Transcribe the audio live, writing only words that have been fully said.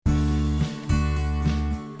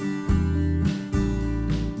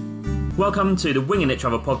Welcome to the Winging It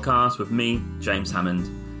Travel podcast with me, James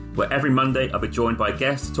Hammond, where every Monday I'll be joined by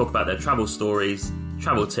guests to talk about their travel stories,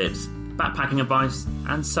 travel tips, backpacking advice,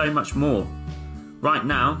 and so much more. Right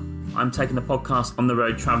now, I'm taking the podcast on the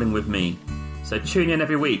road travelling with me, so tune in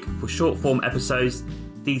every week for short form episodes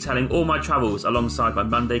detailing all my travels alongside my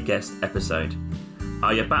Monday guest episode.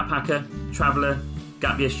 Are you a backpacker, traveller,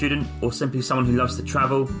 gap year student, or simply someone who loves to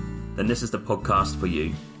travel? Then this is the podcast for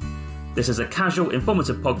you. This is a casual,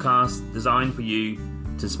 informative podcast designed for you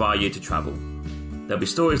to inspire you to travel. There'll be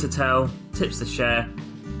stories to tell, tips to share,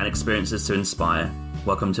 and experiences to inspire.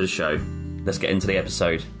 Welcome to the show. Let's get into the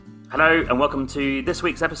episode. Hello, and welcome to this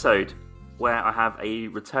week's episode, where I have a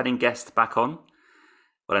returning guest back on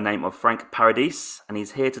by the name of Frank Paradis, and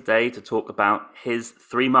he's here today to talk about his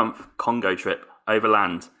 3-month Congo trip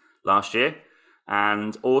overland last year.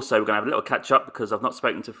 And also, we're going to have a little catch up because I've not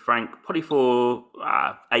spoken to Frank probably for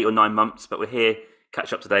 8 or 9 months, but we're here,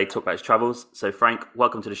 catch up today, talk about his travels. So, Frank,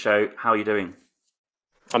 welcome to the show. How are you doing?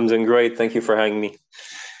 I'm doing great. Thank you for having me.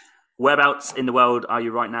 Whereabouts in the world are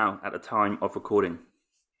you right now at the time of recording?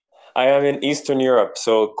 I am in Eastern Europe,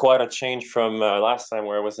 so quite a change from last time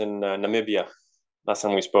where I was in Namibia, last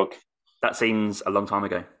time we spoke. That seems a long time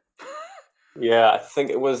ago. Yeah, I think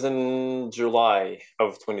it was in July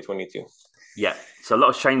of 2022. Yeah, so a lot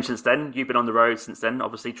has changed since then. You've been on the road since then,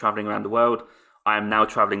 obviously traveling around the world. I am now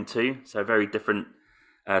traveling too, so very different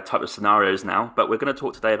type of scenarios now. But we're going to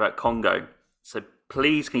talk today about Congo. So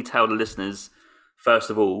please, can you tell the listeners, first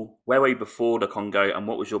of all, where were you before the Congo and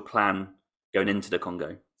what was your plan going into the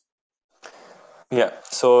Congo? Yeah,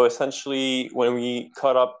 so essentially when we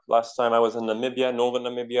caught up last time, I was in Namibia, northern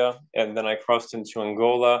Namibia, and then I crossed into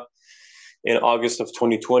Angola in August of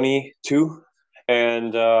 2022.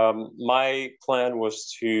 And my plan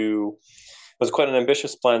was quite an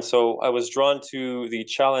ambitious plan. So I was drawn to the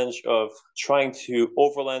challenge of trying to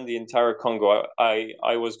overland the entire Congo. I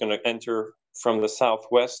was going to enter from the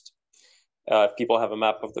southwest. If people have a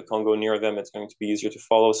map of the Congo near them, it's going to be easier to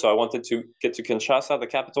follow. So I wanted to get to Kinshasa, the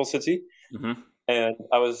capital city. Mm-hmm. And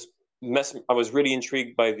I was really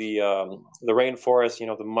intrigued by the rainforest,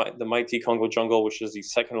 the mighty Congo jungle, which is the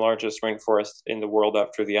second largest rainforest in the world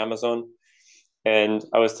after the Amazon. And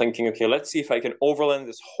I was thinking, okay, let's see if I can overland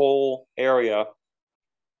this whole area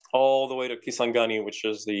all the way to Kisangani, which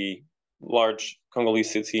is the large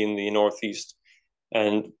Congolese city in the northeast.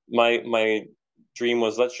 And my dream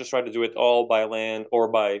was, let's just try to do it all by land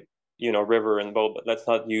or by, river and boat, but let's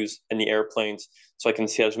not use any airplanes so I can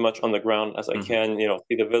see as much on the ground as I can,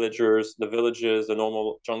 see the villagers, the villages, the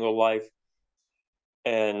normal jungle life,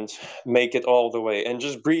 and make it all the way. And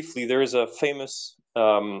just briefly, there is a famous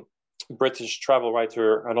British travel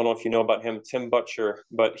writer. I don't know if you know about him, Tim Butcher,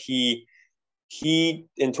 but he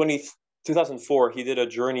in 2004, he did a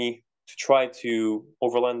journey to try to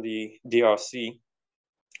overland the DRC.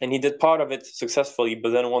 And he did part of it successfully, but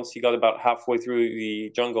then once he got about halfway through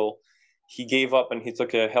the jungle, he gave up and he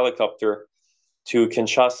took a helicopter to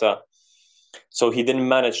Kinshasa. So he didn't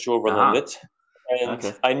manage to overland it.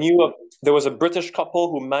 And I knew there was a British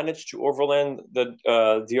couple who managed to overland the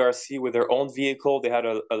DRC with their own vehicle. They had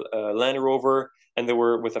a Land Rover and they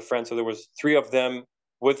were with a friend. So there was 3 of them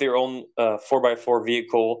with their own 4x4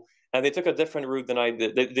 vehicle. And they took a different route than I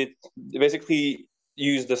did. They basically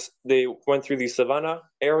used this. They went through the savannah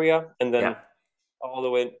area and then all the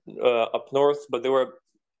way up north. But they were,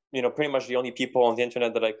 pretty much the only people on the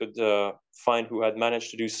internet that I could find who had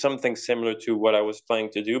managed to do something similar to what I was planning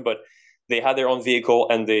to do. But they had their own vehicle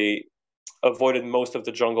and they avoided most of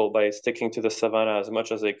the jungle by sticking to the savannah as much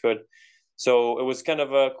as they could. So it was kind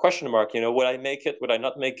of a question mark, would I make it? Would I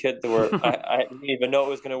not make it? I didn't even know it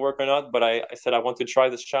was going to work or not, but I said, I want to try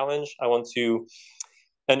this challenge. I want to,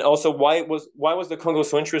 and also why was the Congo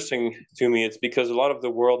so interesting to me? It's because a lot of the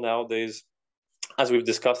world nowadays, as we've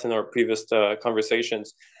discussed in our previous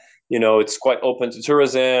conversations, it's quite open to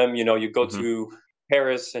tourism. You go to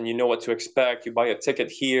Paris and you know what to expect. You buy a ticket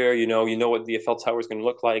here, you know what the Eiffel Tower is going to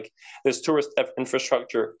look like. There's tourist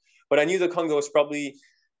infrastructure. But I knew the Congo was probably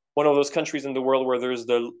one of those countries in the world where there's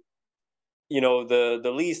the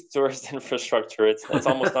least tourist infrastructure. It's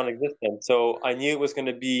almost non-existent. So I knew it was going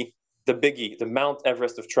to be the biggie, the Mount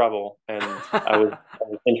Everest of travel. And I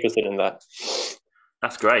was interested in that.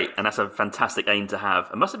 That's great. And that's a fantastic aim to have.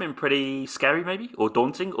 It must have been pretty scary maybe, or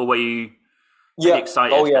daunting, or were you pretty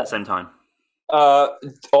excited at the same time?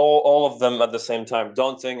 All of them at the same time.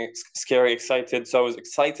 Daunting, scary, excited. So I was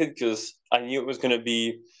excited because I knew it was going to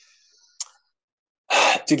be.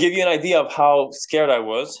 To give you an idea of how scared I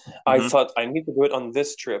was, I thought I need to do it on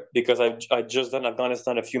this trip because I just done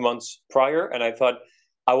Afghanistan a few months prior, and I thought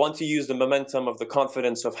I want to use the momentum of the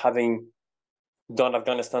confidence of having done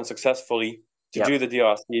Afghanistan successfully to Yep. do the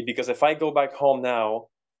DRC, because if I go back home now,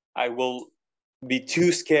 I will be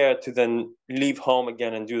too scared to then leave home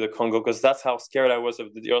again and do the Congo, because that's how scared I was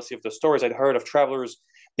of the DRC, of the stories I'd heard of travelers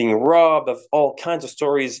being robbed, of all kinds of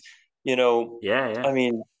stories. Yeah, yeah. I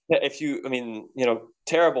mean,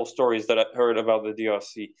 terrible stories that I heard about the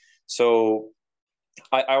DRC. So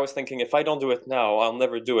I was thinking, if I don't do it now, I'll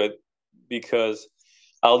never do it, because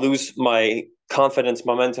I'll lose my confidence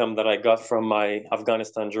momentum that I got from my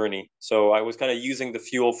Afghanistan journey. So I was kind of using the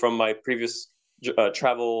fuel from my previous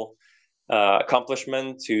travel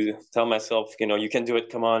accomplishment to tell myself, you can do it.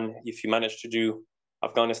 Come on, if you manage to do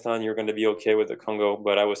Afghanistan, you're going to be okay with the Congo.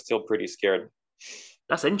 But I was still pretty scared.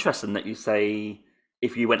 That's interesting that you say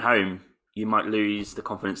if you went home, you might lose the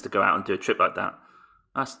confidence to go out and do a trip like that.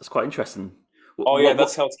 That's quite interesting. Oh yeah, What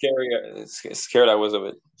that's how scared I was of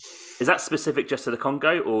it. is that specific just to the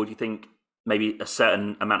Congo, or do you think maybe a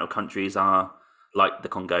certain amount of countries are like the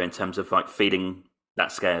Congo in terms of like feeling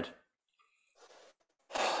that scared?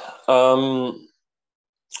 Um,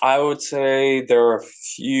 I would say there are a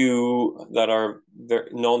few that are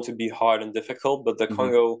known to be hard and difficult, but the Hmm.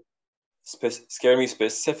 Congo scared me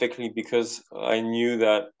specifically because I knew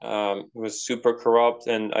that it was super corrupt,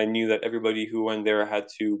 and I knew that everybody who went there had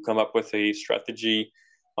to come up with a strategy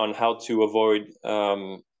on how to avoid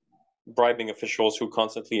bribing officials who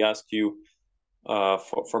constantly ask you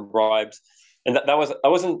for bribes. And that was I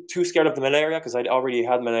wasn't too scared of the malaria, because I'd already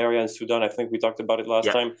had malaria in Sudan. I think we talked about it last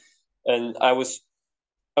Yeah, time, and I was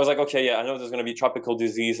like, okay, yeah, I know there's going to be tropical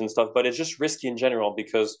disease and stuff, but it's just risky in general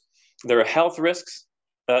because there are health risks.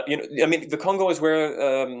 I mean, the Congo is where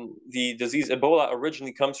the disease Ebola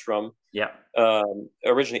originally comes from. yeah.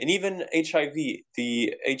 Originally, and even HIV,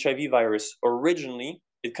 the HIV virus originally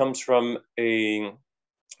it comes from it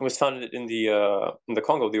was founded in the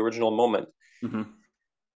Congo, the original moment. Hmm.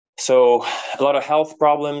 So a lot of health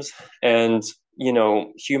problems, and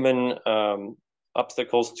human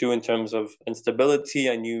obstacles too, in terms of instability.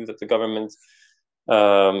 I knew that the government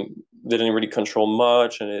um, didn't really control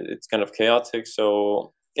much, and it's kind of chaotic.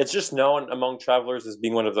 So it's just known among travelers as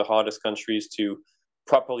being one of the hardest countries to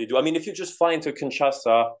properly do. I mean, if you just fly into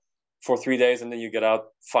Kinshasa for 3 days and then you get out,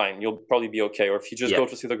 fine, you'll probably be okay. Or if you just Yeah, go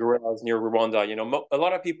to see the gorillas near Rwanda, a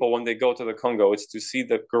lot of people, when they go to the Congo, it's to see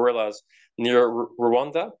the gorillas near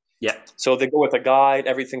Rwanda. yeah. So they go with a guide,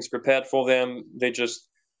 everything's prepared for them. They just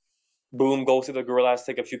boom, go to the gorillas,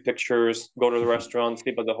 take a few pictures, go to the restaurant,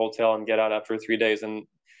 sleep at the hotel, and get out after 3 days. And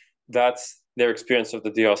that's their experience of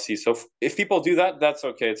the DRC. So if people do that, that's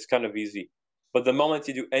okay. It's kind of easy. But the moment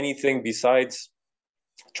you do anything besides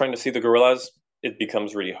trying to see the gorillas, it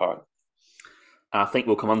becomes really hard. I think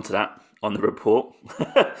we'll come on to that on the report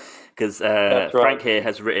because That's right. Frank here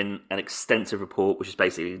has written an extensive report, which is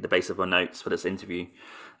basically the base of our notes for this interview,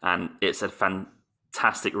 and it's a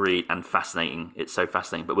fantastic read and fascinating. It's so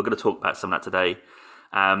fascinating, but we're going to talk about some of that today.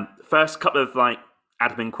 First, couple of like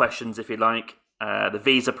admin questions, if you like, the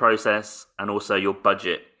visa process and also your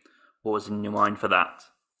budget. What was in your mind for that?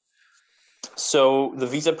 So the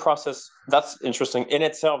visa process, that's interesting in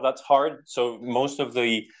itself. That's hard. So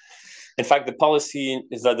in fact, the policy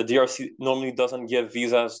is that the DRC normally doesn't give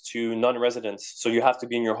visas to non-residents. So you have to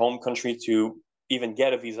be in your home country to even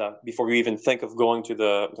get a visa before you even think of going to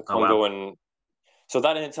the Oh wow, Congo. And so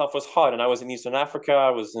that in itself was hard. And I was in Eastern Africa,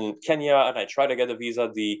 I was in Kenya, and I tried to get a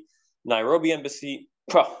visa. The Nairobi embassy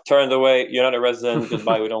turned away. You're not a resident.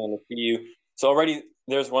 Goodbye. We don't want to see you. So already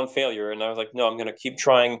there's one failure. And I was like, no, I'm going to keep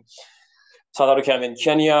trying. So I thought, okay, I'm in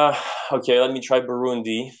Kenya. Okay, let me try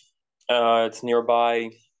Burundi. It's nearby.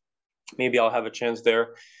 Maybe I'll have a chance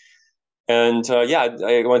there. And yeah,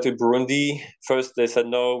 I went to Burundi. First, they said,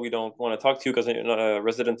 no, we don't want to talk to you because you're not a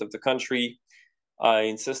resident of the country. I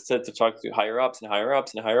insisted to talk to higher ups and higher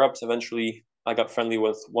ups and higher ups. Eventually, I got friendly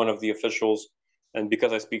with one of the officials. And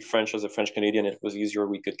because I speak French as a French Canadian, it was easier.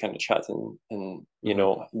 We could kind of chat and hmm,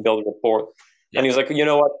 build a rapport. And yeah, he was like, you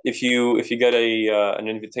know what? If you get an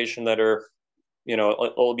invitation letter,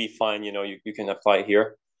 it'll be fine. You can apply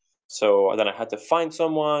here. So then I had to find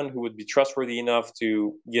someone who would be trustworthy enough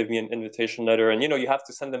to give me an invitation letter. And you have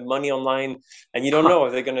to send them money online, and you don't know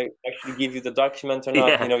if they're going to actually give you the document or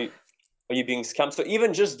not. yeah. Are you being scammed? So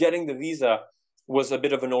even just getting the visa was a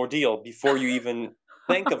bit of an ordeal before you even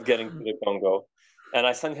think of getting to the Congo. And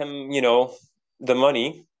I sent him, the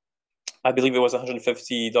money. I believe it was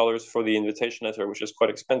 $150 for the invitation letter, which is quite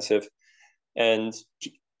expensive. And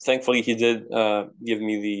thankfully, he did give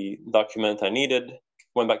me the document I needed.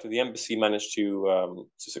 Went back to the embassy, managed to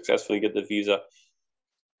successfully get the visa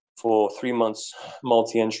for 3 months,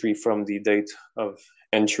 multi-entry from the date of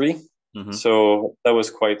entry. Hmm. So that was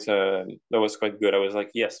quite good. I was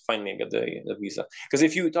like, yes, finally I got the visa. Because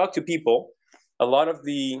if you talk to people, a lot of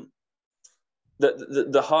the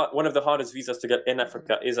hot one of the hottest visas to get in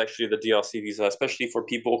Africa is actually the DRC visa, especially for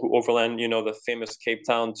people who overland. The famous Cape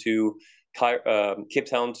Town to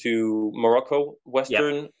Morocco Yeah.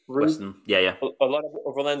 Western route. Western. Yeah, yeah. A lot of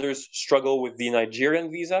overlanders struggle with the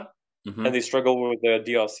Nigerian visa, and Hmm. they struggle with the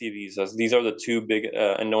DRC visas. These are the two big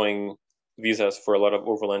annoying visas for a lot of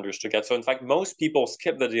overlanders to get. So in fact, most people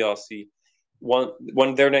skip the DRC.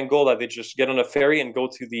 When they're in Angola, they just get on a ferry and go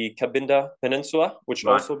to the Cabinda Peninsula, which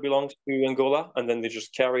Right. also belongs to Angola, and then they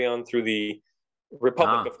just carry on through the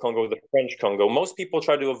Republic Ah. of Congo, the French Congo. Most people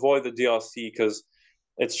try to avoid the DRC because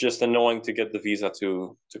it's just annoying to get the visa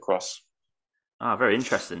to cross. Ah, very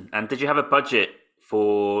interesting. And did you have a budget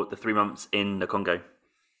for the 3 months in the Congo?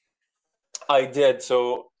 I did.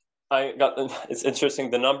 So I got. It's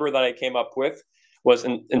interesting. The number that I came up with was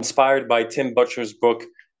inspired by Tim Butcher's book,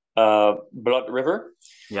 Blood River.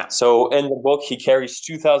 Yeah. So in the book, he carries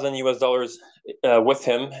 2,000 US dollars with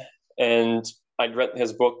him, and I'd read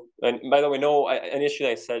his book. And by the way, no, initially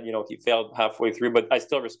I said he failed halfway through, but I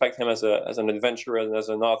still respect him as an adventurer and as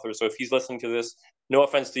an author. So if he's listening to this, no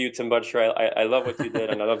offense to you, Tim Butcher, I love what you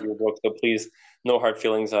did and I love your book. So please, no hard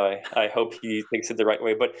feelings. I hope he takes it the right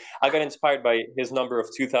way. But I got inspired by his number of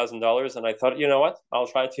 $2,000, and I thought, you know what, I'll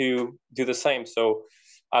try to do the same. So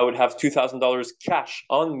I would have $2,000 cash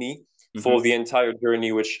on me for Hmm. the entire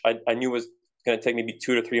journey, which I knew was going to take maybe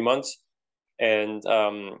 2 to 3 months. And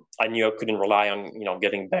I knew I couldn't rely on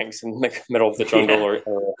getting banks in the middle of the jungle Yeah.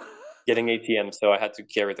 or getting ATM, so I had to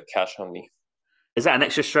carry the cash on me. Is that an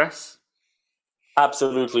extra stress?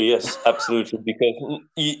 Absolutely, yes, absolutely. Because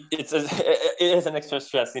it is an extra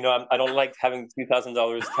stress. I don't like having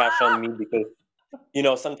 $2,000 cash on me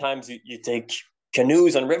because sometimes you take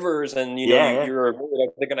canoes and rivers, and Yeah, yeah. you're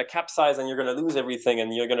they're going to capsize and you're going to lose everything,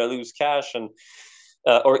 and you're going to lose cash, and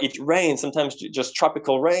or it rains, sometimes just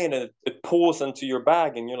tropical rain, and it pours into your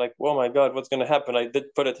bag, and you're like, oh my God, what's going to happen? I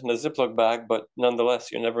did put it in a Ziploc bag, but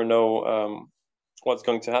nonetheless, you never know what's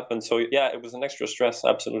going to happen. So yeah, it was an extra stress,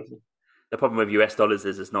 absolutely. The problem with US dollars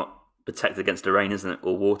is it's not protected against the rain, isn't it,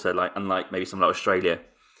 or water? Like unlike maybe something like Australia,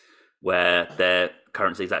 where their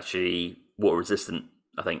currency is actually water resistant.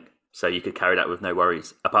 I think so. You could carry that with no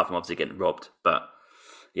worries, apart from obviously getting robbed. But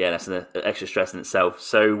yeah, that's an extra stress in itself.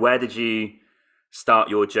 So where did you start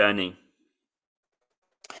your journey?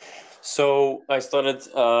 So I started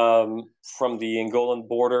from the Angolan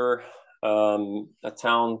border, a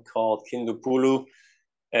town called Kindupulu,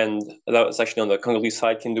 and that was actually on the Congolese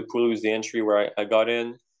side. Kindupulu is the entry where I got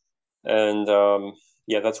in, and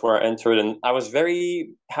yeah, that's where I entered. And I was very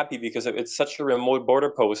happy because it's such a remote border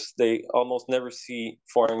post. They almost never see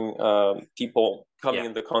foreign people coming Yeah.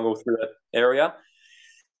 in the Congo through that area.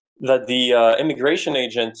 That the immigration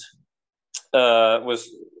agent was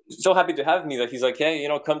so happy to have me that he's like, hey,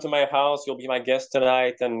 come to my house. You'll be my guest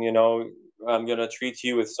tonight, and I'm gonna treat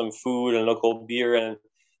you with some food and local beer, and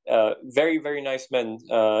very very nice man.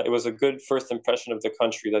 It was a good first impression of the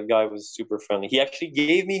country. That guy was super friendly. He actually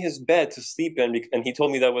gave me his bed to sleep in, and he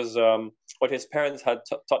told me that was what his parents had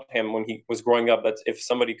taught him when he was growing up. That if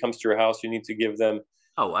somebody comes to your house, you need to give them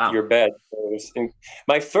Oh wow. your bed.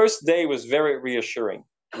 My first day was very reassuring.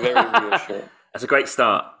 Very reassuring. That's a great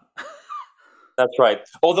start. That's right.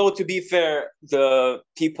 Although to be fair, the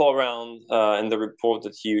people around in the report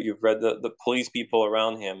that you've read, the police people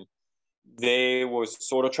around him, they were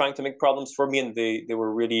sort of trying to make problems for me, and they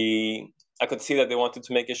were really. I could see that they wanted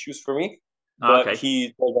to make issues for me, Oh, but okay.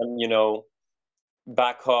 he told them,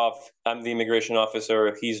 back off. I'm the immigration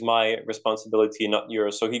officer. He's my responsibility, not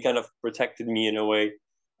yours. So he kind of protected me in a way,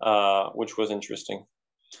 which was interesting.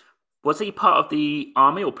 Was he part of the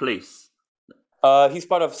army or police? He's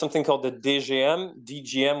part of something called the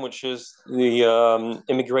DGM, which is the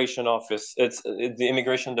immigration office. It's the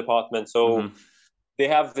immigration department. So Hmm. they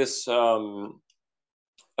have this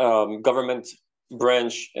government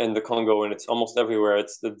branch in the Congo, and it's almost everywhere.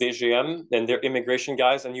 It's the DGM, and they're immigration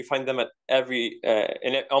guys, and you find them at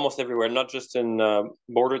almost everywhere, not just in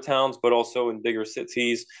border towns, but also in bigger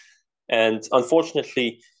cities. And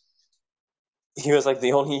unfortunately, he was like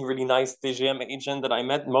the only really nice DGM agent that I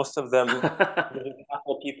met. Most of them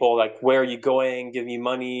hassle people like, where are you going? Give me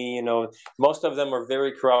money. Most of them are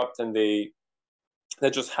very corrupt, and they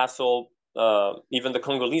just hassle even the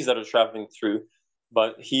Congolese that are traveling through.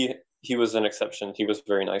 But he was an exception. He was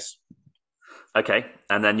very nice. Okay,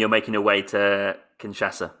 and then you're making your way to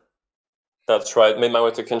Kinshasa. That's right. Made my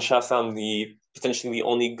way to Kinshasa on the potentially the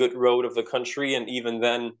only good road of the country, and even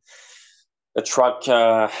then, the truck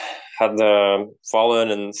had fallen,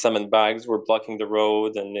 and cement bags were blocking the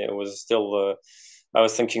road, and it was still. I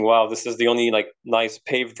was thinking, wow, this is the only like nice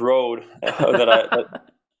paved road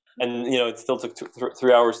and it still took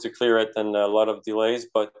 3 hours to clear it, and a lot of delays.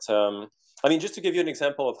 But I mean, just to give you an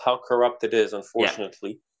example of how corrupt it is, Yeah.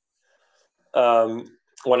 unfortunately, um,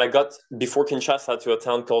 when I got before Kinshasa to a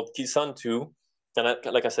town called Kisantu, and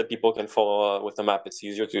like I said, people can follow with the map; it's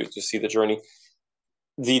easier to see the journey.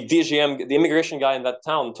 The DGM, the immigration guy in that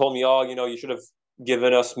town, told me, "Oh, you should have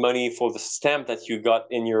given us money for the stamp that you got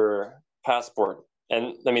in your passport." And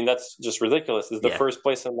I mean, that's just ridiculous. It's the Yeah. first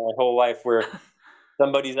place in my whole life where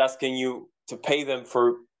somebody's asking you to pay them for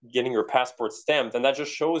getting your passport stamped, and that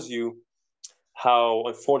just shows you how,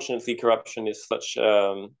 unfortunately, corruption is such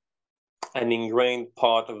an ingrained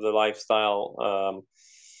part of the lifestyle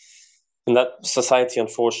in that society,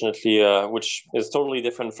 unfortunately, which is totally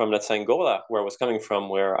different from, let's say, Angola, where I was coming from,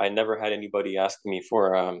 where I never had anybody ask me for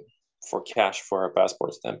cash for a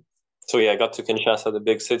passport stamp. So yeah, I got to Kinshasa, the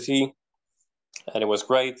big city, and it was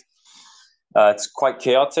great. It's quite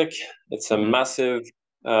chaotic. It's a massive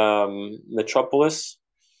metropolis,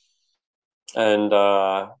 and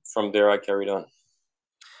from there I carried on.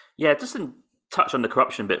 Yeah, just to touch on the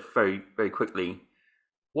corruption bit very, very quickly.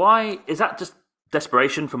 Why is that? Just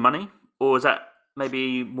desperation for money, or is that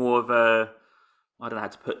maybe more of a, I don't know how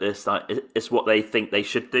to put this. Like, it's what they think they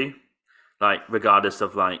should do. Like, regardless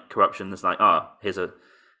of like corruption, it's like, oh, here's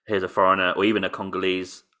a foreigner or even a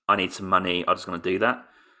Congolese. I need some money. I'm just going to do that.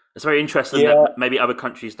 It's very interesting Yeah. that maybe other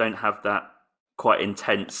countries don't have that quite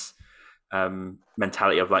intense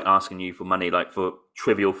mentality of like asking you for money, like for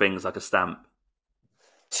trivial things like a stamp.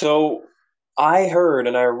 So I heard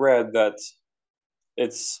and I read that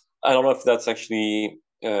I don't know if that's actually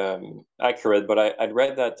accurate, but I'd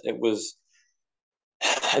read that it was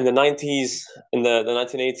in the 90s, in the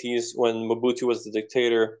 1980s, when Mobutu was the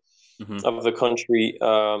dictator of the country,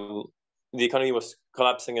 the economy was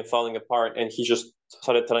collapsing and falling apart, and he just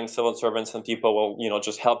started telling civil servants and people, well,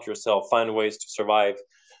 just help yourself, find ways to survive.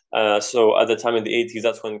 So at the time in the 80s,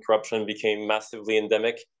 that's when corruption became massively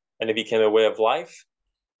endemic, and it became a way of life.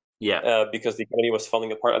 Yeah. Because the economy was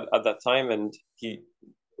falling apart at that time, and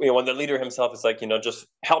when the leader himself is like, just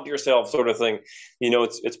help yourself, sort of thing,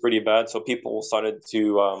 it's pretty bad. So people started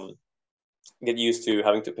to get used to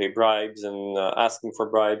having to pay bribes and asking for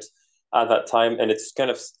bribes at that time, and it's kind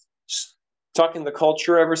of stuck in the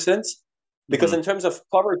culture ever since. Because in terms of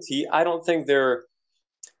poverty, I don't think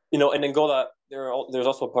in Angola, there's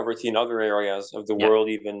also poverty in other areas of the Yeah. world,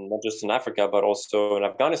 even not just in Africa, but also in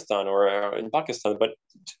Afghanistan or in Pakistan. But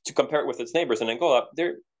to compare it with its neighbors in Angola,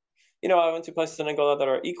 I went to places in Angola that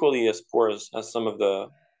are equally as poor as some of the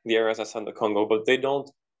areas I saw in the Congo, but they don't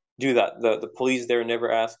do that. The police there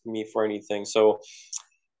never ask me for anything. So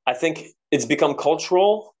I think it's become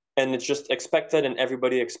cultural, and it's just expected, and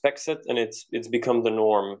everybody expects it, and it's become the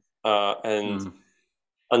norm. And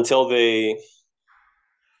until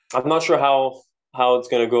I'm not sure how it's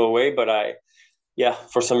going to go away, but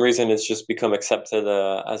for some reason it's just become accepted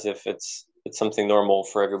as if it's something normal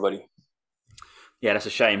for everybody. Yeah, that's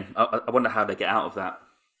a shame. I wonder how they get out of that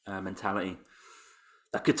mentality.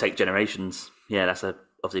 That could take generations. Yeah, that's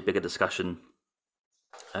obviously a bigger discussion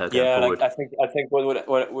going forward. I think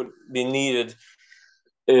what would be needed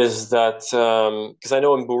is that, because I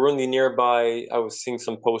know in Burundi nearby, I was seeing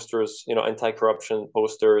some posters, anti-corruption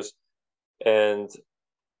posters, and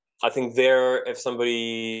I think there, if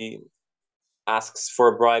somebody asks for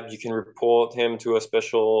a bribe, you can report him to a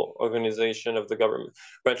special organization of the government,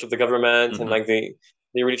 branch of the government, and like they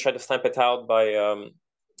really try to stamp it out by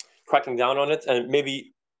cracking down on it, and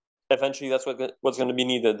maybe eventually that's what's going to be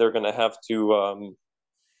needed. They're going to have to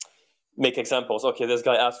make examples. Okay, this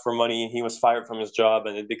guy asked for money, he was fired from his job,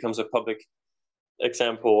 and it becomes a public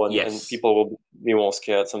example, and people will be more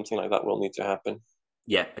scared. Something like that will need to happen.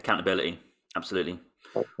 Yeah, accountability, absolutely.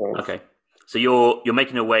 Okay, so you're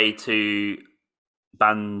making your way to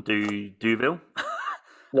Banduville.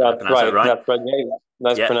 That's right. That's right.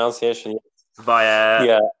 Nice pronunciation.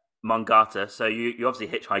 Via Mongata. So you're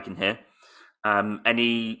obviously hitchhiking here.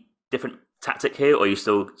 Any different tactic here, or are you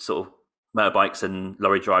still sort of motorbikes and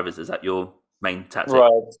lorry drivers? Is that your main tactic?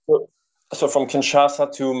 Right. So from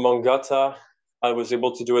Kinshasa to Mongata, I was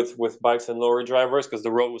able to do it with bikes and lorry drivers because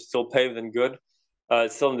the road was still paved and good.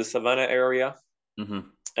 It's still in the savannah area.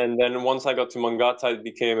 And then once I got to Mongata, it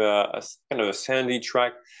became a kind of a sandy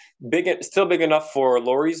track, still big enough for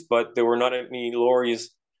lorries, but there were not any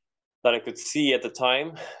lorries that I could see at the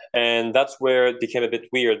time. And that's where it became a bit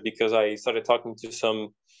weird, because I started talking to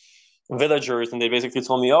some villagers, and they basically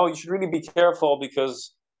told me, oh, you should really be careful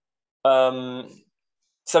because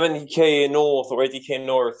 70K north or 80K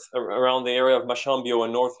north, around the area of Mashambio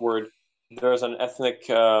and northward, there's an ethnic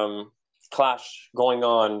clash going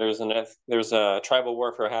on. There's a tribal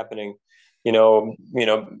warfare happening.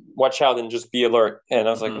 Watch out and just be alert. And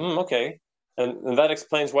I was like, okay. And that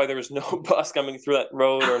explains why there was no bus coming through that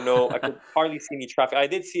road, or I could hardly see any traffic. I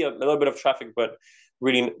did see a little bit of traffic, but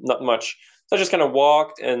really not much. So I just kind of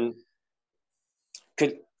walked, and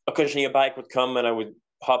occasionally a bike would come and I would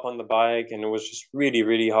hop on the bike, and it was just really,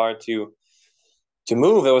 really hard to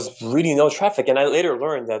move. There was really no traffic. And I later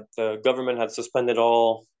learned that the government had suspended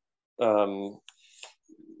all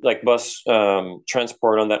like bus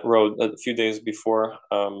transport on that road a few days before.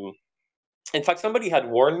 In fact, somebody had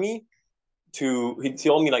warned me he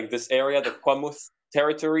told me like this area, the Kwamuth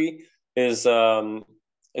territory, is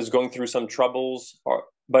going through some troubles.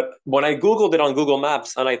 But when I Googled it on Google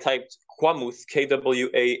Maps and I typed Kwamuth, Kwamouth,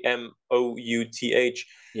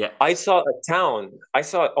 yeah, I saw a town. I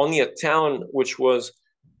saw only a town which was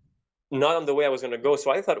not on the way I was going to go.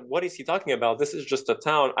 So I thought, what is he talking about? This is just a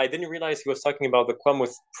town. I didn't realize he was talking about the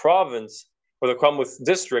Kwamuth province or the Kwamuth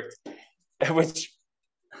district, which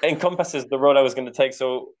encompasses the road I was going to take.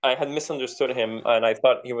 So I had misunderstood him, and I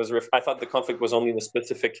thought I thought the conflict was only in a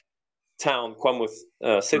specific town,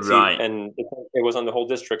 Kwamuth city, right. and it was on the whole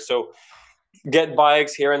district. So get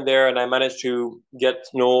bikes here and there, and I managed to get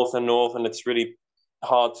north, and it's really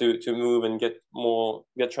hard to move and get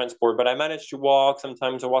transport. But I managed to walk.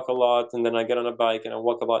 Sometimes I walk a lot, and then I get on a bike and I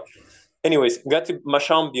walk a lot. Anyways, got to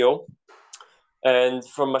Mashambio. And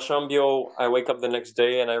from Mashambio, I wake up the next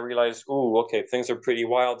day and I realize, oh, okay, things are pretty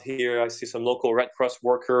wild here. I see some local Red Cross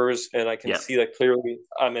workers, and I can see that clearly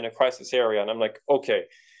I'm in a crisis area. And I'm like, okay.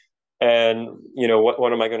 And,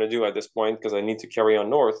 what am I going to do at this point? Because I need to carry on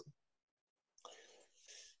north.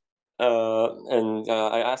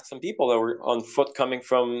 I asked some people that were on foot coming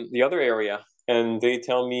from the other area, and they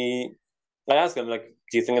tell me, I ask them, like,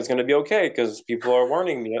 do you think it's going to be okay? Because people are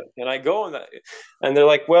warning me. And I go, and they're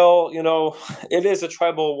like, well, it is a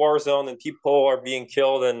tribal war zone, and people are being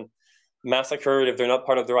killed and massacred if they're not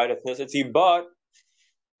part of the right ethnicity. But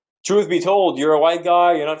truth be told, you're a white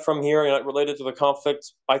guy, you're not from here, you're not related to the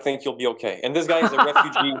conflict. I think you'll be okay. And this guy is a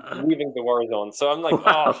refugee leaving the war zone. So I'm like,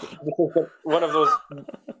 wow. This is one of those.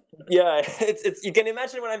 Yeah, it's you can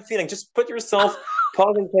imagine what I'm feeling. Just put yourself,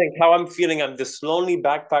 pause and think how I'm feeling. I'm this lonely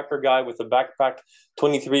backpacker guy with a backpack,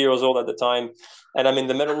 23 years old at the time, and I'm in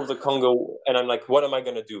the middle of the Congo, and I'm like, what am I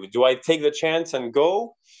going to do? Do I take the chance and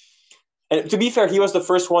go? And to be fair, he was the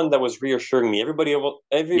first one that was reassuring me. Everybody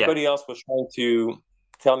else was trying to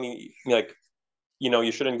tell me, like,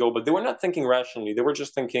 you shouldn't go, but they were not thinking rationally. They were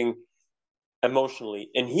just thinking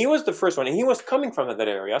emotionally. And he was the first one, and he was coming from that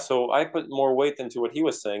area, so I put more weight into what he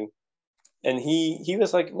was saying. And he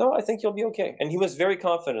was like, no, I think you'll be okay. And he was very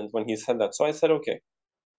confident when he said that. So I said, okay.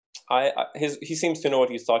 He seems to know what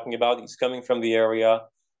he's talking about. He's coming from the area.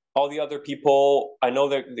 All the other people, I know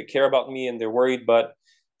they care about me and they're worried, but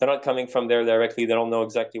they're not coming from there directly. They don't know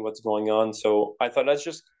exactly what's going on. So I thought, let's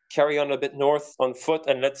just carry on a bit north on foot,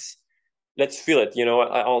 and let's feel it.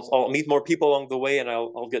 I'll meet more people along the way, and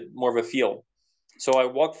I'll get more of a feel. So I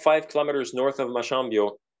walked 5 kilometers north of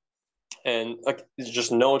Mashambio, and like there's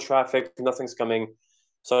just no traffic, nothing's coming.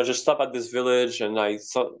 So I just stop at this village, and I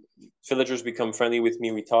saw villagers become friendly with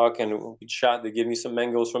me. We talk and we chat. They give me some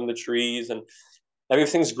mangoes from the trees, and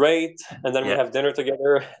everything's great. And then we have dinner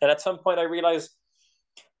together. And at some point, I realized,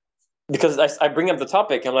 because I bring up the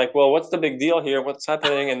topic, I'm like, well, what's the big deal here? What's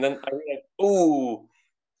happening? And then I realized, ooh,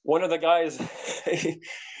 one of the guys,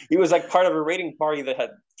 he was like part of a raiding party that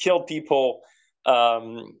had killed people.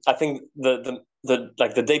 I think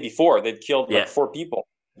the day before they'd killed like 4 people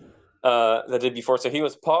the day before. So he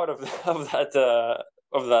was part of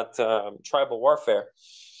that tribal warfare.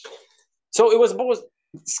 So it was both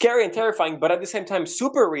scary and terrifying, but at the same time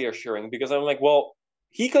super reassuring, because I'm like, well,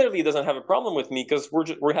 he clearly doesn't have a problem with me, because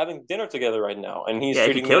we're having dinner together right now, and he's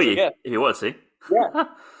treating me as a guest. If he wants to. Yeah,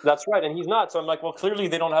 that's right, and he's not. So I'm like, well, clearly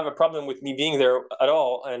they don't have a problem with me being there at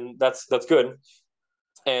all, and that's good.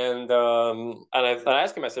 And I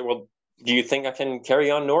asked him, I said, well, do you think I can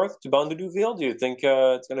carry on north to Banduduville? Do you think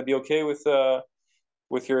it's going to be okay with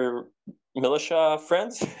your militia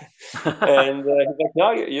friends? And he's like,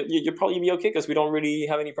 no, you'll probably be okay, because we don't really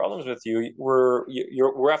have any problems with you.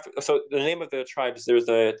 We're after. So the name of the tribes, there's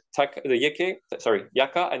the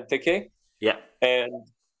Yaka and Teke. Yeah. And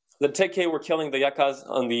the Teke were killing the Yakas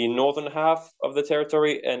on the northern half of the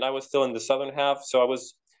territory, and I was still in the southern half. So I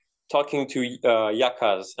was talking to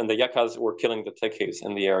yakas, and the yakas were killing the tekes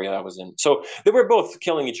in the area I was in. So they were both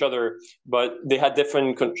killing each other, but they had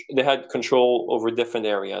they had control over different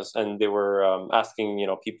areas, and they were asking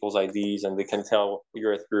people's IDs, and they can tell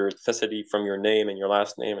your ethnicity from your name and your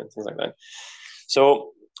last name and things like that.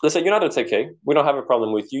 So they said, "You're not a teke. We don't have a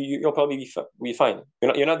problem with you. You'll probably be fine.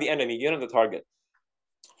 You're not the enemy. You're not the target."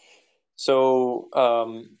 So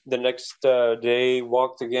the next day,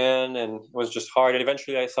 walked again, and it was just hard. And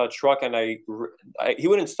eventually, I saw a truck, and he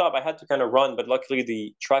wouldn't stop. I had to kind of run, but luckily,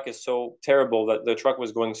 the track is so terrible that the truck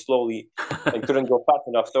was going slowly and couldn't go fast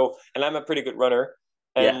enough. So, and I'm a pretty good runner,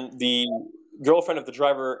 and the girlfriend of the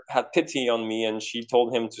driver had pity on me, and she told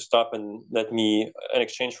him to stop and let me, in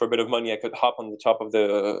exchange for a bit of money, I could hop on the top of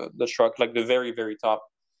the truck, like the very, very top.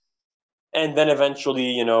 And then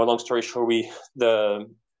eventually, long story short,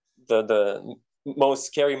 the most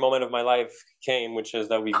scary moment of my life came, which is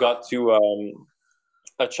that we got to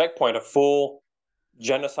a checkpoint, a full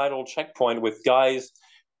genocidal checkpoint with guys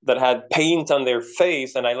that had paint on their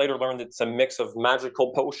face, and I later learned it's a mix of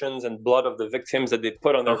magical potions and blood of the victims that they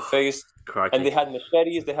put on their face. Crikey. And they had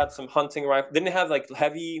machetes, they had some hunting rifles. Didn't have like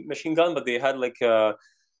heavy machine gun, but they had like a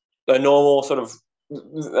normal sort of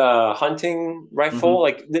hunting rifle.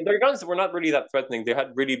 Like their guns were not really that threatening. They had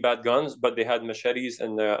really bad guns, but they had machetes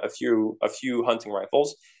and a few hunting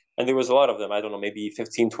rifles, and there was a lot of them. I don't know, maybe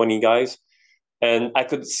 15, 20 guys, and I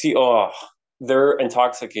could see, they're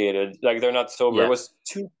intoxicated, like they're not sober. It was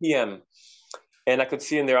 2 p.m. and I could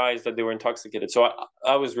see in their eyes that they were intoxicated. So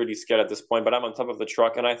I was really scared at this point, but I'm on top of the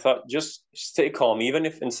truck, and I thought, just stay calm. Even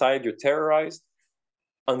if inside you're terrorized,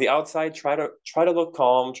 on the outside, try to look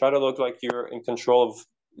calm, try to look like you're in control of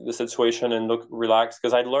the situation and look relaxed.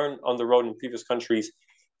 Because I'd learned on the road in previous countries,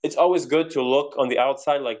 it's always good to look on the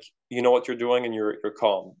outside like you know what you're doing and you're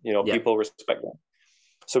calm. People respect that.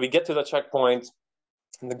 So we get to the checkpoint,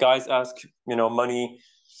 and the guys ask money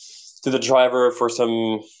to the driver for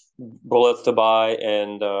some bullets to buy,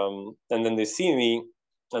 and then they see me,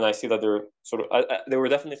 and I see that they're sort of they were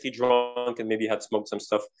definitely drunk and maybe had smoked some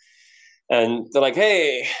stuff. And they're like,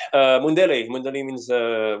 "Hey, Mundele." Mundele means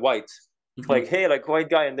white. Like, "Hey, like white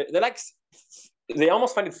guy." And they're like, they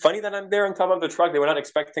almost find it funny that I'm there on top of the truck. They were not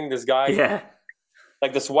expecting this guy,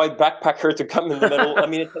 like this white backpacker, to come in the middle. I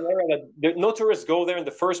mean, it's an area that no tourists go there in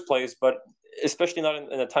the first place, but especially not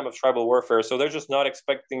in a time of tribal warfare. So they're just not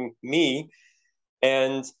expecting me.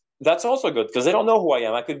 And that's also good because they don't know who I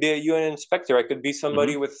am. I could be a UN inspector. I could be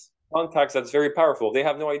somebody with contacts that's very powerful. They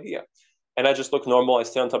have no idea. And I just look normal. I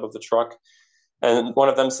stay on top of the truck. And one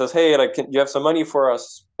of them says, "Hey, like, you have some money for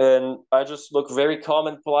us?" And I just look very calm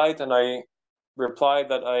and polite. And I reply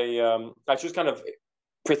that I just kind of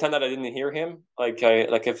pretend that I didn't hear him.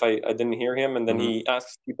 If I didn't hear him. And then he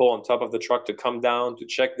asks people on top of the truck to come down to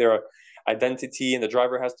check their identity. And the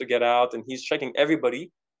driver has to get out. And he's checking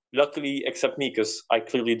everybody, luckily, except me, because I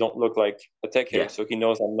clearly don't look like a teke. So he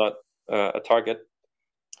knows I'm not a target.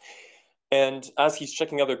 And as he's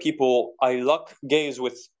checking other people, I lock gaze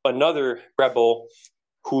with another rebel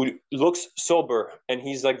who looks sober, and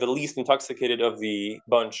he's like the least intoxicated of the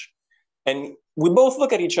bunch. And we both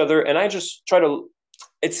look at each other, and I just try to,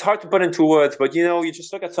 it's hard to put into words, but you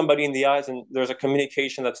just look at somebody in the eyes, and there's a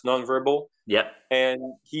communication that's nonverbal. And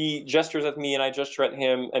he gestures at me, and I gesture at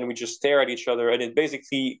him, and we just stare at each other. And it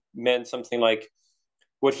basically meant something like,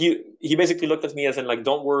 what he basically looked at me as in, like,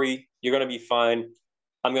 "Don't worry, you're going to be fine.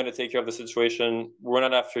 I'm going to take care of the situation. We're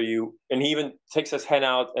not after you." And he even takes his hand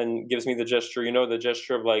out and gives me the gesture, the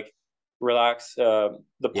gesture of like, relax,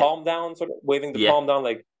 the palm down, sort of waving the palm down,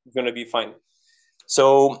 like, "It's going to be fine."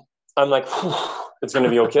 So I'm like, it's going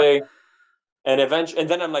to be okay. And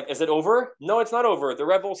then I'm like, "Is it over?" No, it's not over. The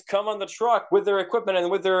rebels come on the truck with their equipment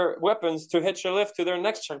and with their weapons to hitch a lift to their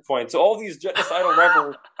next checkpoint. So all these genocidal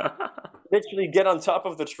rebels literally get on top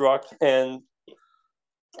of the truck, and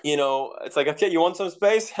it's like, "Okay, you want some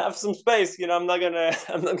space? Have some space. I'm not gonna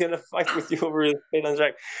fight with you over the space on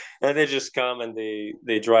track." And they just come, and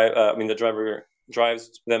they drive. The driver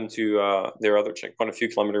drives them to their other checkpoint a few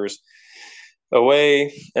kilometers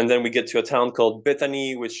away, and then we get to a town called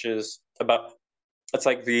Bethany, which is it's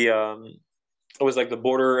like it was like the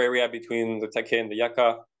border area between the Teke and the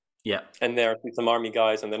Yaka. And there are some army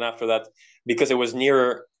guys, and then after that, because it was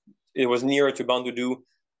nearer to Bandudu,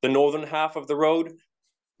 the northern half of the road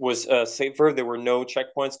was safer. There were no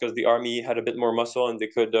checkpoints because the army had a bit more muscle and they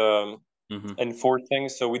could enforce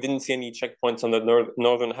things. So we didn't see any checkpoints on the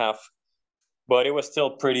northern half, but it was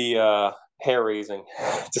still pretty hair-raising,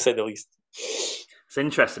 to say the least. It's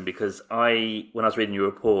interesting because when I was reading your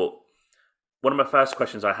report, one of my first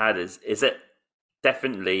questions I had is it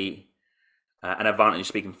definitely an advantage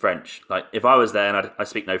speaking French? Like, if I was there and I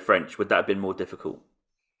speak no French, would that have been more difficult?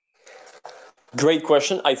 Great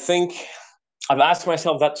question. I think I've asked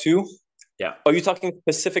myself that too. Yeah. Are you talking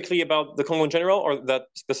specifically about the Congo in general, or that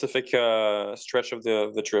specific stretch of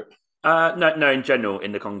the trip? No, no, in general,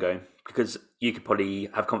 in the Congo, because you could probably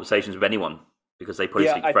have conversations with anyone because they probably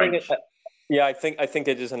Yeah, speak French. I think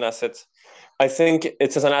it is an asset. I think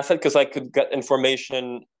it's as an asset because I could get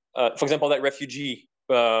information. For example, that refugee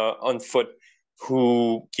on foot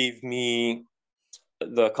who gave me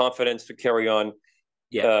the confidence to carry on.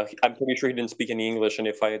 Yeah. I'm pretty sure he didn't speak any English, and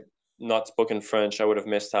if I had not spoken French, I would have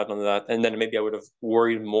missed out on that. And then maybe I would have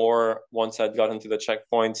worried more once I'd gotten to the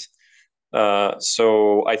checkpoints.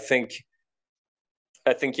 So I think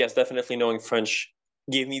yes, definitely knowing French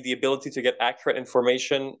gave me the ability to get accurate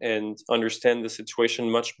information and understand the situation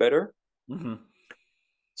much better. Mm-hmm.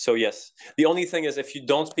 So yes, the only thing is if you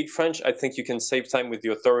don't speak French, I think you can save time with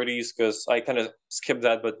the authorities because I kind of skipped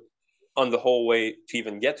that. But on the whole way to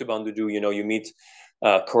even get to Bandundu, you meet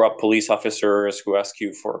corrupt police officers who ask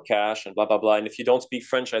you for cash and blah blah blah. And if you don't speak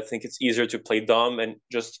French, I think it's easier to play dumb and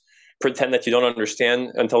just pretend that you don't understand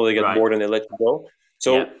until they get Right. bored and they let you go. Yeah.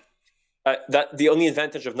 So that the only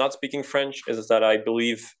advantage of not speaking French is that I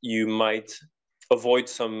believe you might avoid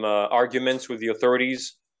some arguments with the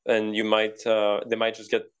authorities, and they might just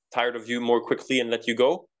get tired of you more quickly and let you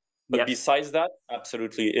go. But Yeah. besides that,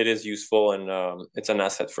 absolutely, it is useful and it's an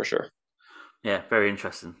asset for sure. Yeah. Very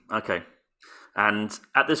interesting. Okay. And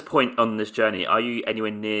at this point on this journey, are you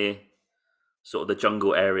anywhere near sort of the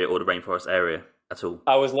jungle area or the rainforest area at all?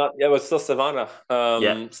 I was not. Yeah, it was still savannah.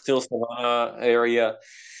 Yeah. Still savannah area.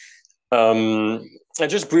 And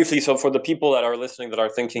just briefly, so for the people that are listening that are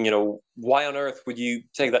thinking, why on earth would you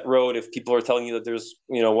take that road if people are telling you that there's,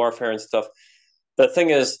 warfare and stuff? The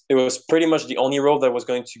thing is, it was pretty much the only road that was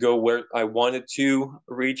going to go where I wanted to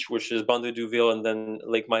reach, which is Bandundu and then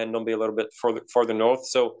Lake Mayandombe a little bit further north.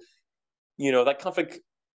 So, that conflict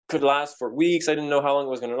could last for weeks. I didn't know how long it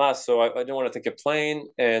was going to last, so I didn't want to take a plane.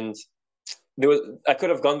 And I could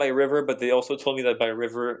have gone by river, but they also told me that by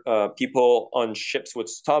river, people on ships would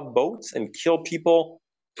stop boats and kill people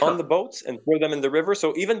on the boats and throw them in the river.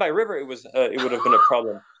 So even by river, it would have been a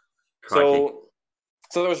problem. Crikey.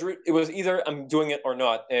 So it was either I'm doing it or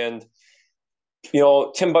not. And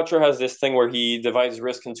Tim Butcher has this thing where he divides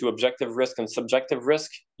risk into objective risk and subjective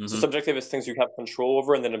risk. Mm-hmm. So subjective is things you have control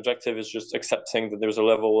over, and then objective is just accepting that there's a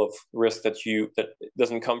level of risk that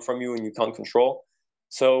doesn't come from you and you can't control.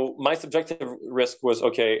 So my subjective risk was,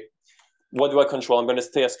 okay, what do I control? I'm going to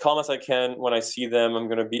stay as calm as I can when I see them. I'm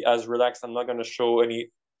going to be as relaxed. I'm not going to show any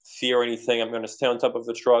fear or anything. I'm going to stay on top of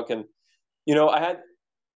the truck. And, I had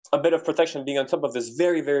a bit of protection being on top of this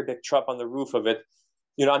very, very big trap on the roof of it.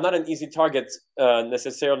 I'm not an easy target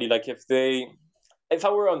necessarily. Like if I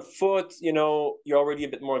were on foot, you're already a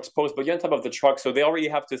bit more exposed, but you're on top of the truck. So they already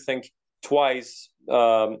have to think twice.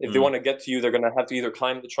 If they want to get to you, they're going to have to either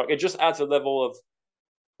climb the truck. It just adds a level of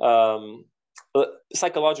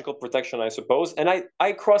psychological protection, I suppose. And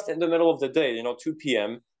I crossed in the middle of the day, 2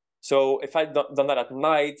 p.m. So if I'd done that at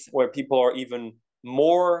night, where people are even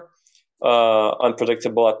more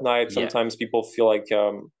unpredictable at night, sometimes people feel like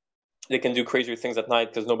they can do crazier things at night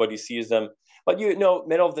because nobody sees them. But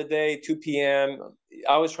middle of the day, 2 p.m.,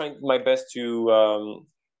 I was trying my best to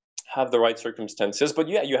have the right circumstances. But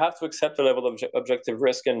yeah, you have to accept a level of objective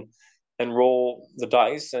risk and roll the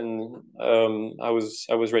dice, and I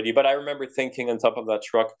was ready. But I remember thinking on top of that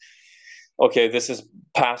truck, okay, this is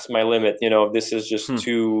past my limit. This is just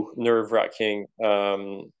too nerve-wracking.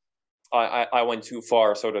 I went too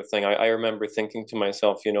far, sort of thing. I remember thinking to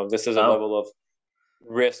myself, this is a level of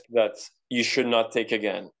risk that you should not take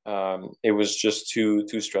again. It was just too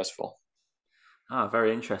stressful.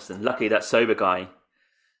 Very interesting. Lucky that sober guy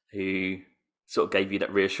who sort of gave you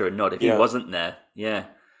that reassuring nod. If he wasn't there,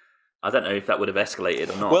 I don't know if that would have escalated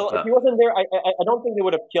or not. Well, if he wasn't there, I don't think they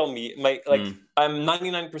would have killed me. I'm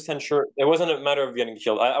 99% sure it wasn't a matter of getting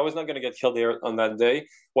killed. I was not going to get killed there on that day.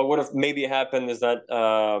 What would have maybe happened is that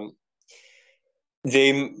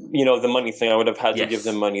the money thing, I would have had to give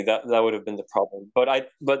them money. That would have been the problem. But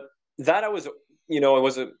that I was, it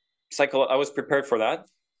was I was prepared for that.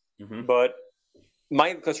 Mm-hmm. But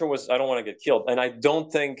my concern was I don't want to get killed, and I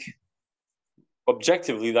don't think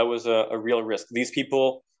objectively that was a real risk. These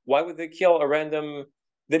people. Why would they kill a random?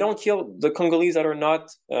 They don't kill the Congolese that are not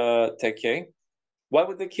Teke. Why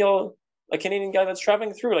would they kill a Canadian guy that's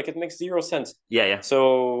traveling through? Like, it makes zero sense. Yeah.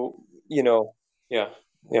 So, yeah.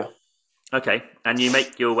 Okay, and you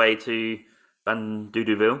make your way to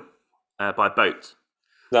Bandundu by boat.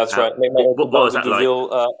 That's right. What was that like?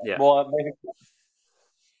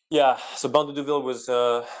 So Bandundu was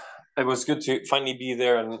it was good to finally be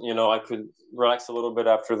there, and I could relax a little bit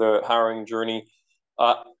after the harrowing journey.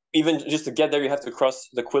 Uh, Even just to get there, you have to cross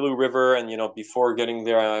the Quilu River, and before getting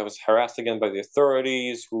there, I was harassed again by the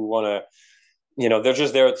authorities who want to, they're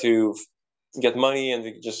just there to get money, and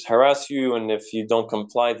they just harass you, and if you don't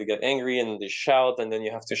comply, they get angry and they shout, and then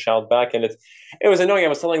you have to shout back, and it was annoying. I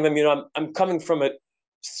was telling them, I'm coming from a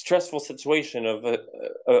stressful situation of a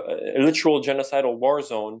literal genocidal war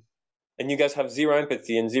zone, and you guys have zero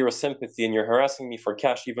empathy and zero sympathy, and you're harassing me for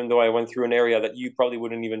cash, even though I went through an area that you probably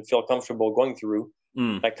wouldn't even feel comfortable going through.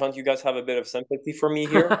 Like, can't you guys have a bit of sympathy for me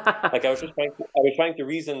here? Like, I was trying to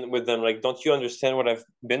reason with them, like, don't you understand what I've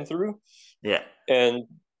been through? Yeah. And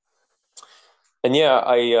yeah,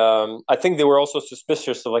 I think they were also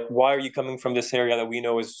suspicious of, like, why are you coming from this area that we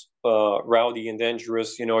know is rowdy and dangerous?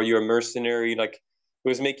 Are you a mercenary? Like, it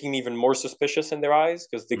was making me even more suspicious in their eyes,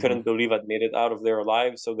 because they couldn't believe I'd made it out of there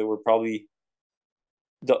alive. So they were probably,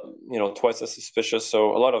 twice as suspicious. So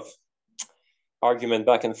a lot of argument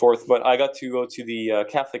back and forth. But I got to go to the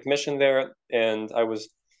Catholic mission there, and I was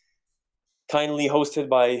kindly hosted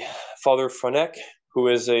by Father Franek, who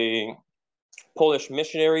is a Polish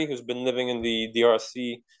missionary who's been living in the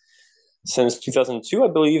DRC since 2002, I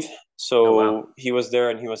believe. So Oh, wow. He was there,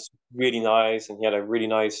 and he was really nice, and he had a really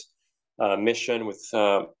nice mission with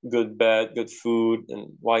good bed, good food, and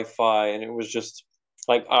Wi-Fi, and it was just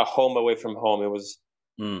like a home away from home.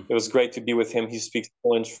 It was great to be with him. He speaks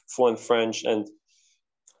fluent French, and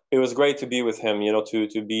it was great to be with him.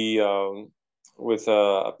 To be with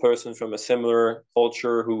a person from a similar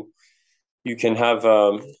culture who you can have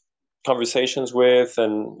conversations with,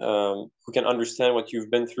 and who can understand what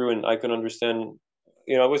you've been through, and I can understand.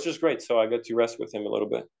 It was just great. So I got to rest with him a little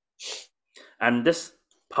bit. And this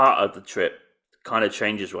part of the trip kind of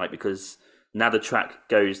changes, right? Because now the track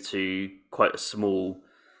goes to quite a small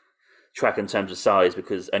track in terms of size,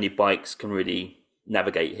 because only bikes can really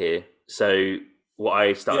navigate here. So what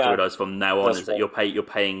I started to realize from now on is that you're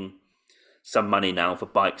paying some money now for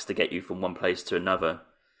bikes to get you from one place to another.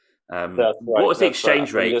 What was the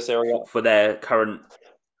exchange rate for their current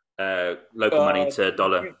local money to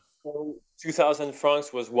dollar? 2,000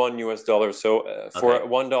 francs was $1. So for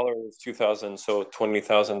 $1 is 2,000. So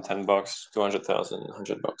 20,000, $10, 200,000,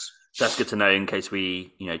 $100. So that's good to know in case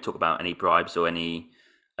we, talk about any bribes or any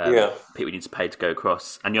people we need to pay to go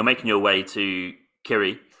across. And you're making your way to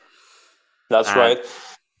Kiri. That's right.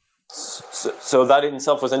 So that in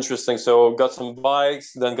itself was interesting. So got some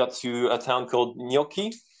bikes, then got to a town called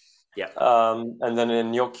Nyoki. Yeah. And then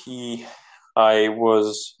in Nyoki, I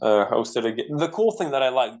was hosted again. The cool thing that I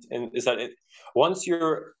liked is that once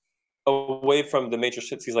you're away from the major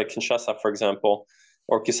cities like Kinshasa, for example,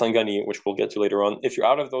 or Kisangani, which we'll get to later on, if you're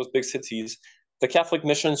out of those big cities, the Catholic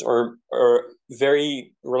missions are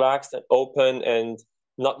very relaxed and open and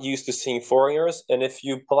not used to seeing foreigners. And if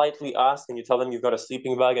you politely ask and you tell them you've got a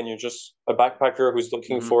sleeping bag and you're just a backpacker who's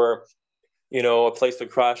looking for a place to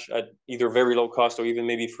crash at either very low cost or even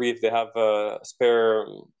maybe free if they have a spare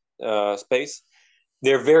space,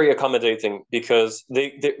 they're very accommodating, because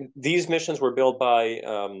these missions were built by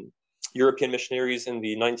European missionaries in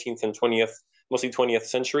the 19th and 20th, mostly 20th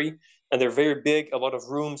century, and they're very big, a lot of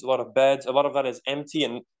rooms, a lot of beds, a lot of that is empty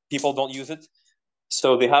and people don't use it.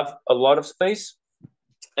 So they have a lot of space.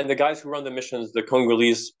 And the guys who run the missions, the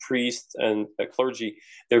Congolese priests and the clergy,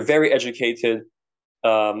 they're very educated,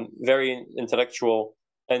 very intellectual,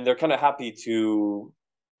 and they're kind of happy to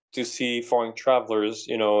see foreign travelers.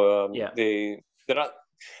 They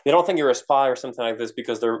don't think you're a spy or something like this,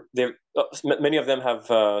 because many of them have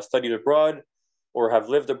studied abroad or have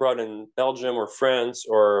lived abroad in Belgium or France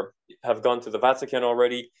or have gone to the Vatican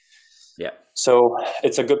already. Yeah. So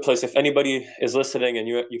it's a good place if anybody is listening and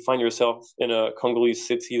you find yourself in a Congolese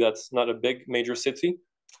city that's not a big major city.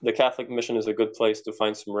 The Catholic mission is a good place to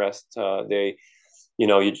find some rest.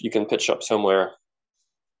 You can pitch up somewhere.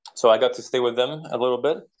 So I got to stay with them a little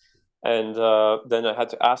bit, and then I had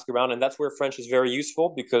to ask around, and that's where French is very useful,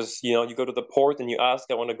 because you go to the port and you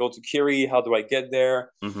ask, I want to go to Kiri, how do I get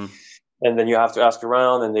there? And then you have to ask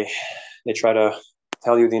around, and they try to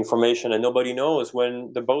tell you the information, and nobody knows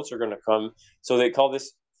when the boats are going to come. So they call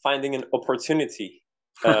this finding an opportunity.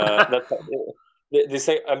 They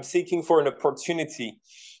say, I'm seeking for an opportunity.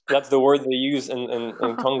 That's the word they use in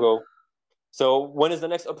Congo. So when is the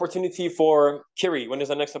next opportunity for Kiri? When is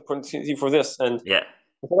the next opportunity for this? And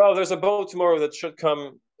there's a boat tomorrow that should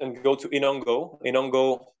come and go to Inongo.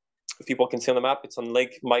 Inongo, if people can see on the map, it's on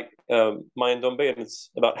Lake Mayendombe, and it's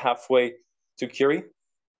about halfway to Kiri.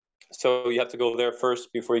 So you have to go there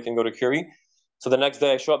first before you can go to Kiri. So the next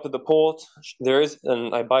day I show up to the port,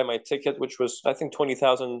 and I buy my ticket, which was, I think,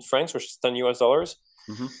 20,000 francs, which is $10.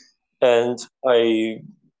 and I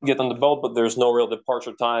get on the boat, but there's no real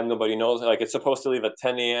departure time. Nobody knows. Like it's supposed to leave at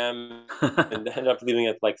 10 a.m. and end up leaving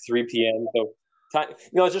at like 3 p.m. So,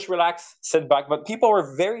 just relax, sit back. But people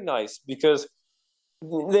are very nice because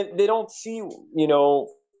they don't see,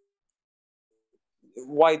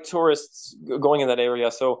 white tourists going in that area.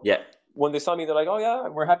 So Yeah. when they saw me, they're like, "Oh yeah,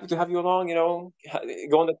 we're happy to have you along.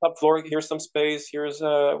 Go on the top floor. Here's some space. Here's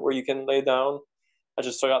where you can lay down." I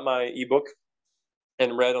just took out my ebook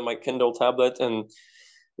and read on my Kindle tablet, and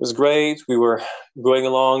it was great. We were going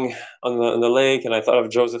along on the lake, and I thought of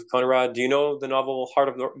Joseph Conrad. Do you know the novel Heart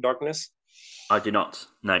of Darkness? I do not.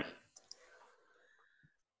 No.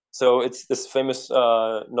 So it's this famous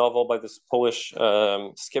novel by this Polish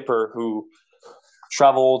skipper who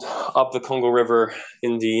traveled up the Congo River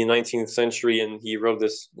in the 19th century, and he wrote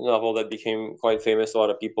this novel that became quite famous. A lot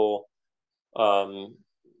of people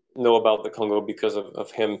know about the Congo because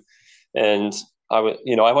of him. And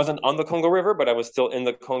I wasn't on the Congo River, but I was still in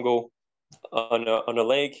the Congo on a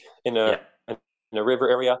lake in Yeah. a river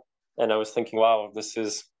area, and I was thinking, wow, this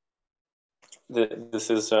is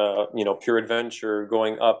pure adventure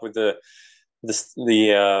going up with the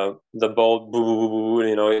boat,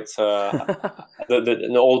 it's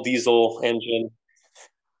an old diesel engine,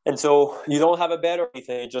 and so you don't have a bed or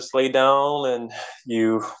anything. You just lay down, and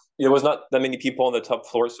there was not that many people on the top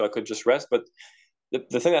floor, so I could just rest. But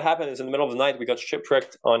the thing that happened is in the middle of the night we got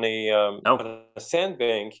shipwrecked on on a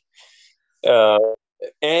sandbank, uh,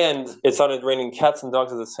 and it started raining cats and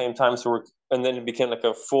dogs at the same time. And then it became like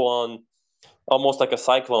a full on, almost like a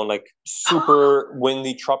cyclone, like super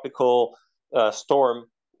windy tropical storm.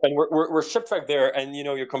 And we're shipwrecked there, and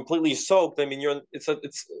you're completely soaked. I mean, it's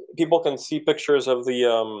people can see pictures of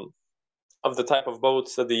the type of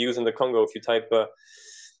boats that they use in the Congo. If you type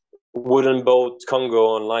wooden boat Congo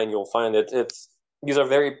online, you'll find it. These are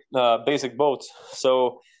very basic boats,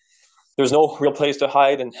 so there's no real place to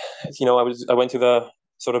hide. And I went to the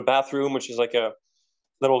sort of bathroom, which is like a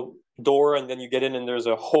little door, and then you get in, and there's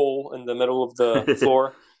a hole in the middle of the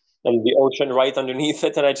floor, and the ocean right underneath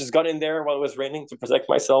it. And I just got in there while it was raining to protect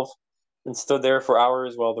myself, and stood there for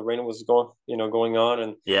hours while the rain was going on.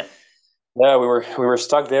 And Yeah. yeah, we were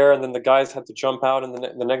stuck there, and then the guys had to jump out and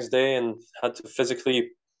the next day and had to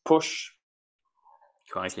physically push.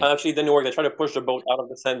 Crikey. Actually, it didn't work. They tried to push the boat out of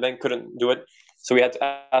the sandbank, couldn't do it. So we had to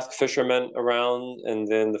ask fishermen around, and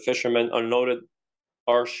then the fishermen unloaded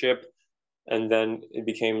our ship, and then it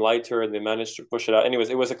became lighter, and they managed to push it out. Anyways,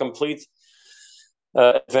 it was a complete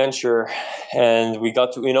adventure, and we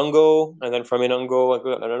got to Inongo, and then from Inongo, I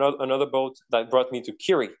got another boat that brought me to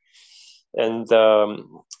Kiri. And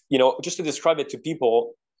just to describe it to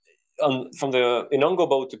people, from the Inongo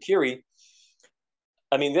boat to Kiri,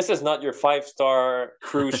 I mean, this is not your 5-star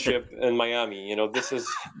cruise ship in Miami. This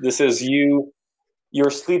is you. You're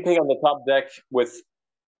sleeping on the top deck with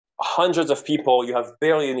hundreds of people. You have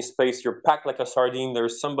barely any space. You're packed like a sardine.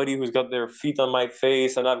 There's somebody who's got their feet on my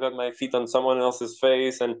face, and I've got my feet on someone else's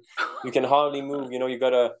face, and you can hardly move. You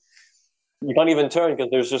can't even turn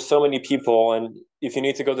because there's just so many people. And if you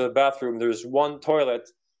need to go to the bathroom, there's one toilet,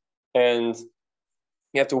 and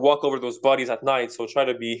you have to walk over those bodies at night. So try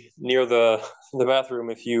to be near the bathroom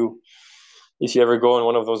if you ever go on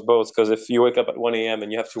one of those boats, because if you wake up at 1 a.m.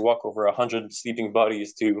 and you have to walk over 100 sleeping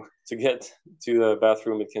bodies to get to the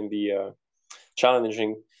bathroom, it can be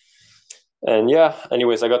challenging. And yeah,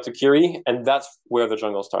 anyways, I got to Kiri, and that's where the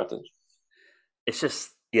jungle started. It's just,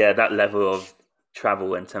 yeah, that level of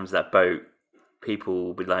travel in terms of that boat, people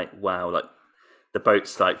will be like, wow, like the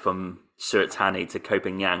boats like from Suratani to Koh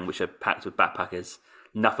Phangan, which are packed with backpackers,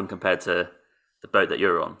 nothing compared to the boat that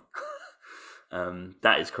you're on.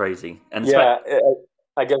 That is crazy. And yeah,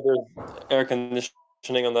 I guess there's air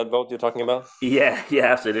conditioning on that boat you're talking about. Yeah,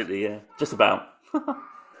 absolutely, yeah, just about.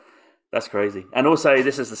 That's crazy. And also,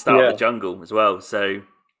 this is the start of the jungle as well. So,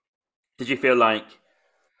 did you feel like,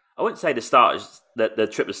 I wouldn't say that the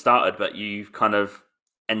trip has started, but you've kind of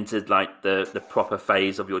entered like the proper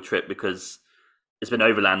phase of your trip, because it's been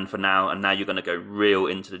overland for now, and now you're going to go real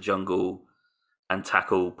into the jungle and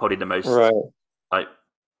tackle probably the most like,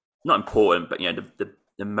 not important, but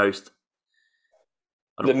the most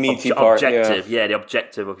the meaty part, objective, the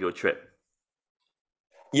objective of your trip.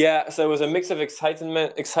 Yeah, so it was a mix of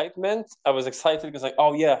excitement. I was excited because, like,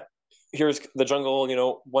 oh yeah, here's the jungle.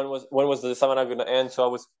 When was the summer going to end? So I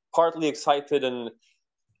was partly excited and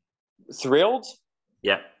thrilled.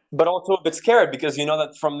 Yeah. But also a bit scared, because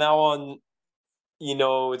that from now on,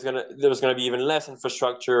 there's gonna be even less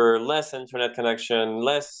infrastructure, less internet connection,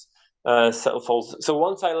 less cell phones. So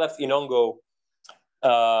once I left Inongo,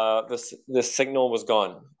 the signal was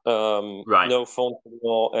gone. Right. No phone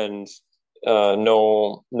signal, and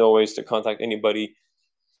no ways to contact anybody,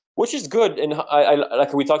 which is good. And I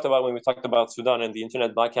like we talked about when we talked about Sudan and the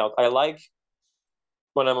internet blackout. I like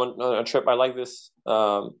when I'm on a trip. I like this.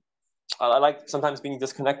 I like sometimes being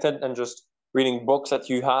disconnected and just reading books that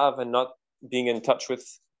you have and not being in touch with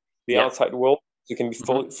the Yeah. outside world. You can be Hmm.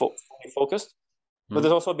 fully focused. But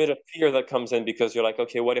there's Hmm. also a bit of fear that comes in because you're like,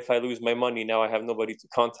 okay, what if I lose my money? Now I have nobody to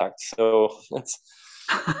contact. So it's.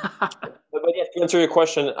 But yeah, to answer your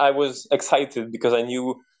question, I was excited because I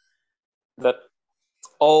knew that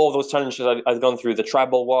all those challenges I'd gone through, the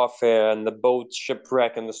tribal warfare and the boat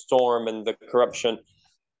shipwreck and the storm and the corruption,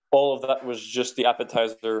 all of that was just the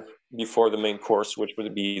appetizer before the main course, which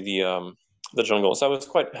would be the jungle. So I was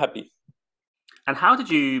quite happy. And how did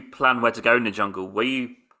you plan where to go in the jungle? Were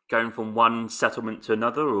you going from one settlement to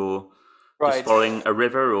another, or just Right. following a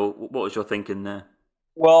river, or what was your thinking there?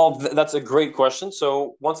 Well, that's a great question.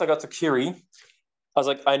 So once I got to Kiri, I was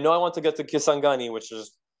like, I know I want to get to Kisangani, which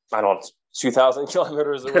is, I don't know, 2,000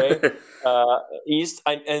 kilometers away east.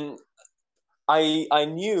 I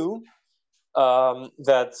knew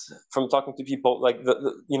that from talking to people, like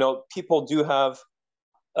people do have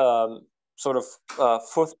um, sort of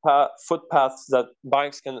footpaths that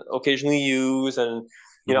bikes can occasionally use, and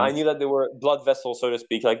I Hmm. knew that they were blood vessels, so to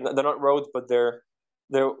speak. Like they're not roads, but they're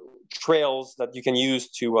trails that you can use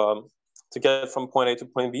to get from point A to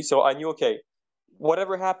point B. So I knew, okay,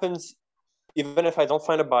 whatever happens, even if I don't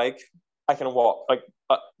find a bike, I can walk. Like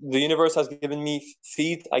the universe has given me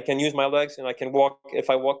feet. I can use my legs, and I can walk. If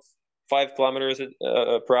I walk 5 kilometers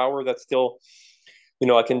per hour, that's still,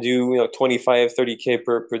 I can do 25, 30K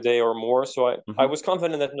per day or more. So I Hmm. was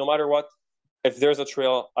confident that no matter what, if there's a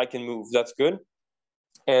trail, I can move. That's good.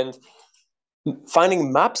 And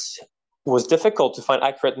finding maps was difficult to find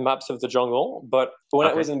accurate maps of the jungle. But when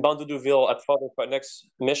I Okay. was in Bandoudouville at Father next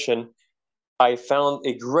mission, I found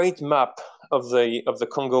a great map of the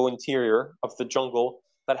Congo interior of the jungle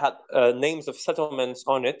that had names of settlements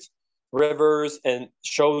on it, rivers, and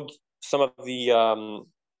showed some of the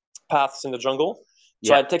paths in the jungle.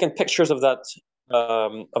 So I Yeah. had taken pictures of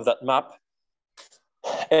that map,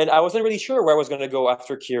 and I wasn't really sure where I was going to go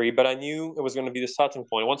after Kiri, but I knew it was going to be the starting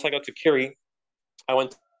point. Once I got to Kiri, I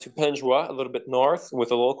went to Penjua, a little bit north,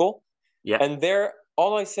 with a local, Yeah. and there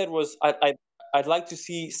all I said was I'd like to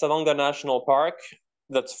see Salonga National Park.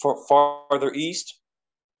 That's farther east.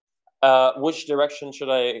 Which direction should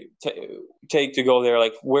I take to go there?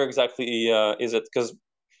 Like, where exactly is it? Because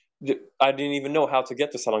I didn't even know how to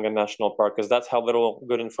get to Salonga National Park because that's how little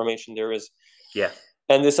good information there is. Yeah.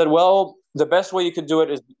 And they said, well, the best way you could do it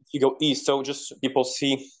is if you go east. So just people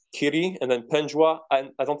see Kiri and then Penjua. I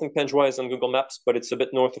don't think Penjua is on Google Maps, but it's a bit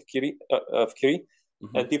north of Kiri.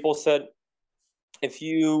 Hmm. And people said, if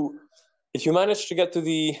you manage to get to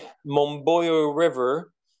the Momboyo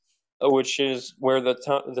River, which is where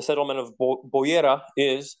the settlement of Boyera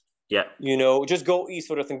is, Yeah. just go east,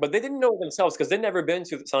 sort of thing. But they didn't know themselves because they'd never been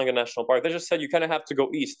to the Salanga National Park. They just said you kind of have to go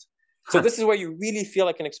east. So this is where you really feel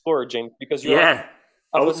like an explorer, James, because you're like, Yeah.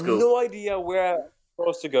 I've Old got school. no idea where I'm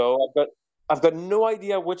supposed to go. I've got no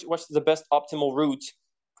idea what's the best optimal route.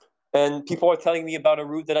 And people are telling me about a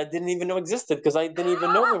route that I didn't even know existed because I didn't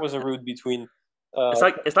even know there was a route between It's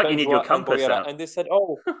uh, like you need your Penjua and compass Boyera. out. And they said,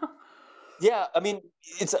 oh, yeah,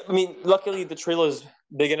 luckily the trail is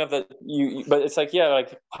big enough that but it's like, yeah,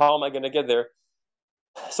 like, how am I going to get there?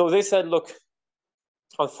 So they said, look,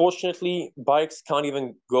 unfortunately, bikes can't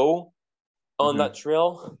even go on that Hmm.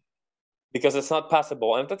 trail because it's not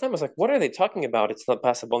passable. And at the time, I was like, what are they talking about? It's not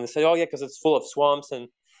passable. And they said, oh yeah, because it's full of swamps and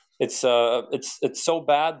it's so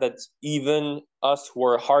bad that even us who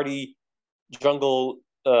are hardy jungle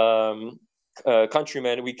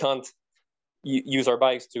countrymen, we can't use our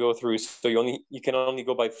bikes to go through. So you can only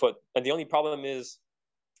go by foot. And the only problem is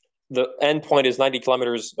the end point is 90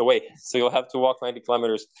 kilometers away. So you'll have to walk 90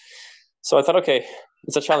 kilometers. So I thought, okay,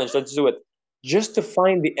 it's a challenge. Let's do it. Just to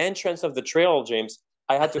find the entrance of the trail, James,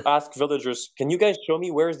 I had to ask villagers, can you guys show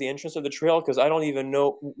me where's the entrance of the trail? Because I don't even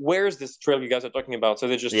know where's this trail you guys are talking about. So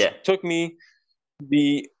they just Yeah. took me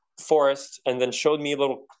the forest and then showed me a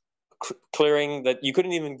little clearing that you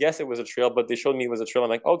couldn't even guess it was a trail, but they showed me it was a trail. I'm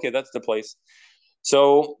like, okay, that's the place.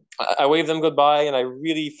 So I waved them goodbye, and I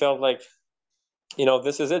really felt like,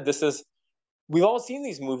 this is it. We've all seen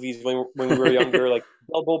these movies when we were younger, like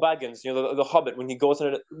Bilbo Baggins, the Hobbit, when he goes in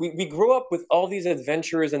it. We grew up with all these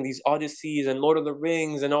adventures and these odysseys and Lord of the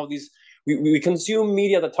Rings and all these. We consume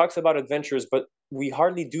media that talks about adventures, but we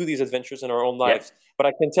hardly do these adventures in our own Yeah. lives. But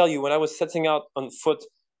I can tell you, when I was setting out on foot,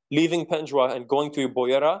 leaving Penjua and going to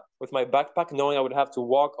Boyera with my backpack, knowing I would have to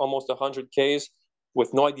walk almost 100 Ks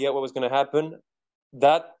with no idea what was going to happen,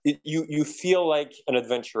 you feel like an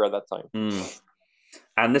adventurer at that time. Mm.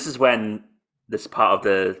 And this is when this part of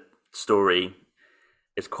the story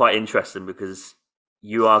is quite interesting because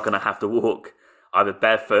you are going to have to walk either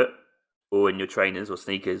barefoot or in your trainers or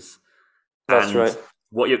sneakers. That's And right.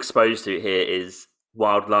 what you're exposed to here is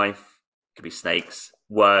wildlife, could be snakes,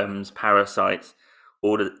 worms, parasites,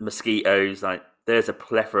 all the mosquitoes. Like, there's a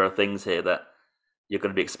plethora of things here that you're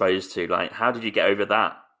going to be exposed to. Like, how did you get over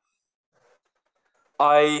that?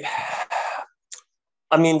 I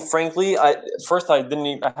I mean, frankly, I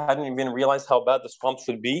hadn't even realized how bad the swamps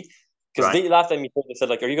would be because Right? they laughed at me. They said,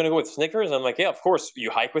 like, "Are you going to go with Snickers?" I'm like, "Yeah, of course. You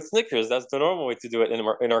hike with Snickers. That's the normal way to do it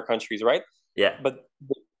in our countries, right?" Yeah. But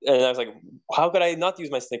and I was like, "How could I not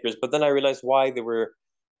use my Snickers?" But then I realized why they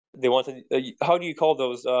wanted. How do you call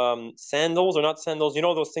those sandals or not sandals? You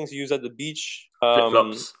know those things you use at the beach. Flip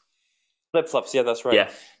flops. Flip flops. Yeah, that's right. Yeah.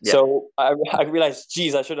 Yeah. So I realized,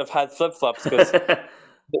 geez, I should have had flip flops because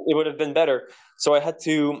it would have been better. So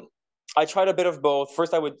I tried a bit of both.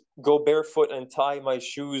 First, I would go barefoot and tie my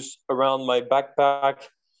shoes around my backpack. So I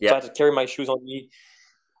Yeah. had to carry my shoes on me.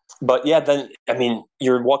 But yeah, then I mean,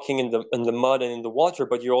 you're walking in the mud and in the water,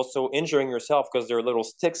 but you're also injuring yourself because there are little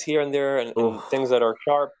sticks here and there and Oh, things that are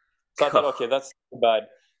sharp. So I thought, God. okay, that's bad.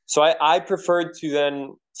 So I preferred to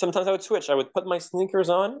then sometimes I would switch. I would put my sneakers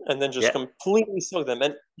on and then just Yeah. completely soak them.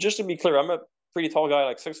 And just to be clear, I'm a pretty tall guy,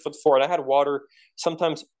 like 6'4", and I had water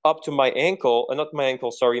sometimes up to my ankle, not my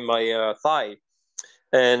ankle, sorry, my thigh,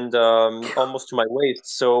 and almost to my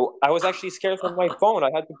waist. So I was actually scared for my phone.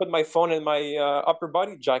 I had to put my phone in my upper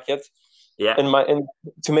body jacket Yeah. in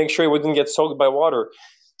to make sure it wouldn't get soaked by water.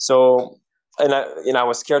 So I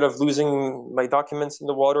was scared of losing my documents in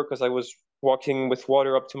the water because I was walking with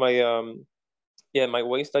water up to my my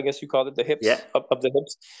waist, I guess you call it, the Yeah. hips, up the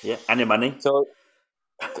hips. Yeah. And your money. So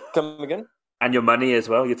come again. And your money as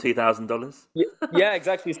well, your $2,000. Yeah, yeah,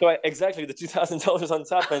 exactly. So exactly the $2,000 on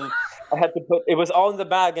top, and I had to put it was all in the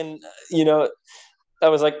bag, and I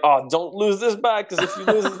was like, oh, don't lose this bag because if you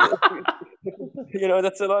lose it,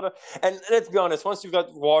 that's a lot of. And let's be honest, once you've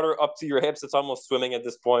got water up to your hips, it's almost swimming at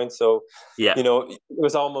this point. So, Yeah. it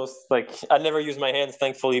was almost like I never use my hands,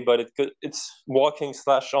 thankfully, but it's walking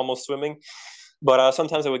slash almost swimming. But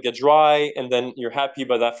sometimes it would get dry, and then you're happy,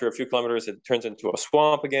 but after a few kilometers, it turns into a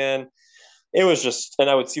swamp again. It was just, and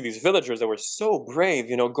I would see these villagers that were so brave,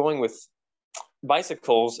 going with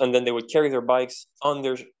bicycles, and then they would carry their bikes on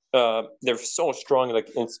their. They're so strong, like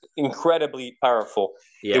it's incredibly powerful.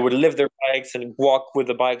 They Yeah. would lift their bikes and walk with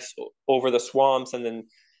the bikes over the swamps, and then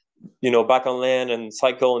back on land and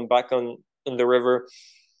cycle and back on in the river.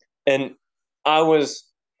 And I was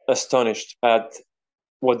astonished at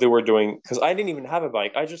what they were doing because I didn't even have a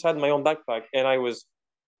bike. I just had my own backpack, and I was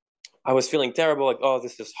feeling terrible. Like, oh,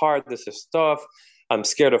 this is hard. This is tough. I'm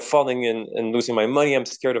scared of falling and losing my money. I'm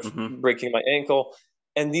scared of Hmm. breaking my ankle.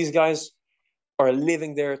 And these guys are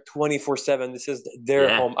living there 24/7. This is their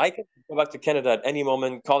Yeah. home. I can go back to Canada at any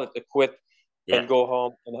moment, call it a quit, Yeah. and go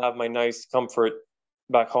home and have my nice comfort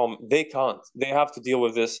back home. They can't. They have to deal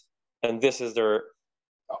with this, and this is their,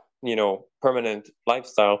 permanent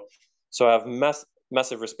lifestyle. So I have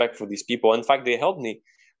massive respect for these people. In fact, they helped me.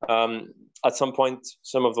 At some point,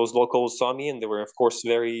 some of those locals saw me, and they were, of course,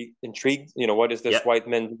 very intrigued. What is this Yeah. white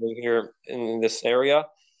man doing here in this area?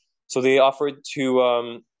 So they offered to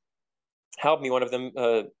help me. One of them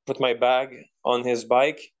put my bag on his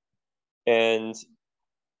bike, and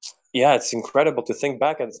yeah, it's incredible to think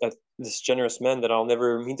back at this generous man that I'll never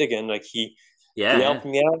meet again. Like he Yeah. helped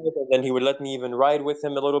me out, and then he would let me even ride with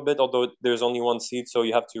him a little bit. Although there's only one seat, so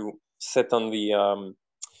you have to sit on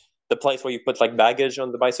the place where you put like baggage on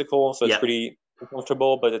the bicycle, so it's Yeah. pretty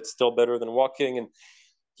uncomfortable, but it's still better than walking. And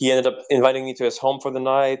he ended up inviting me to his home for the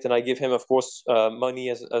night, and I give him, of course, money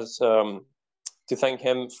as to thank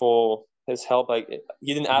him for his help.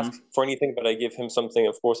 He didn't ask Hmm. for anything, but I give him something,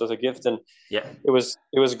 of course, as a gift, and Yeah. it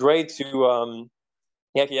was great to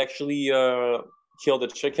yeah. He actually killed a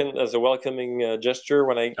chicken as a welcoming gesture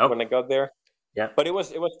when I Oh. got there. Yeah. But it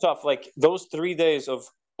was tough. Like those 3 days of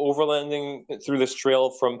overlanding through this trail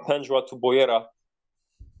from Penjwa to Boyera,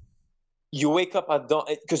 you wake up at dawn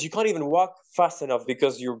because you can't even walk fast enough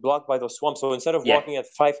because you're blocked by those swamps. So instead of Yeah. walking at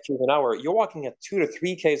 5 k's an hour, you're walking at 2 to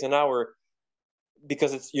 3 k's an hour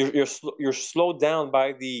because you're slowed down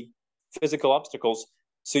by the physical obstacles.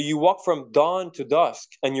 So you walk from dawn to dusk,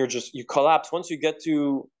 and you collapse. Once you get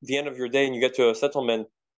to the end of your day and you get to a settlement,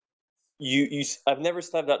 you I've never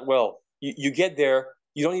slept that well. You get there,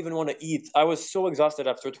 you don't even want to eat. I was so exhausted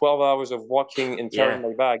after 12 hours of walking and Yeah. carrying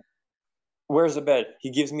my bag. Where's the bed?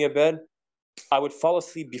 He gives me a bed. I would fall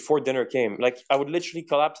asleep before dinner came. Like I would literally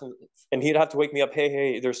collapse, and he'd have to wake me up.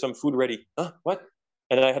 Hey, there's some food ready. Huh? What?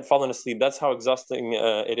 and I had fallen asleep. That's how exhausting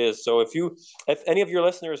it is. So if any of your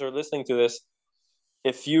listeners are listening to this,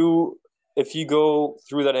 if you go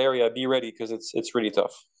through that area, be ready because it's really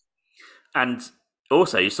tough. And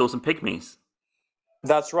also, you saw some pygmies.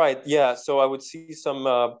 That's right. Yeah. So I would see some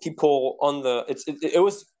people on the. It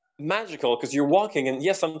was magical because you're walking, and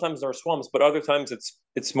yes, sometimes there are swamps, but other times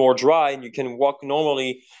it's more dry, and you can walk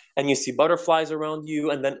normally, and you see butterflies around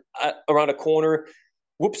you, and then around a corner,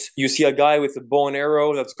 whoops, you see a guy with a bow and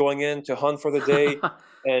arrow that's going in to hunt for the day,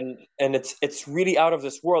 and it's really out of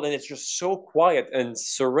this world, and it's just so quiet and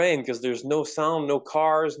serene because there's no sound, no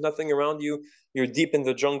cars, nothing around you. You're deep in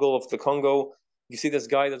the jungle of the Congo. You see this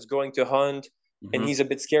guy that's going to hunt, and he's a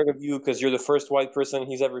bit scared of you because you're the first white person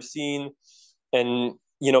he's ever seen. And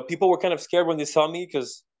people were kind of scared when they saw me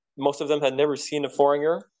because most of them had never seen a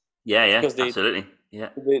foreigner. Yeah, Because absolutely. Yeah.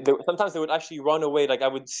 sometimes they would actually run away. Like I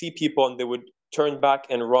would see people and they would turn back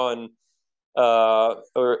and run,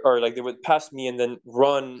 or like they would pass me and then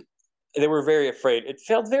run. They were very afraid. It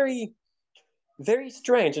felt very, very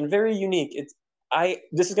strange and very unique.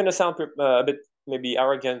 This is gonna sound a bit maybe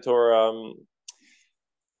arrogant or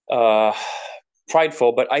uh,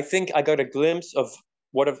 prideful, but I think I got a glimpse of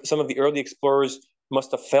what some of the early explorers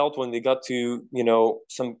must have felt when they got to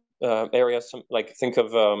some areas. Some like think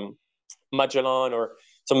of Magellan or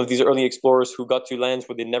some of these early explorers who got to lands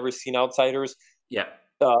where they'd never seen outsiders. Yeah.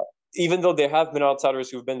 Uh, Even though there have been outsiders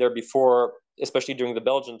who've been there before, especially during the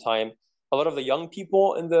Belgian time, a lot of the young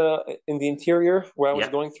people in the interior where I was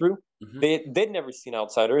going through, they'd never seen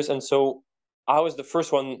outsiders, and so I was the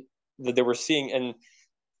first one that they were seeing, and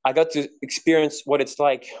I got to experience what it's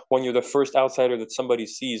like when you're the first outsider that somebody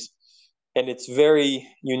sees, and it's very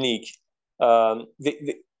unique.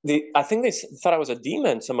 I think they thought I was a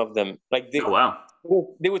demon. Some of them, like Oh wow.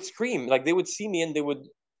 they would scream, like they would see me and they would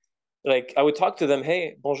like I would talk to them,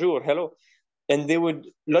 hey, bonjour, hello, and they would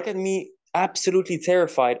look at me absolutely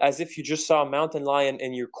terrified, as if you just saw a mountain lion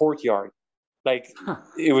in your courtyard. Like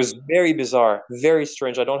it was very bizarre, very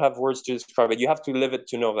strange. I don't have words to describe it. You have to live it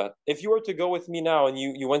to know that. If you were to go with me now and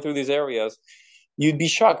you went through these areas, you'd be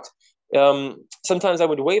shocked. Sometimes I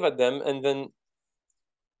would wave at them and then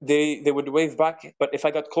they would wave back. But if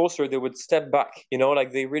I got closer, they would step back.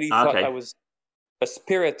 Like they really thought I Okay. was a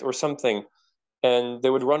spirit or something, and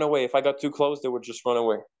they would run away. If I got too close, they would just run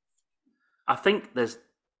away. I think there's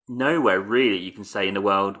nowhere really you can say in the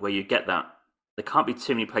world where you get that. There can't be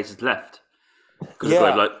too many places left because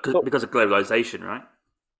Yeah. because of globalization, right?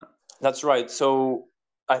 That's right. So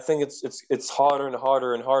I think it's harder and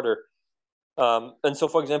harder and harder. And so,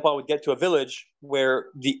 for example, I would get to a village where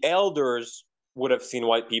the elders would have seen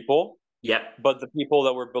white people, Yeah. but the people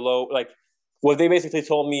that were below, like, what they basically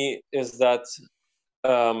told me is that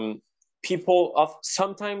people of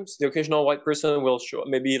sometimes the occasional white person will show,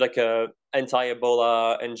 maybe like a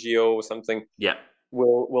anti-Ebola NGO or something, Yeah.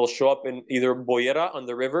 will show up in either Boyera on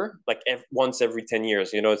the river, like once every 10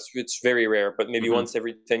 years. It's very rare, but maybe once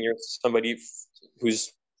every 10 years, somebody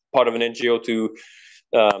who's part of an NGO to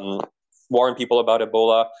um, warn people about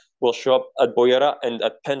Ebola will show up at Boyera and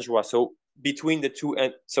at Penjwa. So between the two,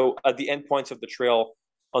 so at the end points of the trail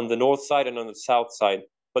on the north side and on the south side.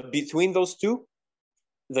 But between those two,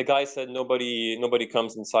 the guy said nobody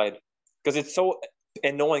comes inside because it's so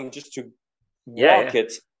annoying just to walk Yeah.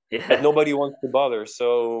 it that Yeah. nobody wants to bother.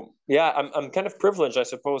 So yeah, I'm kind of privileged, I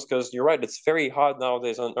suppose, because you're right. It's very hard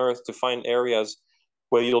nowadays on Earth to find areas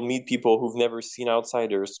where you'll meet people who've never seen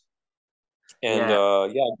outsiders. And Yeah.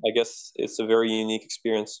 yeah, I guess it's a very unique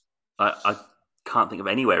experience. I can't think of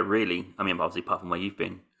anywhere really. I mean, obviously, apart from where you've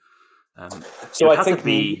been, it So would I have to think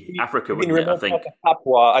be Africa, maybe in wouldn't it? I remote parts think. of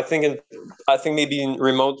Papua. I think maybe in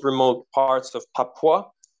remote parts of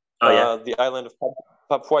Papua, Oh yeah. the island of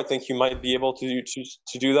Papua. I think you might be able to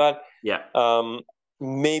do that. Yeah.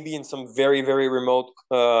 Maybe in some very very remote.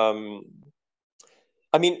 I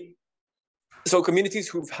mean, so communities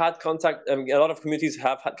who've had contact. A lot of communities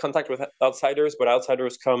have had contact with outsiders, but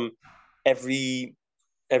outsiders come every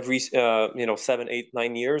 7, 8,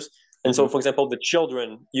 9 years. And so, for example, the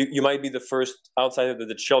children, you might be the first outsider that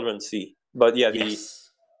the children see. But yeah, Yes.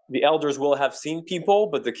 the elders will have seen people,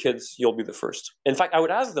 but the kids, you'll be the first. In fact, I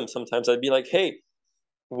would ask them sometimes. I'd be like, "Hey,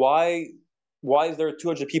 why is there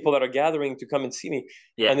 200 people that are gathering to come and see me?"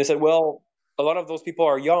 Yeah. And they said, "Well, a lot of those people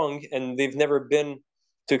are young and they've never been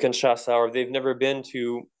to Kinshasa or they've never been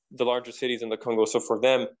to the larger cities in the Congo. So for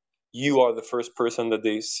them, you are the first person that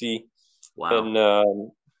they see." Wow.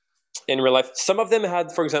 And in real life, some of them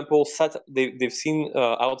had, for example, they've seen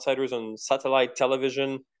outsiders on satellite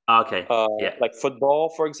television, Okay. Yeah. like football,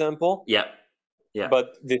 for example, Yeah. Yeah. but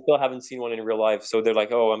they still haven't seen one in real life. So they're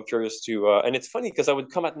like, "Oh, I'm curious to." And it's funny because I would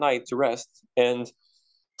come at night to rest, and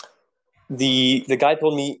the guy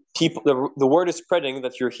told me people the word is spreading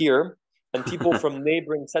that you're here, and people from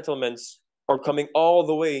neighboring settlements are coming all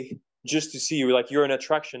the way just to see you. Like you're an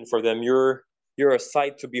attraction for them. You're a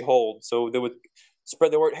sight to behold. So they would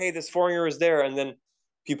spread the word, hey, this foreigner is there, and then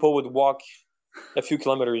people would walk a few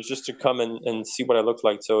kilometers just to come and see what I looked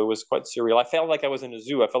like. So it was quite surreal. I felt like I was in a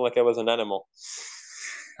zoo. I felt like I was an animal.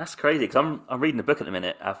 That's crazy because I'm reading a book at the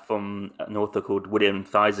minute from an author called William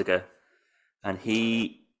Thesiger, and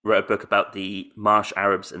he wrote a book about the Marsh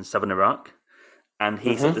Arabs in southern Iraq, and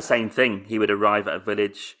he said the same thing. He would arrive at a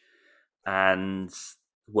village, and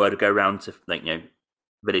word would go around to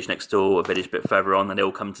village next door, a village a bit further on, and they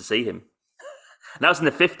all come to see him. And that was in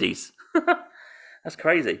the 50s. That's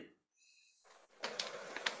crazy.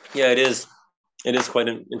 Yeah, it is. It is quite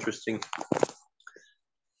interesting.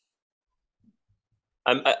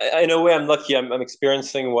 In a way, I'm lucky. I'm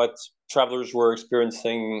experiencing what travelers were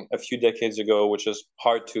experiencing a few decades ago, which is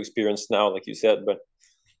hard to experience now, like you said. But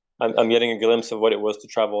I'm getting a glimpse of what it was to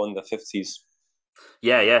travel in the 50s.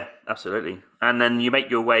 Yeah, absolutely. And then you make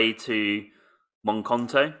your way to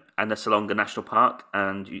Monconto and the Salonga National Park,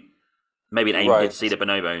 and you maybe an aim here to see the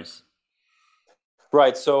bonobos.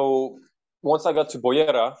 Right. So once I got to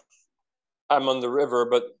Boyera, I'm on the river,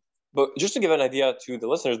 but just to give an idea to the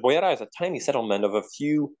listeners, Boyera is a tiny settlement of a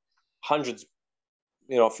few hundred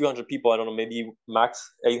people. I don't know, maybe max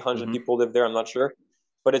 800 people live there. I'm not sure,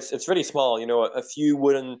 but it's really small. A few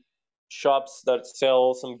wooden shops that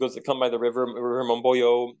sell some goods that come by the river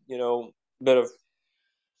Momboyo. A bit of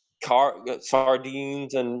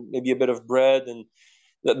sardines and maybe a bit of bread,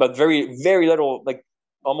 but very very little, like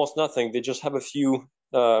almost nothing. They just have a few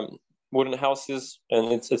wooden houses,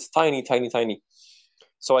 and it's tiny, tiny, tiny.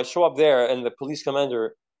 So I show up there, and the police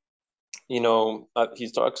commander, he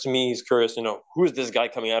talks to me. He's curious, who is this guy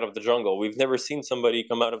coming out of the jungle? We've never seen somebody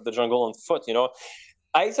come out of the jungle on foot.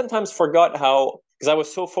 I sometimes forgot how, because I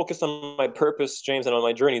was so focused on my purpose, James, and on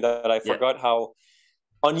my journey, that I forgot how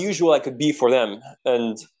unusual I could be for them.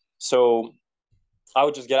 And so I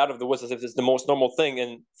would just get out of the woods as if it's the most normal thing.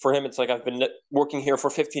 And for him, it's like, I've been working here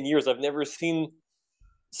for 15 years. I've never seen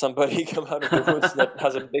somebody come out of the woods that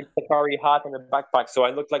has a big safari hat and a backpack. So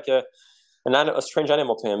I looked like a strange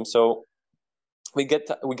animal to him. So we get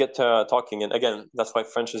to talking, and again, that's why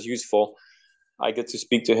French is useful. I get to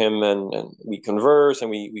speak to him, and we converse, and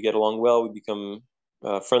we get along well. We become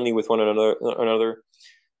friendly with one another.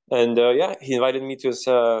 And he invited me to his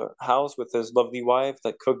house with his lovely wife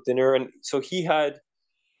that cooked dinner. And so he had,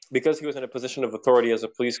 because he was in a position of authority as a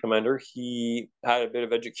police commander, he had a bit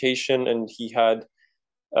of education, and he had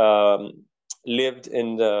lived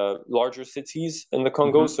in the larger cities in the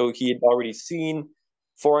Congo. So he had already seen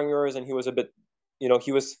foreigners, and he was a bit,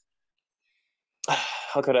 he was,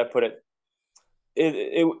 how could I put it?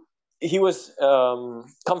 He was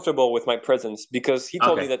comfortable with my presence, because he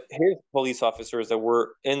told me that his police officers that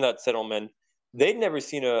were in that settlement, they'd never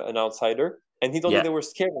seen an outsider, and he told me they were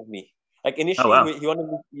scared of me. Like initially,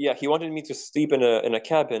 he wanted me to sleep in a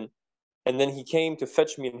cabin, and then he came to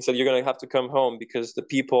fetch me and said, "You're gonna have to come home because the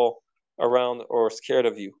people around are scared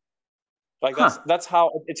of you." Like that's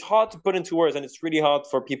how it's hard to put into words, and it's really hard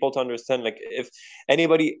for people to understand. Like if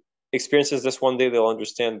anybody experiences this one day, they'll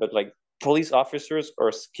understand. But like, police officers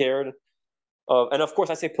are scared of, and of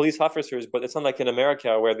course I say police officers, but it's not like in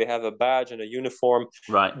America where they have a badge and a uniform.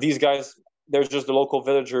 Right. These guys, there's just the local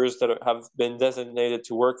villagers that have been designated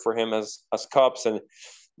to work for him as cops, and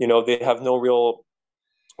they have no real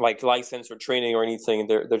like license or training or anything.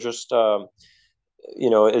 They're just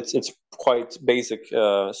it's quite basic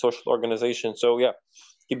social organization. So yeah,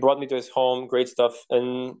 he brought me to his home, great stuff.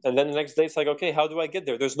 And then the next day it's like, okay, how do I get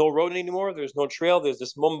there? There's no road anymore, there's no trail, there's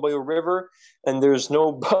this Momboyo river, and there's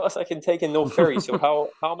no bus I can take and no ferry. So how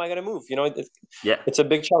am I going to move? It's a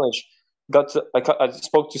big challenge. I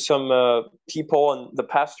spoke to some people, and the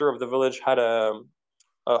pastor of the village had a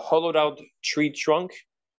hollowed out tree trunk.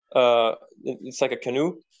 It's like a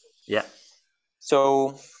canoe. Yeah.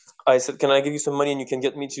 So I said, can I give you some money and you can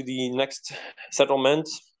get me to the next settlement?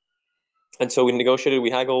 And so we negotiated, we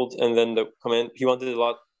haggled, and then he wanted a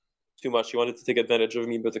lot too much. He wanted to take advantage of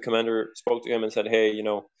me, but the commander spoke to him and said, hey,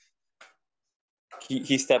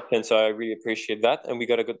 he stepped in. So I really appreciate that. And we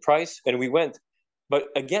got a good price, and we went. But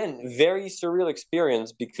again, very surreal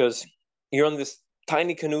experience, because you're on this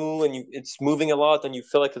tiny canoe, and it's moving a lot, and you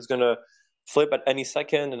feel like it's going to flip at any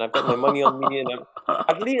second, and I've got my money on me, and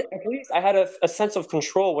at least I had a sense of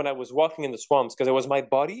control when I was walking in the swamps, because it was my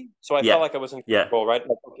body, so I felt like I was in control, right?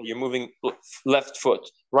 Like, okay, you're moving left foot,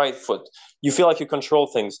 right foot, you feel like you control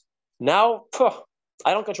things. Now,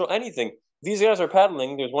 I don't control anything. These guys are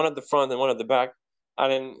paddling. There's one at the front and one at the back,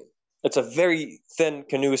 and then it's a very thin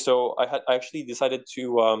canoe. So I actually decided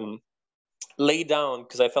to lay down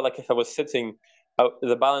because I felt like if I was sitting,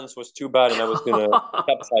 the balance was too bad and I was gonna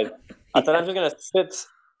capsize. I thought I'm Yeah. just gonna sit.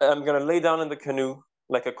 I'm gonna lay down in the canoe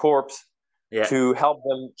like a corpse Yeah. to help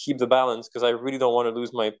them keep the balance because I really don't want to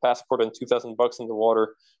lose my passport and $2,000 in the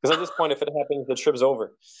water. Because at this point, if it happens, the trip's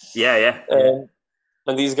over. Yeah. Yeah. Yeah. And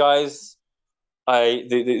and these guys,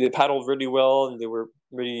 they paddled really well and they were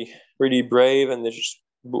really brave and they just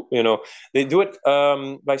they do it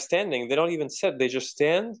by standing. They don't even sit. They just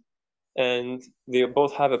stand and they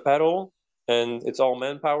both have a paddle and it's all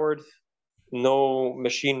man powered, no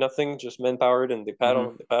machine, nothing, just man powered, and they paddle Hmm.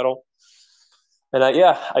 and they paddle. And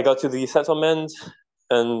I got to the settlement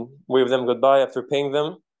and waved them goodbye after paying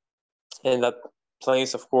them. And that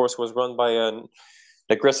place, of course, was run by an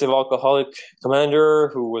aggressive alcoholic commander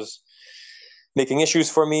who was making issues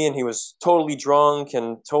for me, and he was totally drunk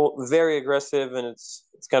and very aggressive. And it's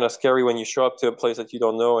kind of scary when you show up to a place that you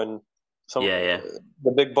don't know and some Yeah. Yeah.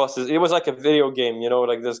 the big bosses. It was like a video game,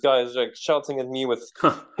 like this guy is like shouting at me with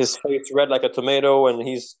Huh. his face red like a tomato, and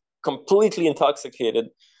he's completely intoxicated.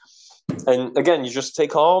 And again, you just stay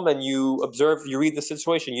calm and you observe, you read the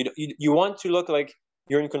situation. You want to look like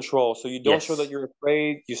you're in control, so you don't show that Yes. you're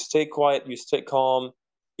afraid. You stay quiet, you stay calm,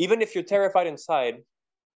 even if you're terrified inside.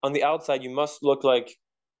 On the outside, you must look like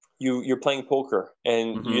you're playing poker and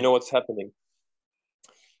you Hmm. know what's happening.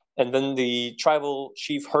 And then the tribal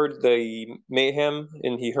chief heard the mayhem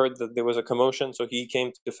and he heard that there was a commotion, so he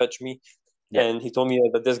came to fetch me. Yeah. And he told me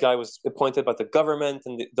that this guy was appointed by the government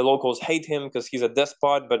and the locals hate him because he's a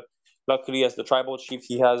despot. But luckily, as the tribal chief,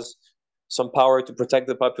 he has some power to protect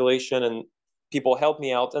the population and people helped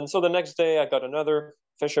me out. And so the next day, I got another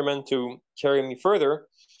fisherman to carry me further.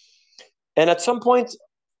 And at some point,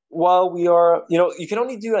 while we are, you can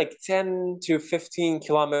only do like 10 to 15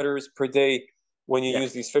 kilometers per day when you Yeah.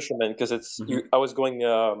 use these fishermen because Hmm. I was going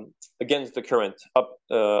against the current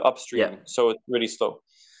Yeah. upstream, so it's really slow.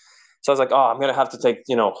 So I was like, oh, I'm gonna have to take,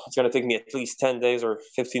 it's gonna take me at least 10 days or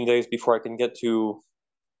 15 days before I can get to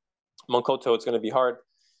Monkoto. It's gonna be hard.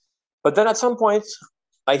 But then at some point,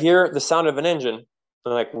 I hear the sound of an engine.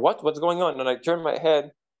 I'm like, what? What's going on? And I turn my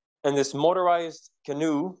head, and this motorized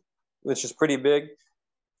canoe, which is pretty big,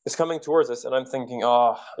 is coming towards us. And I'm thinking,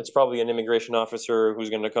 oh, it's probably an immigration officer who's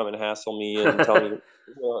going to come and hassle me and tell me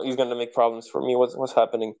he's going to make problems for me. What's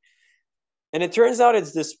happening? And it turns out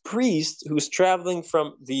it's this priest who's traveling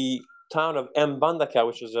from the town of Mbandaka,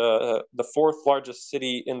 which is the fourth largest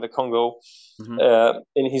city in the Congo. Hmm.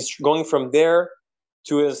 And he's going from there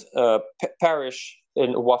to his parish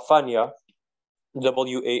in Wafania,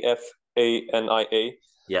 Wafania,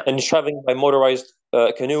 Yeah. and he's traveling by motorized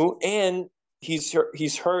canoe. And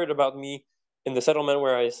he's heard about me in the settlement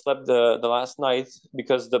where I slept the last night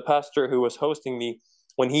because the pastor who was hosting me,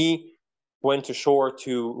 when he went to shore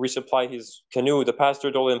to resupply his canoe, the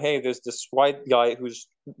pastor told him, "Hey, there's this white guy who's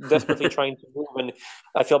desperately trying to move, and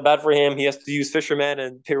I feel bad for him. He has to use fishermen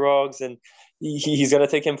and pirogues, and he's gonna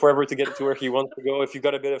take him forever to get to where he wants to go. If you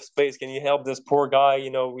got a bit of space, can you help this poor guy?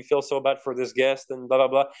 We feel so bad for this guest and blah blah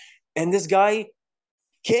blah." And this guy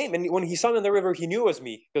came, and when he saw me in the river, he knew it was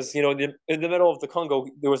me because in the middle of the Congo,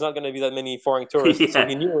 there was not going to be that many foreign tourists, so Yeah.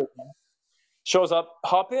 he knew it. Shows up,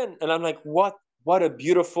 hop in, and I'm like, what a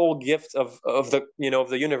beautiful gift of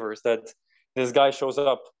the universe that this guy shows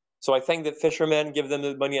up. So I thank the fishermen, give them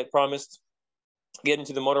the money I promised, get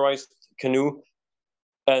into the motorized canoe,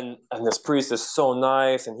 and this priest is so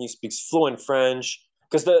nice, and he speaks fluent French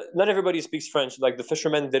because not everybody speaks French. Like the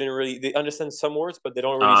fishermen didn't really, they understand some words, but they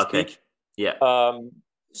don't really Ah, okay. speak. Yeah. Um,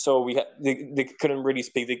 so they couldn't really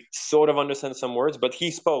speak. They sort of understand some words, but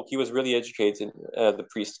he spoke. He was really educated, the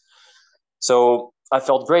priest. So I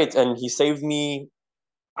felt great, and he saved me.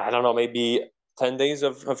 I don't know, maybe 10 days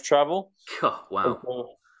of travel. Oh, And wow. so,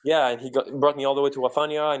 yeah, and he brought me all the way to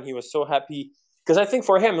Wafania, and he was so happy because I think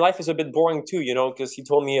for him life is a bit boring too, because he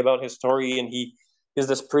told me about his story, and he is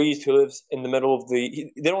this priest who lives in the middle of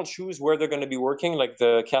they don't choose where they're going to be working, like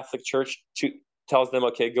the Catholic Church tells them,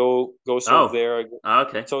 okay, go serve Oh. there. Ah,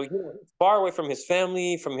 okay. So he's far away from his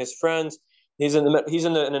family, from his friends. He's in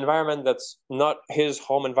an environment that's not his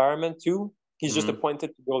home environment too. He's just Hmm. appointed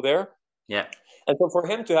to go there. Yeah. And so for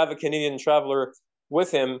him to have a Canadian traveler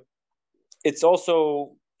with him, it's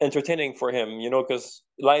also entertaining for him, because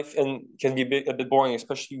life can be a bit boring,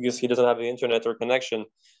 especially because he doesn't have the internet or connection.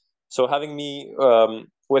 So having me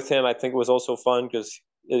with him, I think was also fun because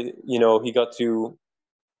he got to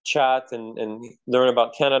chat and learn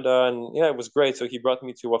about Canada, and yeah, it was great. So he brought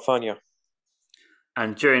me to Wafania.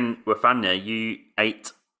 And during Wafanya, you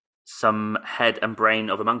ate some head and brain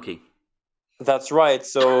of a monkey. That's right.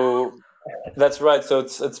 So That's right. So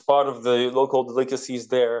it's part of the local delicacies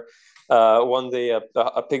there. One day, a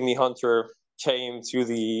pygmy hunter came to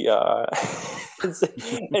the.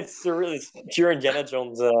 It's really pure Indiana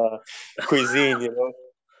Jones cuisine.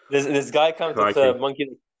 This guy comes with a Crikey. monkey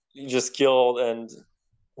that he just killed, and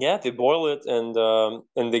yeah, they boil it,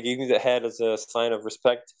 and they gave me the head as a sign of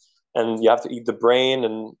respect, and you have to eat the brain,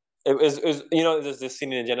 and it was there's this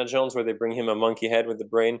scene in Indiana Jones where they bring him a monkey head with the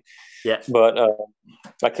brain, Yeah. but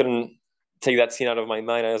I couldn't take that scene out of my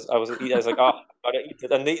mind. I was like, oh, I gotta eat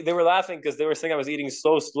it, and they were laughing because they were saying I was eating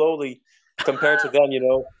so slowly compared to them,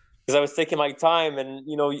 because I was taking my time, and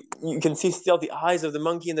you can see still the eyes of the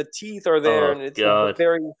monkey and the teeth are there, Oh and it's a God.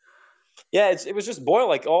 very yeah, it was just boiled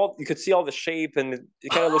like all you could see all the shape, and it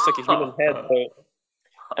kind of looks like a human head.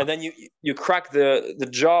 And then you crack the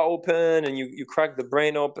jaw open, and you crack the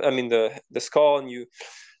brain open. I mean the skull, and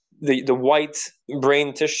the white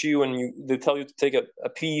brain tissue, and they tell you to take a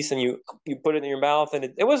piece, and you put it in your mouth, and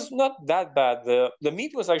it was not that bad. The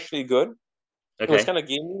meat was actually good. It was Okay. kind of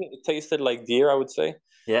gamey. It tasted like deer, I would say,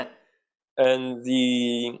 Yeah. and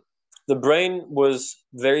the brain was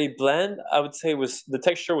very bland. I would say was the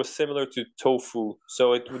texture was similar to tofu,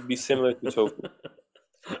 so it would be similar to tofu.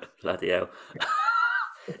 Bloody hell.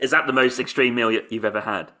 Is that the most extreme meal you've ever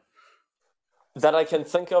had? That I can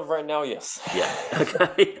think of right now, yes. Yeah.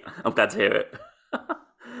 Okay. I'm glad to hear it. Yeah,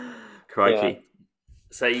 Crikey.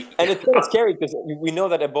 So, and it's kind of scary because we know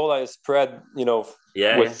that Ebola is spread, yeah,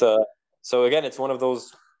 yeah. with. So again, it's one of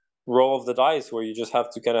those roll of the dice where you just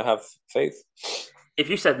have to kind of have faith. If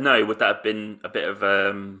you said no, would that have been a bit of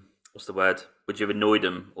what's the word? Would you have annoyed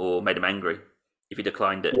them or made them angry if you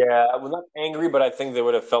declined it? Yeah, I was not angry, but I think they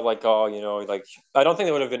would have felt like, oh, like I don't think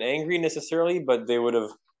they would have been angry necessarily, but they would have.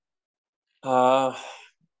 Uh,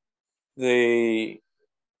 they,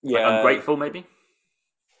 Like yeah, ungrateful, maybe?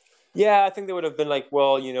 yeah. I think they would have been like,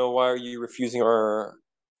 well, why are you refusing our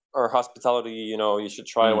hospitality? You should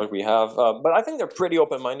try Mm. what we have. But I think they're pretty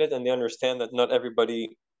open minded, and they understand that not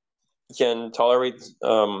everybody can tolerate.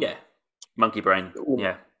 Yeah. Monkey brain.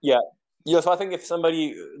 Yeah. Yeah, So I think if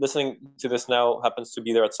somebody listening to this now happens to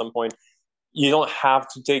be there at some point, you don't have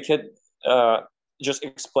to take it. Uh, just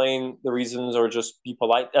explain the reasons, or just be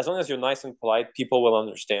polite. As long as you're nice and polite, people will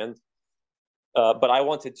understand. But I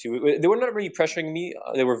wanted to. They were not really pressuring me.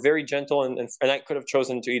 They were very gentle, and I could have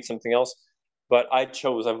chosen to eat something else, but I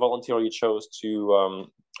chose. I voluntarily chose to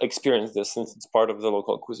experience this since it's part of the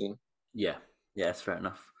local cuisine. Yeah. Yeah, that's fair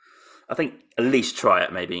enough. I think at least try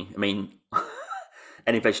it, maybe. I mean,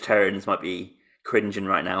 any vegetarians might be cringing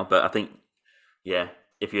right now, but I think, yeah,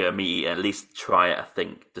 if you're a meat eater, at least try it, I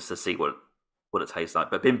think, just to see what it tastes like.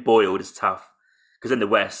 But being boiled is tough because in the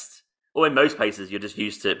West, or in most places, you're just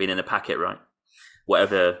used to it being in a packet, right?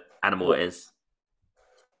 Whatever animal it is.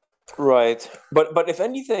 Right. But if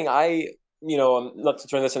anything, not to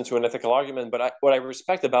turn this into an ethical argument, but what I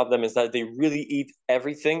respect about them is that they really eat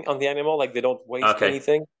everything on the animal. Like they don't waste Okay.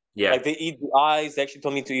 anything. Yeah. Like they eat the eyes. They actually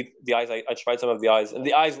told me to eat the eyes. I tried some of the eyes, and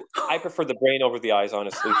the eyes. I prefer the brain over the eyes,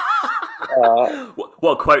 honestly.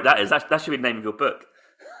 What a quote that is. That should be the name of your book.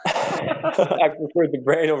 I prefer the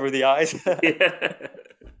brain over the eyes. Yeah.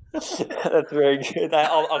 That's very good.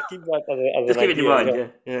 I'll keep that as Just an keep it in your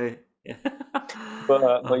idea. mind. Yeah. Yeah.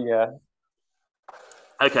 But yeah.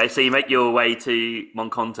 Okay, so you make your way to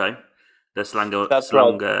Monconto, the That's right.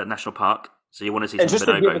 Salonga National Park. So you want to see And some just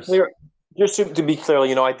to give a bonobos. clear, just to be clear,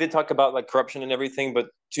 I did talk about like corruption and everything, but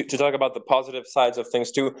to talk about the positive sides of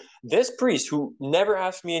things too. This priest who never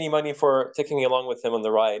asked me any money for taking me along with him on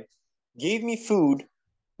the ride gave me food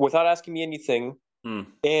without asking me anything, Mm.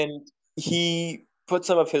 and he put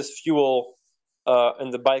some of his fuel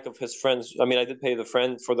in the bike of his friends. I mean, I did pay the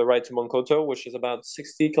friend for the ride to Monkoto, which is about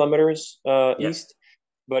 60 kilometers Yeah, east,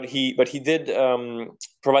 but he did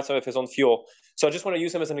provide some of his own fuel. So I just want to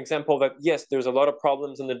use him as an example that yes, there's a lot of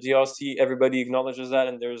problems in the DRC. Everybody acknowledges that,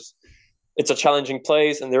 and it's a challenging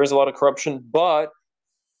place, and there is a lot of corruption. But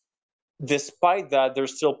despite that,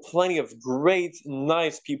 there's still plenty of great,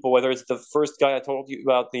 nice people. Whether it's the first guy I told you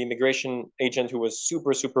about, the immigration agent who was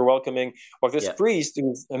super, super welcoming, or this yeah, priest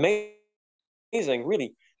who's amazing,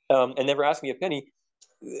 really, and never asked me a penny.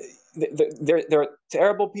 They're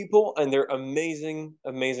terrible people, and they're amazing,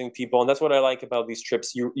 amazing people, and that's what I like about these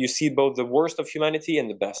trips. You see both the worst of humanity and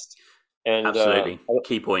the best, and absolutely.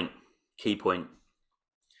 Key point. Key point.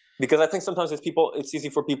 because I think sometimes it's easy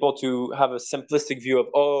for people to have a simplistic view of,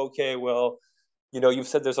 oh, okay, well, you've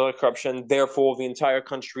said there's a lot of corruption, therefore the entire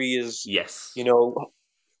country is, Yes. you know,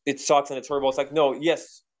 it sucks and it's horrible. It's like, no,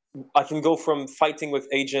 yes, I can go from fighting with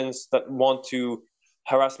agents that want to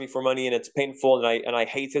harass me for money and it's painful and I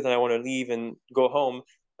hate it and I want to leave and go home.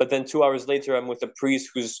 But then 2 hours later, I'm with a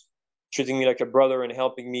priest who's treating me like a brother and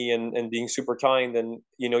helping me and being super kind, and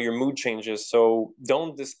your mood changes. So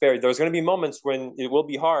don't despair. There's going to be moments when it will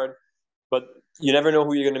be hard, but you never know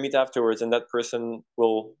who you're going to meet afterwards, and that person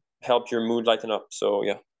will help your mood lighten up. So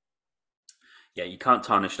yeah. Yeah, you can't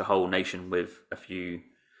tarnish the whole nation with a few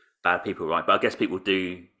bad people, right? But I guess people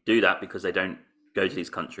do that because they don't go to these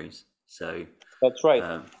countries. So That's right.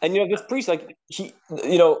 um, And this priest, like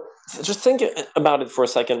just think about it for a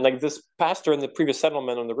second. Like this pastor in the previous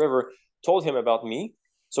settlement on the river told him about me,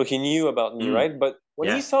 so he knew about me, right? But when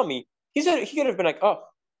he yeah, saw me, he could have been like, "Oh,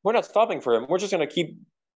 we're not stopping for him. We're just gonna keep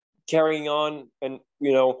carrying on, and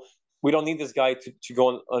we don't need this guy to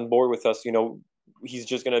go on board with us. He's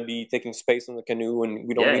just gonna be taking space in the canoe, and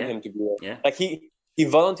we don't need yeah, him to be there." yeah, Like he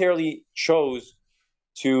voluntarily chose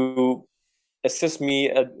to assist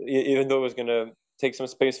me, even though it was going to take some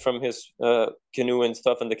space from his canoe and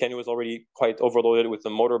stuff. And the canoe was already quite overloaded with the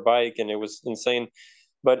motorbike, and it was insane.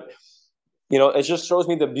 But, it just shows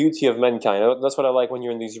me the beauty of mankind. That's what I like when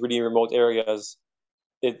you're in these really remote areas.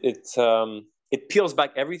 It peels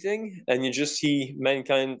back everything, and you just see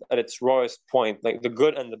mankind at its rawest point, like the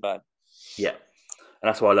good and the bad. yeah. And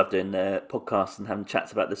that's why I love doing podcasts and having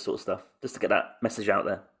chats about this sort of stuff, just to get that message out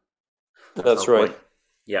there. That's the That's whole right. point.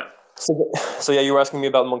 Yeah. So yeah, you were asking me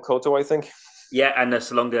about Monkoto, I think. Yeah, and the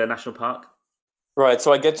Salonga National Park. Right.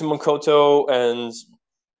 So I get to Monkoto, and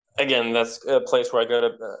again, that's a place where I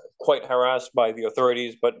got quite harassed by the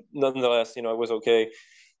authorities, but nonetheless, it was okay.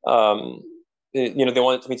 Um, they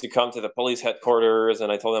wanted me to come to the police headquarters, and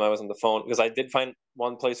I told them I was on the phone because I did find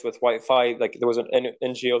one place with Wi-Fi. Like there was an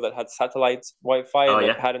NGO that had satellite Wi-Fi, Oh and I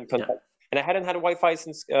yeah, hadn't yeah. contact, and I hadn't had Wi-Fi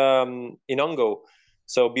since Inongo,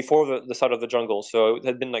 so before the start of the jungle. So it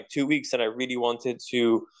had been like 2 weeks, and I really wanted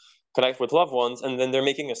to connect with loved ones. And then they're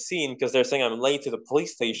making a scene because they're saying I'm late to the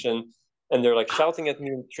police station, and they're like shouting at me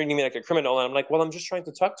and treating me like a criminal. And I'm like, well, I'm just trying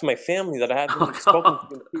to talk to my family that I Oh haven't spoken to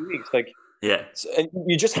god. in 2 weeks. Like, Yeah. so, and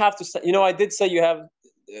you just have to say, I did say you have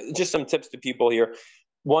just some tips to people here.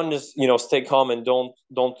 One is, stay calm and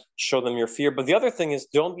don't show them your fear. But the other thing is,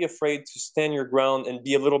 don't be afraid to stand your ground and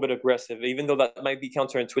be a little bit aggressive, even though that might be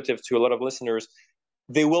counterintuitive to a lot of listeners.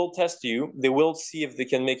 They will test you. They will see if they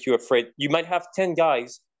can make you afraid. You might have 10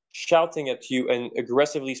 guys shouting at you and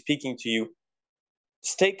aggressively speaking to you.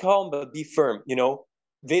 Stay calm, but be firm.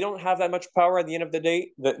 They don't have that much power at the end of the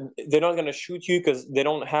day. They're not going to shoot you because they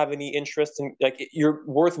don't have any interest in, like, you're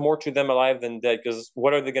worth more to them alive than dead, because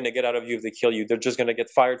what are they going to get out of you if they kill you? They're just going to get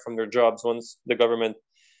fired from their jobs once the government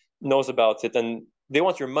knows about it. And they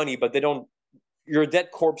want your money, but your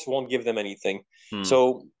dead corpse won't give them anything. Hmm.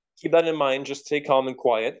 So keep that in mind. Just stay calm and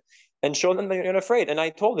quiet and show them that you're not afraid. And I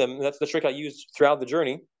told them, that's the trick I used throughout the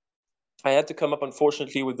journey. I had to come up,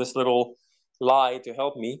 unfortunately, with this little lie to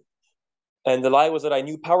help me. And the lie was that I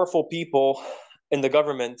knew powerful people in the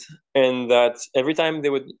government, and that every time they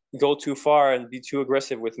would go too far and be too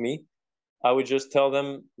aggressive with me, I would just tell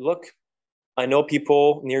them, look, I know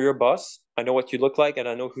people near your boss. I know what you look like, and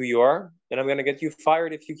I know who you are, and I'm going to get you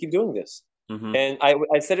fired if you keep doing this. Mm-hmm. And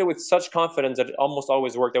I said it with such confidence that it almost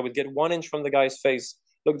always worked. I would get 1 inch from the guy's face,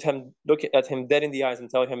 look at him dead in the eyes, and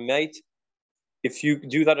tell him, mate, if you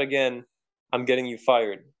do that again, I'm getting you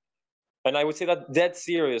fired. And I would say that dead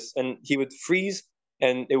serious, and he would freeze,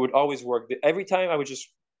 and it would always work. Every time I would just,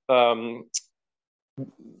 I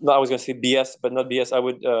was gonna say BS, but not BS. I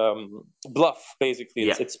would bluff. Basically,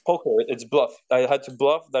 Yeah. it's poker. It's bluff. I had to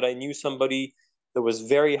bluff that I knew somebody that was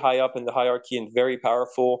very high up in the hierarchy and very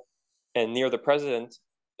powerful, and near the president,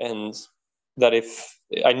 and that if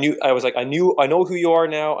I was like, I know who you are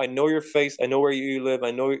now. I know your face. I know where you live.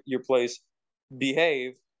 I know your place.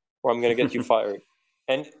 Behave, or I'm gonna get you fired.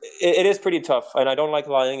 And it is pretty tough, and I don't like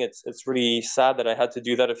lying. It's really sad that I had to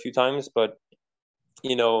do that a few times, but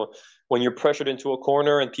when you're pressured into a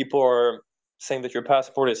corner and people are saying that your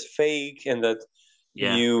passport is fake and that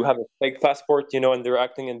Yeah. you have a fake passport, and they're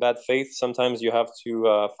acting in bad faith, sometimes you have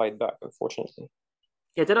to fight back, unfortunately.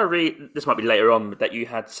 Yeah. Did I read? This might be later on that you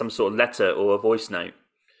had some sort of letter or a voice note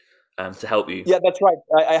to help you. Yeah, that's right.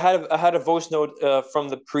 I had a voice note from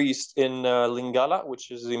the priest in Lingala, which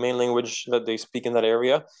is the main language that they speak in that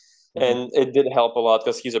area. Mm-hmm. And it did help a lot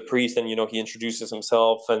because he's a priest, and he introduces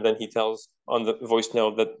himself, and then he tells on the voice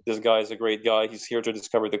note that this guy is a great guy. He's here to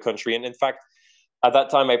discover the country. And in fact, at that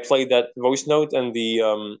time, I played that voice note, and the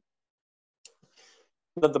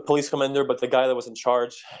not the police commander, but the guy that was in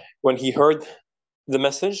charge, when he heard the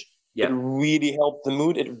message, it Yeah. really helped the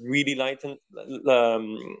mood. It really lightened.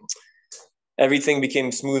 Everything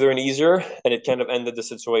became smoother and easier, and it kind of ended the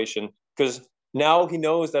situation because now he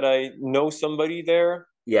knows that I know somebody there,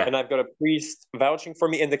 Yeah. and I've got a priest vouching for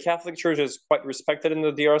me. And the Catholic Church is quite respected in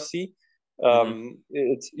the DRC.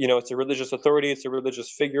 It's a religious authority, it's a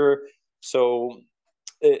religious figure. So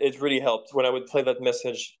it really helped when I would play that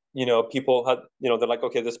message. People had, they're like,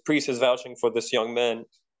 okay, this priest is vouching for this young man.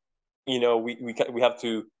 We have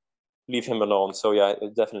to leave him alone. So yeah,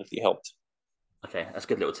 it definitely helped. Okay, that's a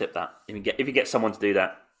good little tip. That if you get someone to do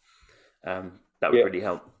that, that would Yeah, really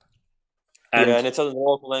help. yeah, And and it's in the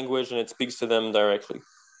local language and it speaks to them directly.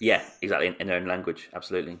 yeah, exactly in their own language,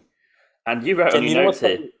 absolutely. And you wrote on And your you know notes what's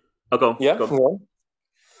here. funny? Oh, go on, Yeah, go on. yeah.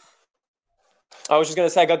 I was just gonna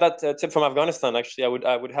say I got that tip from Afghanistan. Actually,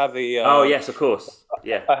 I would have Oh yes, of course.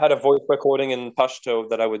 Yeah, I had a voice recording in Pashto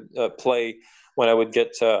that I would play when I would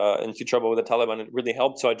get into trouble with the Taliban. It really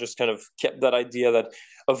helped. So I just kind of kept that idea that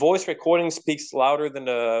a voice recording speaks louder than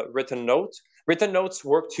a written note. Written notes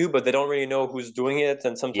work too, but they don't really know who's doing it,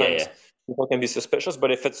 and yeah, sometimes yeah, people can be suspicious.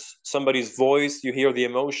 But if it's somebody's voice, you hear the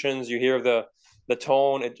emotions, you hear the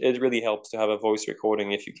tone. It really helps to have a voice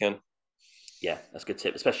recording if you can. yeah. That's a good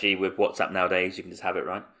tip, especially with WhatsApp nowadays. You can just have it,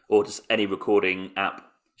 right? Or just any recording app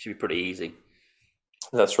should be pretty easy.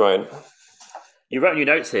 That's right. You wrote in your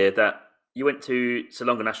notes here that you went to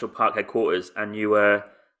Salonga National Park headquarters and you were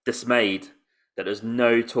dismayed that there's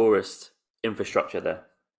no tourist infrastructure there.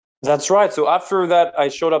 That's right. So after that, I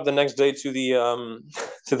showed up the next day to the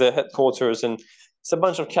to the headquarters, and it's a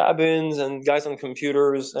bunch of cabins and guys on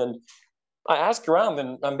computers. And I asked around,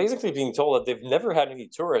 and I'm basically being told that they've never had any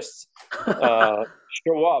tourists uh,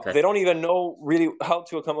 show up. Okay. They don't even know really how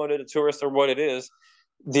to accommodate a tourist or what it is.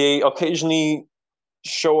 They occasionally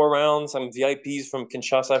show around some VIPs from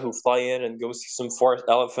Kinshasa who fly in and go see some forest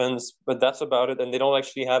elephants, but that's about it. And they don't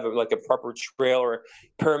actually have like a proper trail or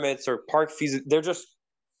permits or park fees.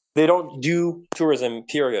 They don't do tourism,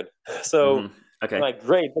 period. So I'm Okay. like,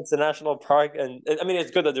 great, it's a national park, and I mean, it's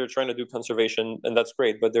good that they're trying to do conservation, and that's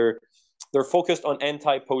great. But they're focused on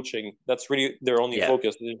anti-poaching. That's really their only Yeah.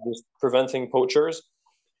 focus, is just preventing poachers,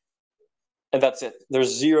 and that's it. There's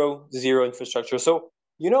zero infrastructure. So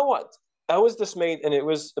you know what? I was dismayed, and it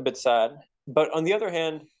was a bit sad. But on the other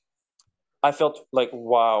hand, I felt like,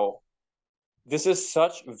 wow, this is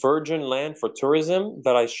such virgin land for tourism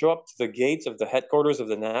that I show up to the gates of the headquarters of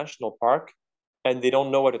the national park and they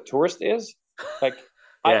don't know what a tourist is. Like,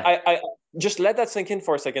 Yeah. I just let that sink in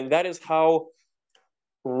for a second. That is how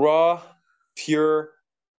raw, pure.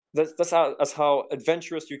 That's how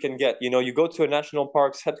adventurous you can get. You go to a national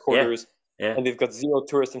park's Yeah. headquarters Yeah. and they've got zero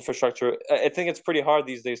tourist infrastructure. I think it's pretty hard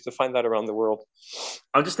these days to find that around the world.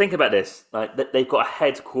 I'm just thinking about this. Like they've got a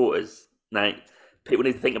headquarters. Now, people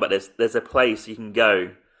need to think about this. There's a place you can go.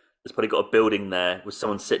 There's probably got a building there with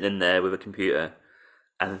someone sitting in there with a computer,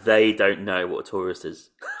 and they don't know what a tourist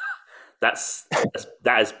is. That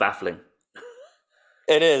is baffling.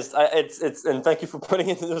 It is. And thank you for putting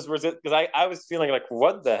it into those words because I was feeling like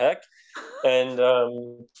what the heck, and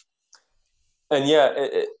yeah,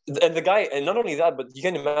 and the guy, and not only that, but you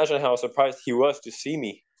can imagine how surprised he was to see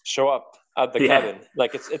me show up at the Yeah. cabin.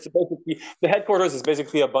 Like it's basically the headquarters is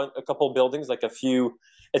basically a couple buildings, like a few.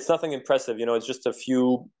 It's nothing impressive, it's just a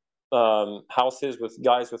few houses with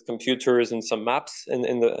guys with computers and some maps in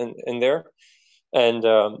there, and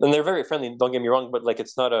they're very friendly. Don't get me wrong, but like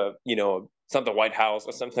it's not it's not the White House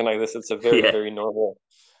or something like this. It's a very Yeah. very normal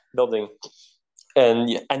building, and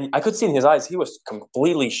I could see in his eyes he was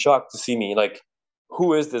completely shocked to see me. Like,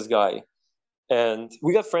 who is this guy? And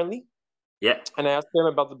we got friendly, Yeah. and I asked him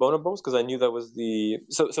about the bonobos because I knew that was the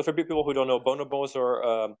so for people who don't know, bonobos are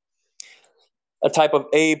a type of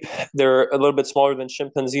ape. They're a little bit smaller than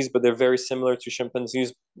chimpanzees, but they're very similar to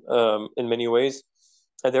chimpanzees in many ways,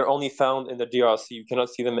 and they're only found in the DRC. You cannot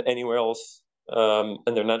see them anywhere else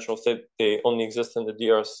in their natural state. They only exist in the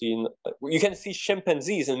DRC. You can see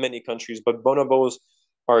chimpanzees in many countries, but bonobos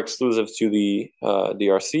are exclusive to the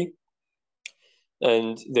DRC,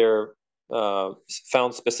 and they're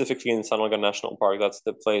found specifically in Salonga National Park. That's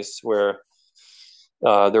the place where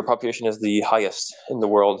their population is the highest in the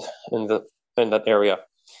world in that area.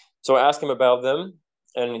 So I asked him about them,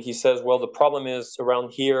 and he says, "Well, the problem is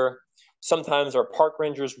around here. Sometimes our park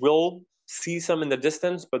rangers will see some in the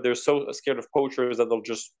distance, but they're so scared of poachers that they'll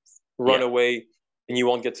just run Yeah. away, and you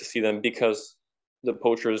won't get to see them because the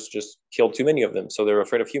poachers just killed too many of them, so they're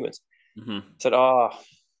afraid of humans." Hmm. I said,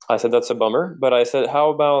 I said that's a bummer, but I said, how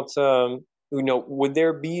about would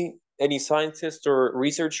there be any scientists or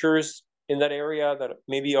researchers in that area that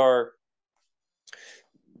maybe are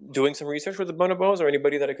doing some research with the bonobos or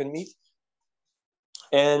anybody that I could meet?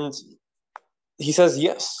 And he says,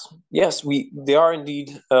 yes, they are indeed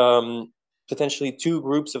potentially two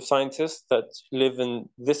groups of scientists that live in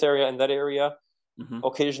this area and that area Hmm.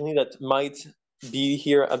 occasionally that might be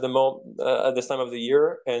here at the at this time of the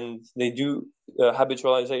year, and they do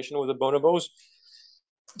habitualization with the bonobos.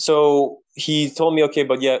 So he told me, okay,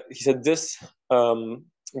 but yeah, he said this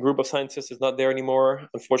group of scientists is not there anymore,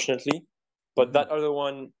 unfortunately, but that other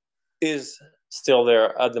one is still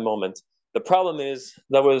there at the moment. The problem is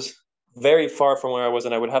that was very far from where I was,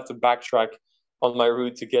 and I would have to backtrack on my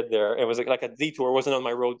route to get there. It was like a detour. It wasn't on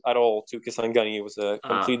my road at all to Kisangani. It was a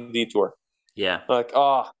complete detour. Yeah. Like,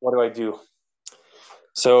 what do I do?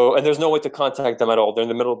 So, and there's no way to contact them at all. They're in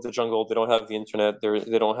the middle of the jungle. They don't have the internet.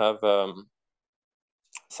 They don't have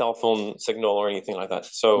cell phone signal or anything like that.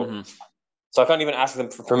 So, so I can't even ask them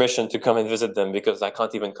for permission to come and visit them because I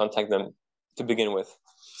can't even contact them to begin with.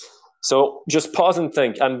 So just pause and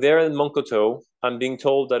think. I'm there in Monkoto. I'm being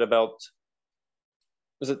told that about,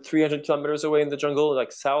 was it 300 kilometers away in the jungle,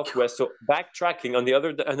 like southwest. So backtracking on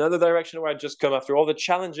another direction where I'd just come after all the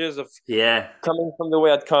challenges of coming from the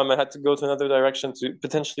way I'd come. I had to go to another direction to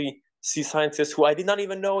potentially see scientists who I did not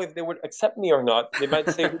even know if they would accept me or not. They might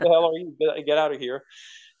say, "Who the hell are you? Get out of here."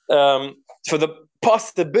 For the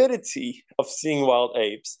possibility of seeing wild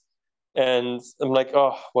apes. And I'm like,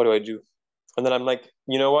 oh, what do I do? And then I'm like,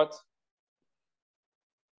 you know what?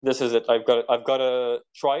 This is it. I've got to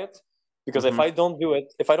try it. Because if I don't do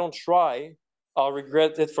it, if I don't try, I'll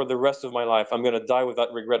regret it for the rest of my life. I'm going to die with that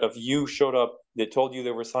regret of you showed up, they told you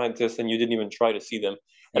they were scientists, and you didn't even try to see them.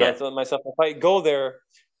 And I thought to myself, if I go there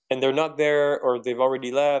and they're not there, or they've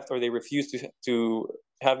already left, or they refuse to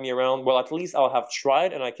have me around, well, at least I'll have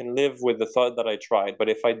tried, and I can live with the thought that I tried. But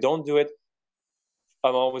if I don't do it,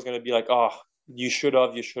 I'm always going to be like, oh, you should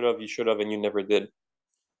have, and you never did.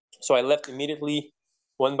 So I left immediately,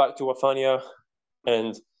 went back to Wafania,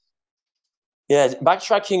 and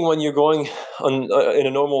backtracking when you're going on in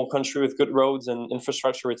a normal country with good roads and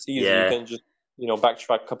infrastructure, it's easy. You can just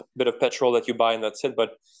backtrack a bit of petrol that you buy and that's it.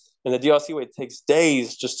 But in the DRC, where it takes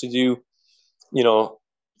days just to do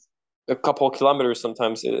a couple of kilometers,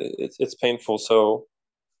 sometimes it's painful. So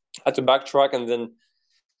I had to backtrack, and then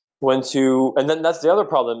and then that's the other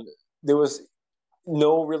problem. There was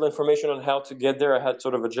no real information on how to get there. I had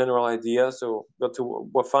sort of a general idea. So got to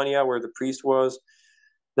Wafania, where the priest was.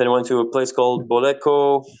 Then I went to a place called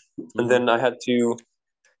Boleko, and then I had to,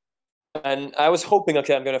 and I was hoping,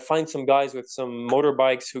 okay, I'm going to find some guys with some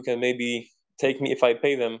motorbikes who can maybe take me if I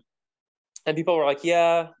pay them. And people were like,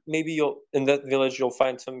 yeah, maybe in that village, you'll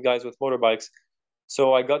find some guys with motorbikes.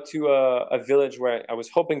 So I got to a village where I was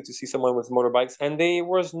hoping to see someone with motorbikes, and there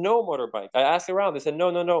was no motorbike. I asked around. They said,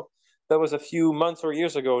 no. That was a few months or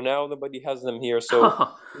years ago. Now nobody has them here. So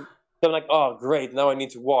I'm like, oh, great. Now I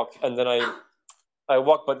need to walk. And then I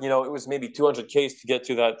walked, but it was maybe 200 Ks to get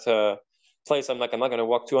to that place. I'm like, I'm not going to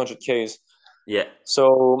walk 200 Ks. Yeah.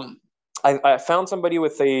 So I found somebody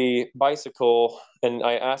with a bicycle, and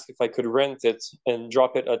I asked if I could rent it and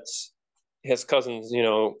drop it at his cousin's,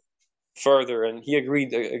 further. And he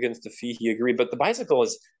agreed against the fee. He agreed, but the bicycle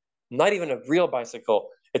is not even a real bicycle.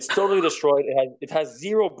 It's totally destroyed. It has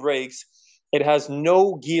zero brakes. It has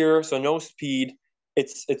no gear, so no speed.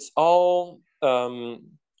 It's all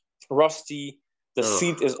rusty. The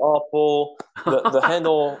seat is awful. The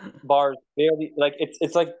handlebars barely, like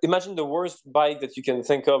it's like, imagine the worst bike that you can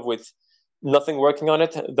think of with nothing working on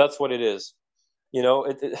it. That's what it is.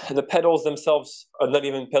 The pedals themselves are not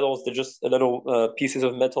even pedals. They're just little pieces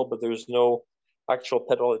of metal, but there's no actual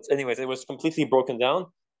pedal. Anyways, it was completely broken down.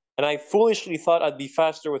 And I foolishly thought I'd be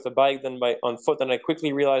faster with a bike than on foot. And I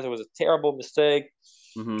quickly realized it was a terrible mistake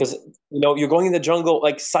because, you're going in the jungle,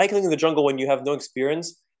 like cycling in the jungle when you have no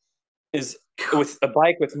experience is with a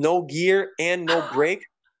bike with no gear and no brake.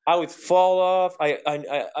 I would fall off.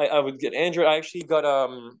 I would get injured. I actually got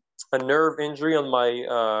a nerve injury on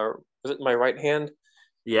my was it my right hand?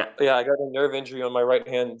 Yeah, I got a nerve injury on my right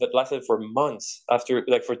hand that lasted for months after,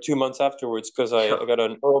 like for 2 months afterwards, because I got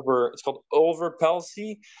it's called ulvar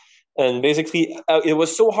palsy, and basically it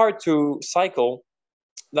was so hard to cycle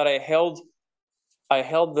that I held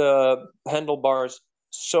the handlebars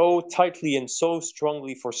so tightly and so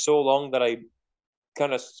strongly for so long that I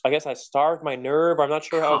guess I starved my nerve. I'm not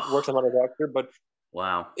sure how it works. I'm not a doctor, but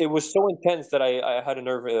wow, it was so intense that I had a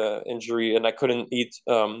nerve injury, and I couldn't eat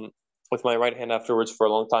with my right hand afterwards for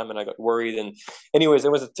a long time, and I got worried. And anyways,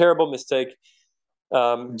 it was a terrible mistake.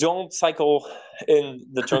 Don't cycle in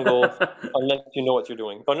the jungle unless you know what you're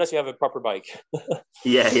doing, unless you have a proper bike.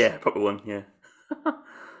 proper one,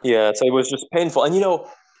 Yeah, so it was just painful. And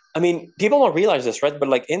I mean, people don't realize this, right? But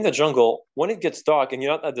like in the jungle, when it gets dark and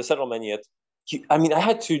you're not at the settlement yet, I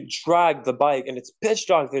had to drag the bike, and it's pitch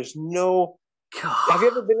dark. There's no. God. Have you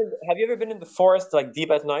ever been in the forest, like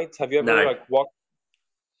deep at night? Have you ever walked?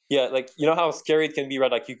 Yeah, like you know how scary it can be,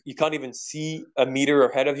 right? Like you can't even see a meter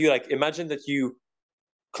ahead of you. Like imagine that you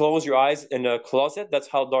close your eyes in a closet. That's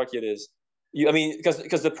how dark it is. I mean,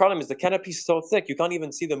 because the problem is the canopy is so thick, you can't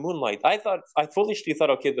even see the moonlight. I foolishly thought,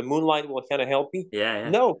 okay, the moonlight will kind of help me. Yeah, yeah.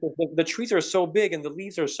 No, 'cause the trees are so big and the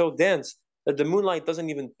leaves are so dense that the moonlight doesn't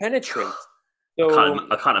even penetrate. So,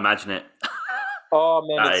 I can't imagine it. oh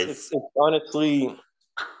man, That it's is, honestly,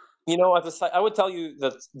 you know, as a side, I would tell you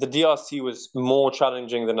that the DRC was more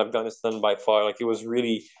challenging than Afghanistan by far. Like it was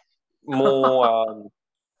really more.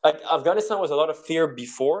 Like Afghanistan was a lot of fear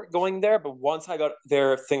before going there, but once I got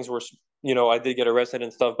there, things were, you know, I did get arrested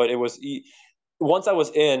and stuff, but once I was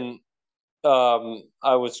in,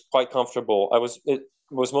 I was quite comfortable. It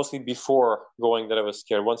was mostly before going that I was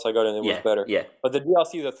scared. Once I got in, it was yeah, better. yeah, But the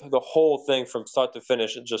DLC, the whole thing from start to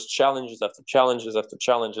finish, it just challenges after challenges after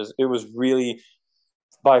challenges. It was really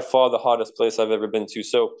by far the hardest place I've ever been to.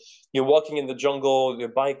 So you're walking in the jungle, your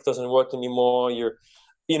bike doesn't work anymore.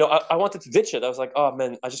 I wanted to ditch it. I was like, oh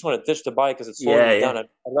man, I just want to ditch the bike because it's slowing yeah, me yeah, down. I'd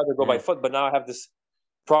rather go by yeah, foot. But now I have this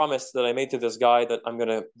promise that I made to this guy that I'm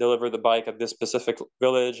gonna deliver the bike at this specific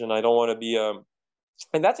village, and I don't want to be.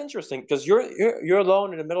 And that's interesting because you're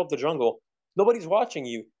alone in the middle of the jungle. Nobody's watching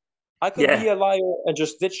you. I could yeah, be a liar and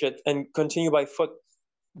just ditch it and continue by foot,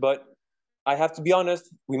 but I have to be honest.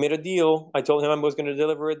 We made a deal. I told him I was going to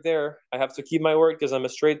deliver it there. I have to keep my word because I'm a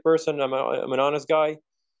straight person. I'm an honest guy,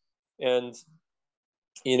 and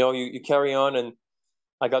you carry on. And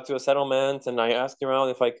I got to a settlement, and I asked around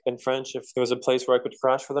if I in French if there was a place where I could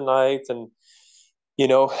crash for the night. And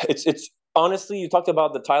it's honestly, you talked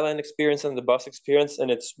about the Thailand experience and the bus experience, and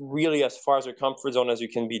it's really as far as your comfort zone as you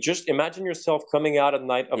can be. Just imagine yourself coming out at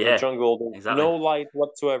night of the yeah, jungle. There's exactly. no light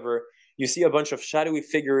whatsoever. You see a bunch of shadowy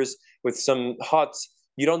figures with some huts.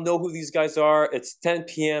 You don't know who these guys are. It's 10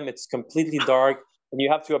 p.m. It's completely dark, and you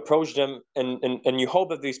have to approach them, and you hope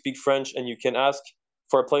that they speak French, and you can ask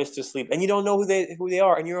for a place to sleep. And you don't know who they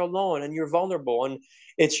are, and you're alone, and you're vulnerable, and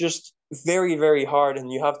it's just very, very hard.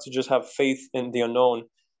 And you have to just have faith in the unknown.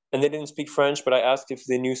 And they didn't speak French, but I asked if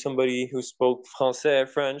they knew somebody who spoke Français,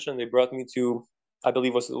 French, and they brought me to, I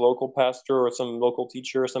believe, was a local pastor or some local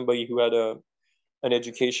teacher or somebody who had an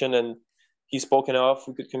education, and he spoke enough.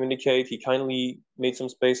 We could communicate. He kindly made some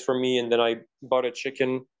space for me, and then I bought a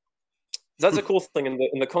chicken. That's a cool thing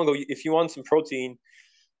in the Congo. If you want some protein,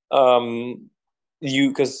 um, you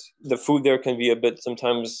because the food there can be a bit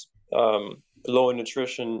sometimes low in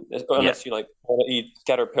nutrition Yeah, unless you like want to eat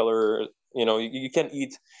caterpillar. You can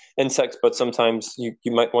eat insects, but sometimes you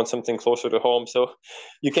might want something closer to home. So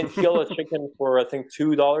you can kill a chicken for I think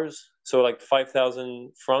 $2, so like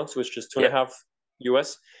 5,000 francs, which is two and yeah. a half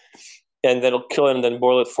US, and then it'll kill it and then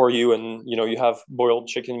boil it for you. And you have boiled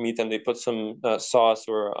chicken meat, and they put some sauce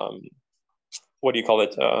or what do you call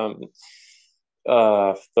it?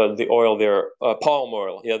 The oil there, palm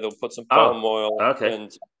oil. Yeah, they'll put some palm Oh, oil, okay.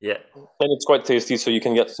 and Yeah, it's quite tasty. So you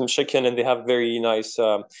can get some chicken, and they have very nice,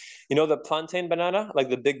 the plantain banana, like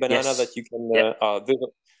the big banana that yes, you can. yeah,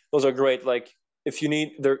 Those are great. Like if you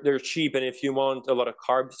need, they're cheap, and if you want a lot of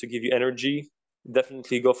carbs to give you energy,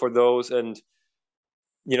 definitely go for those. And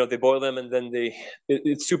they boil them, and then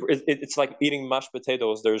it's super. It's like eating mashed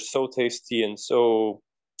potatoes. They're so tasty and so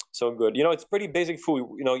good. It's pretty basic food.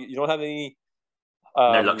 You don't have any no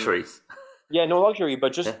um, luxuries. yeah, no luxury,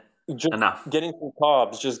 but Yeah, just enough. getting some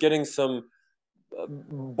carbs, just getting some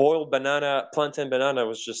boiled banana, plantain banana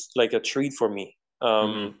was just like a treat for me.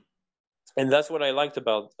 Hmm. And that's what I liked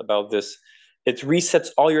about this. It resets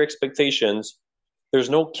all your expectations. There's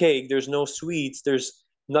no cake, there's no sweets, there's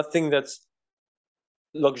nothing that's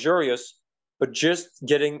luxurious, but just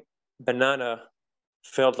getting banana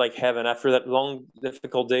felt like heaven after that long,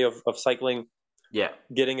 difficult day of cycling. Yeah.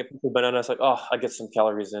 Getting a piece of banana, it's like, oh, I get some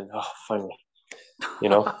calories in. Oh, finally, you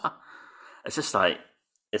know. It's just like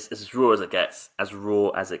it's as raw as it gets, as raw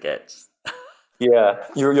as it gets. Yeah,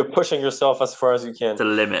 you're pushing yourself as far as you can, To the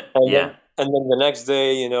limit. and Yeah. then the next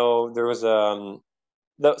day, there was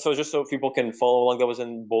so just so people can follow along, that was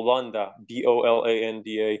in Bolanda,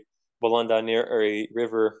 Bolanda, Bolanda near a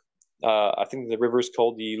river. I think the river is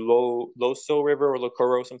called the Loso River or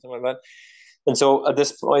Lokoro, something like that. And so at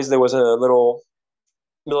this place, there was a little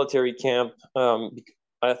military camp.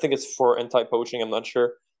 I think it's for anti-poaching. I'm not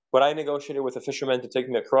sure, but I negotiated with a fisherman to take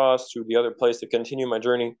me across to the other place to continue my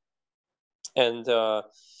journey. And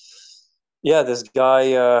yeah, this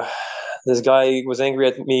guy was angry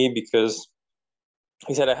at me because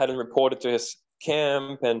he said I hadn't reported to his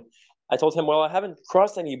camp, and I told him, well, I haven't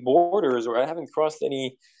crossed any borders or I haven't crossed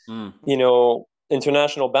any, Mm.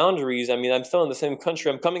 international boundaries. I mean, I'm still in the same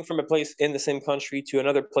country. I'm coming from a place in the same country to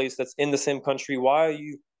another place that's in the same country. Why are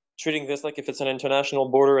you treating this like if it's an international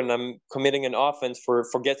border and I'm committing an offense for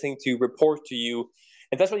forgetting to report to you.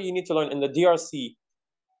 And that's what you need to learn. In the DRC,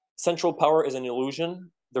 central power is an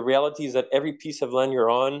illusion. The reality is that every piece of land you're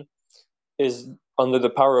on is under the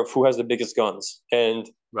power of who has the biggest guns. And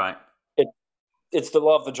Right. it's the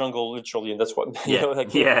law of the jungle, literally. And that's what, Yeah.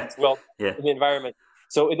 like Yeah. it's well Yeah. in the environment.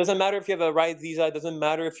 So it doesn't matter if you have a right visa. It doesn't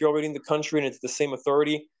matter if you're already in the country and it's the same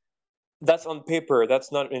authority. That's on paper.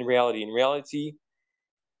 That's not in reality. In reality,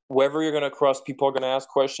 wherever you're going to cross, people are going to ask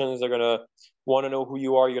questions. They're going to want to know who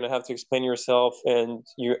you are. You're going to have to explain yourself, and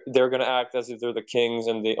they're going to act as if they're the kings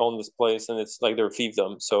and they own this place, and it's like they're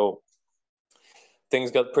fiefdom. So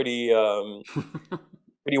things got pretty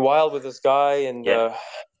wild with this guy, and Yeah.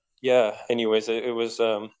 yeah. Anyways, it was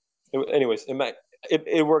anyways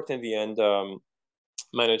it worked in the end.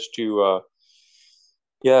 Managed to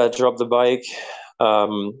drop the bike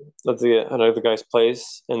at another guy's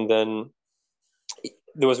place, and then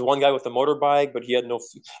there was one guy with a motorbike, but he had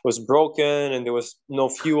was broken, and there was no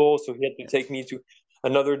fuel, so he had to take me to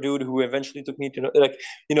another dude who eventually took me to, like,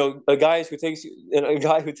 a guy who takes you, and a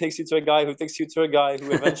guy who takes you to a guy who takes you to a guy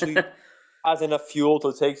who eventually has enough fuel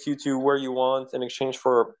to take you to where you want in exchange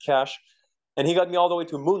for cash. And he got me all the way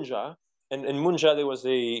to Munja, and in Munja there was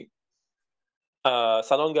a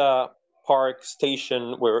Salonga Park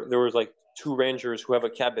station where there was like two rangers who have a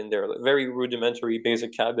cabin there, like very rudimentary,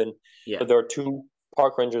 basic cabin. Yeah. But there are two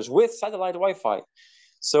park rangers with satellite Wi-Fi.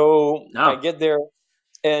 So I get there,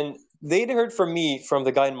 and they'd heard from me from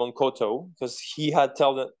the guy in Monkoto, because he had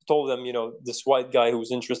told them, this white guy who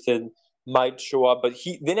was interested might show up, but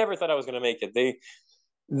they never thought I was going to make it.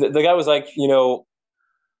 The guy was like,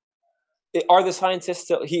 are the scientists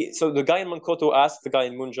still? So the guy in Monkoto asked the guy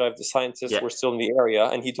in Munja if the scientists were still in the area,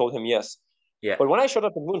 and he told him yes. Yeah. But when I showed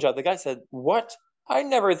up in Munja, the guy said, "What? I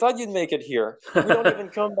never thought you'd make it here. We don't even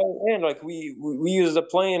come by land. Like we use a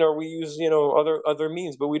plane, or we use other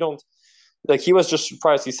means, but we don't." Like, he was just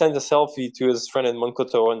surprised. He sent a selfie to his friend in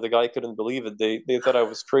Monkoto, and the guy couldn't believe it. They thought I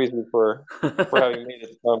was crazy for having made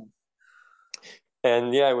it.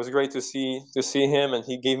 And yeah, it was great to see him, and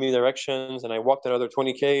he gave me directions, and I walked another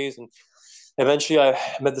 20 k's, and eventually I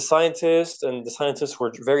met the scientists, and the scientists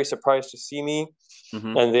were very surprised to see me.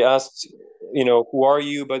 Mm-hmm. And they asked, who are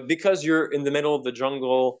you? But because you're in the middle of the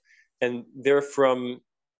jungle and they're from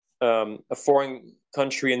a foreign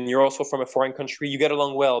country, and you're also from a foreign country, you get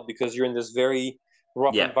along well because you're in this very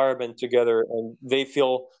rough environment together, and they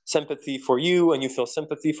feel sympathy for you and you feel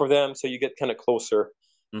sympathy for them. So you get kind of closer.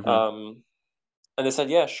 Mm-hmm. And they said,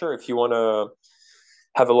 yeah, sure. If you want to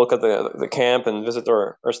have a look at the camp and visit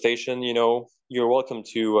our station, you're welcome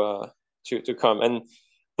to come. And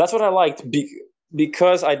that's what I liked,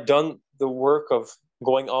 because I'd done the work of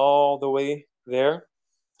going all the way there.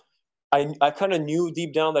 I kind of knew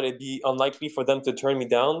deep down that it'd be unlikely for them to turn me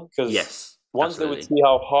down, because once they would see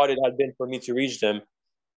how hard it had been for me to reach them,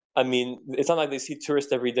 I mean, it's not like they see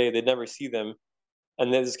tourists every day. They'd never see them.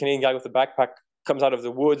 And then this Canadian guy with a backpack comes out of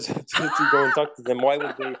the woods to go and talk to them. Why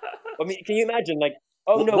would they? I mean, can you imagine? Like,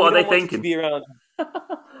 oh no, what we are don't they want thinking? you to be around.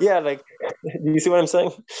 Yeah, like, do you see what I'm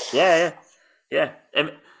saying? Yeah.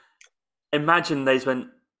 Imagine they just went,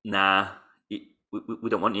 nah, we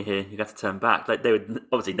don't want you here. You got to turn back. Like, they would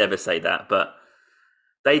obviously never say that, but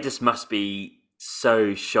they just must be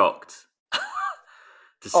so shocked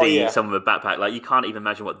to see someone with a backpack. Like, you can't even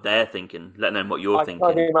imagine what they're thinking, let alone what you're thinking.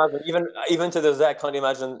 I can't imagine. Even to this day, I can't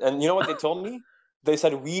imagine. And you know what they told me? They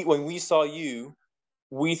said, when we saw you,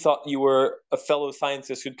 we thought you were a fellow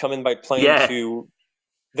scientist who'd come in by plane to...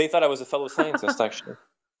 They thought I was a fellow scientist, actually.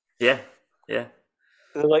 Yeah.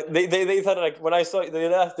 Like, they thought, like, when I saw...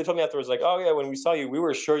 They told me afterwards, like, oh yeah, when we saw you, we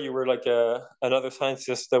were sure you were like another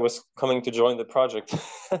scientist that was coming to join the project.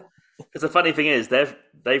 Because the funny thing is,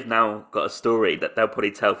 they've now got a story that they'll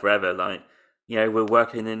probably tell forever. Like, we're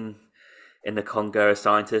working in the Congo as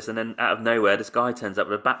scientists, and then out of nowhere, this guy turns up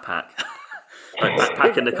with a backpack. Like,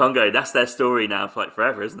 backpack in the Congo. That's their story now for like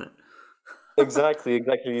forever, isn't it? Exactly.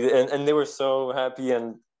 And they were so happy,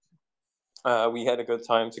 and we had a good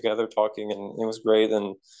time together talking, and it was great.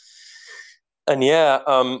 And yeah,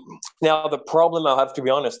 now the problem, I'll have to be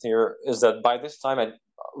honest here, is that by this time I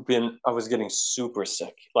was getting super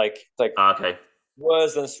sick. Like okay.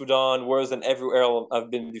 Worse than Sudan, worse than everywhere else I've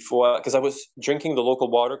been before, because I was drinking the local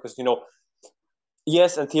water. Because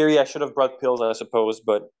yes, in theory I should have brought pills, I suppose,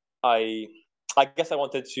 but I guess I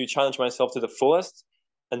wanted to challenge myself to the fullest,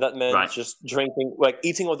 and that meant just drinking, like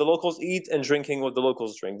eating what the locals eat and drinking what the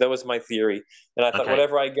locals drink. That was my theory, and I thought,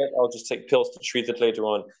 whatever I get, I'll just take pills to treat it later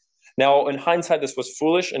on. Now, in hindsight, this was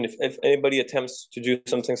foolish, and if anybody attempts to do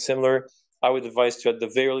something similar, I would advise to, at the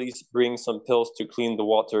very least, bring some pills to clean the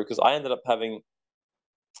water, because I ended up having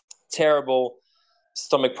terrible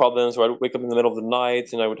stomach problems where I'd wake up in the middle of the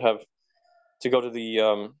night and I would have to go to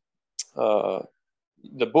the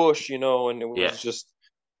bush, and it Yeah. was just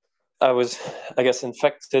I was, I guess,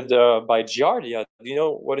 infected by Giardia. Do you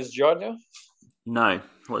know what is Giardia? No.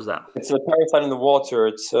 What was that? It's a parasite in the water.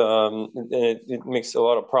 It makes a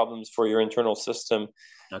lot of problems for your internal system,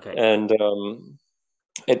 Okay. and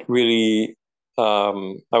it really.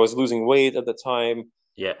 I was losing weight at the time,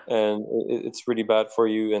 Yeah. and it's really bad for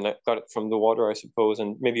you. And I got it from the water, I suppose,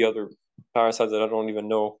 and maybe other parasites that I don't even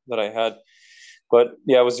know that I had. But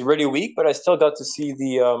yeah, I was really weak, but I still got to see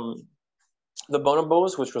the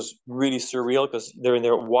bonobos, which was really surreal because they're in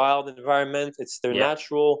their wild environment. It's their Yeah.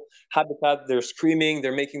 natural habitat. They're screaming,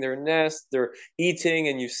 they're making their nest, they're eating,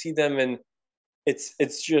 and you see them, and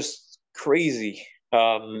it's just crazy.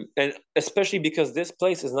 And especially because this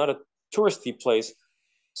place is not a touristy place,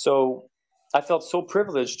 so I felt so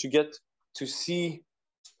privileged to get to see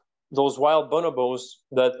those wild bonobos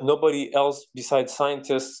that nobody else besides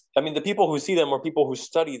scientists. I mean, the people who see them are people who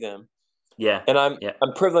study them, Yeah. and I'm Yeah.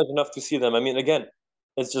 I'm privileged enough to see them. I mean, again,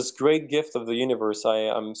 it's just great gift of the universe.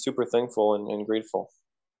 I'm super thankful and grateful.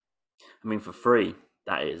 I mean, for free,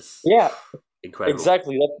 that is Yeah, incredible.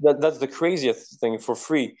 exactly. That's the craziest thing, for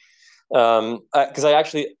free. Because I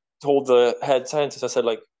actually told the head scientist, I said,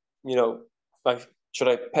 like, you know, like, should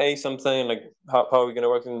I pay something? Like, how are we going to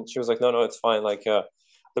work? And she was like, no, it's fine. Like,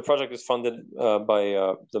 the project is funded by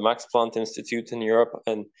the Max Planck Institute in Europe,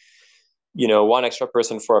 and one extra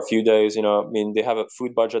person for a few days. I mean, they have a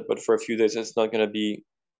food budget, but for a few days, it's not going to be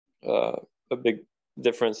uh, a big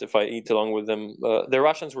difference if I eat along with them. Their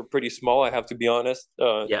rations were pretty small, I have to be honest.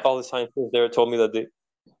 Yeah. All the scientists there told me that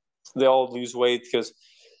they all lose weight because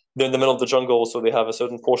they're in the middle of the jungle, so they have a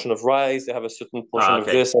certain portion of rice, they have a certain portion Ah, of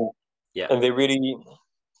okay. this, and Yeah. and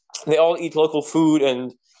they all eat local food,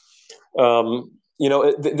 and I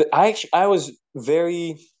was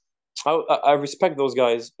very I respect those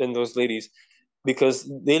guys and those ladies because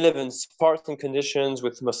they live in Spartan conditions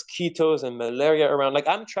with mosquitoes and malaria around. Like,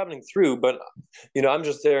 I'm traveling through, but I'm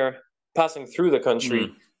just there passing through the country.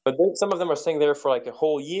 Mm. But then some of them are staying there for like a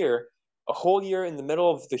whole year in the middle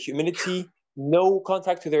of the humidity, no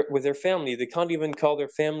contact with their family. They can't even call their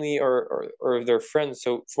family or their friends.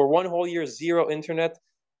 So for one whole year, zero internet,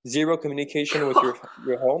 zero communication with your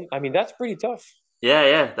home. I mean, that's pretty tough. Yeah.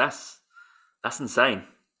 Yeah. That's insane.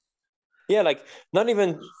 Yeah, like not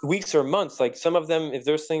even weeks or months. Like some of them, if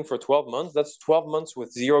they're staying for 12 months, that's 12 months with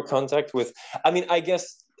zero contact with. I mean, I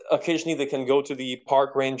guess occasionally they can go to the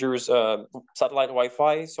park rangers' satellite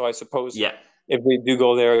Wi-Fi. So I suppose Yeah. if they do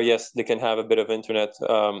go there, yes, they can have a bit of internet.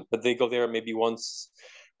 But they go there maybe once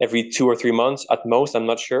every 2 or 3 months at most. I'm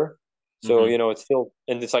not sure. So Hmm. it's still,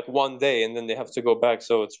 and it's like one day, and then they have to go back.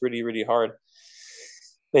 So it's really, really hard.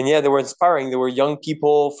 And yeah, they were inspiring. There were young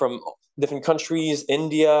people from different countries,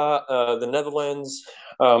 India, the Netherlands,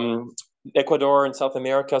 Ecuador, and South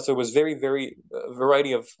America. So it was very, very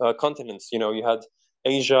variety of continents. You had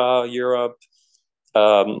Asia, Europe,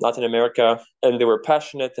 Latin America, and they were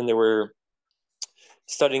passionate, and they were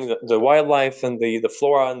studying the wildlife and the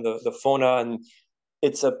flora and the fauna. And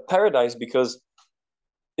it's a paradise because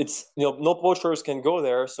it's no poachers can go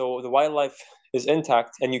there, so the wildlife is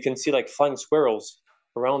intact, and you can see like flying squirrels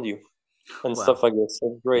around you and Wow. stuff like this.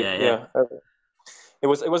 So great, Yeah. Yeah. yeah. It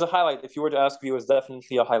was a highlight. If you were to ask me, it was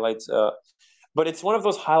definitely a highlight. But it's one of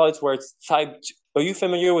those highlights where it's type. Are you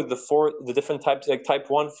familiar with the different types, like type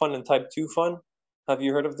 1 fun and type 2 fun? Have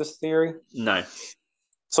you heard of this theory? No.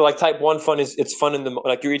 So like type 1 fun is it's fun in the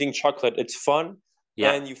like you're eating chocolate. It's fun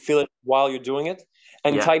Yeah. and you feel it while you're doing it.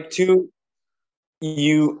 And Yeah. type 2,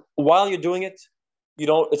 you while you're doing it, you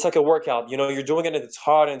don't. It's like a workout. You're doing it and it's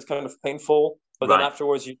hard and it's kind of painful. But then Right.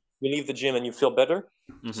 afterwards, you leave the gym and you feel better.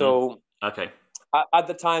 Hmm. So Okay. at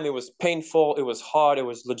the time it was painful, it was hard, it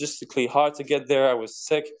was logistically hard to get there. I was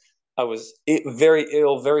sick, I was very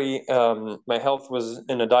ill, very my health was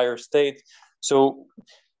in a dire state, so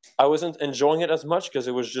I wasn't enjoying it as much because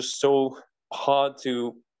it was just so hard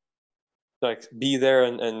to like be there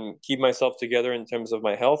and keep myself together in terms of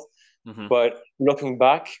my health. Hmm. But looking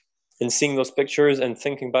back and seeing those pictures and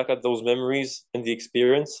thinking back at those memories and the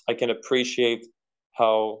experience, I can appreciate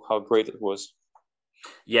how great it was.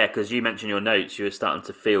 Yeah, because you mentioned your notes, you were starting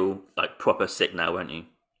to feel like proper sick now, weren't you?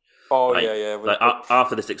 Oh Like, yeah, yeah, it was. like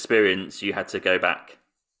after this experience, you had to go back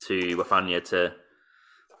to Wafanya to,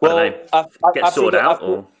 I don't know, Well, get after sorted the out, after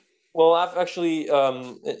or well, I've actually,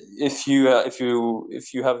 if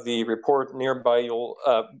you have the report nearby, you'll.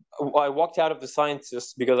 I walked out of the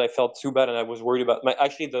scientist because I felt too bad and I was worried about my.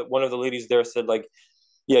 Actually, the one of the ladies there said like,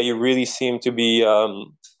 "Yeah, you really seem to be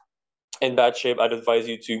in bad shape, I'd advise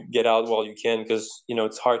you to get out while you can, because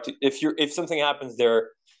it's hard to, if something happens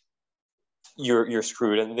there, you're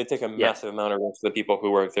screwed, and they take a Yeah. massive amount of risk for the people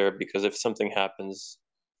who work there, because if something happens,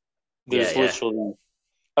 Yeah. there's Yeah. literally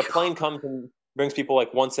a plane comes and brings people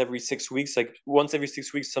like once every 6 weeks. Like once every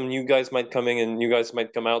 6 weeks, some new guys might come in and new guys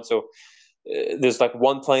might come out. So there's like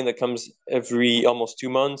one plane that comes every almost 2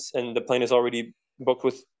 months, and the plane is already booked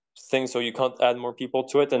with things, so you can't add more people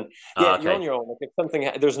to it. And yeah, you're on Okay. your own. Like if something,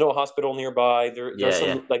 there's no hospital nearby. There's Yeah. Yeah.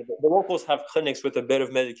 some, like the locals have clinics with a bit of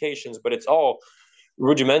medications, but it's all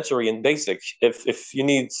rudimentary and basic. If you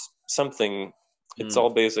need something, it's Mm. all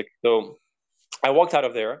basic. So I walked out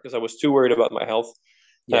of there because I was too worried about my health,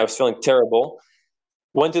 and I Yeah. was feeling terrible.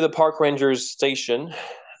 Went to the park rangers station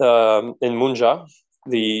in Munja.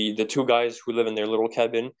 The two guys who live in their little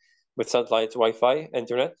cabin with satellite Wi-Fi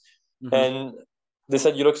internet, Hmm. and they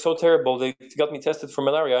said, "You look so terrible." They got me tested for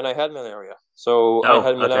malaria, and I had malaria. So I Oh,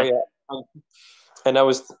 had okay. malaria, and I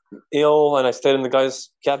was ill, and I stayed in the guy's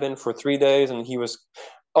cabin for 3 days, and he was.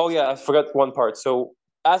 Oh yeah, I forgot one part. So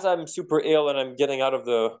as I'm super ill and I'm getting out of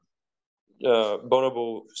the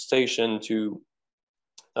Bonobo station to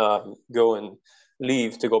go and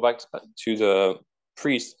leave to go back to the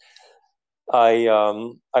priest, I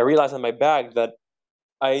realized in my bag that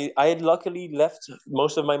I had luckily left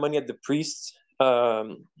most of my money at the priest's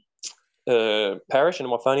parish in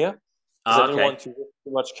Wafania, because I didn't Okay. want to risk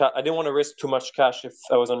too much cash. I didn't want to risk too much cash if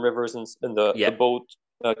I was on rivers and the Yeah. boat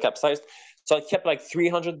capsized. So I kept like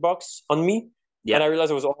 $300 on me, and Yeah. I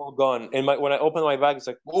realized it was all gone. And when I opened my bag, it's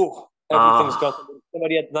like, oh, everything's gone. Oh.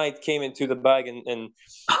 Somebody at night came into the bag and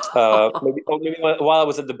maybe while I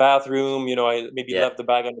was at the bathroom, I maybe Yeah. left the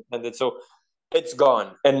bag unattended. So it's gone,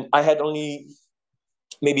 and I had only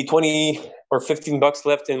maybe 20 or $15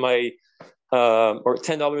 left in my or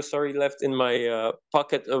 $10, sorry, left in my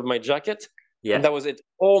pocket of my jacket, and Yeah. that was it.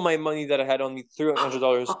 All my money that I had on me,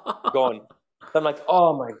 $300 gone. I'm like,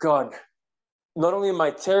 oh my god! Not only am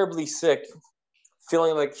I terribly sick,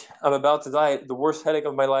 feeling like I'm about to die, the worst headache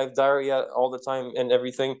of my life, diarrhea all the time, and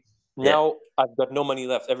everything. Yeah. Now I've got no money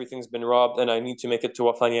left. Everything's been robbed, and I need to make it to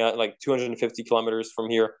Wafania, like 250 kilometers from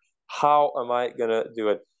here. How am I gonna do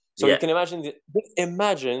it? So you Yeah. can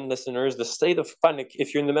imagine, listeners, the state of panic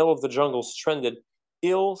if you're in the middle of the jungle, stranded,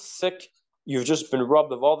 ill, sick. You've just been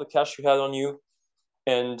robbed of all the cash you had on you,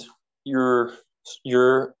 and you're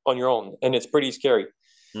you're on your own, and it's pretty scary.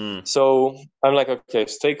 Mm. So I'm like, okay,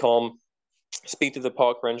 stay calm, speak to the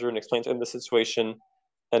park ranger and explain to him the situation.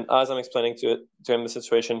 And as I'm explaining to him the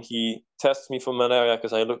situation, he tests me for malaria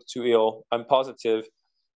because I look too ill. I'm positive.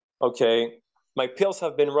 Okay, my pills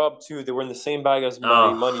have been robbed too. They were in the same bag as my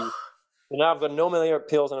Oh. money. And now I've got no malaria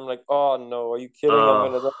pills, and I'm like, oh no, are you kidding? I'm Oh.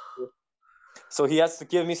 gonna die. So he has to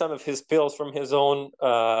give me some of his pills from his own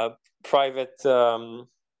private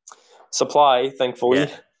supply, thankfully.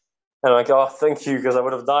 Yeah. And I'm like, oh, thank you, because I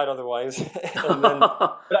would have died otherwise. And then,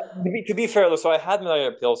 but to be fair, though, so I had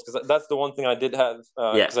malaria pills because that's the one thing I did have,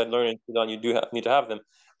 Yeah. because I learned in Sudan you need to have them.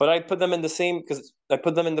 But I put them in the same, because I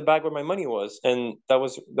put them in the bag where my money was, and that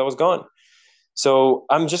was gone. So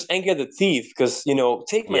I'm just angry at the thief because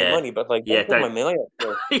take my Yeah. money, but like Yeah. don't take my Don't. malaria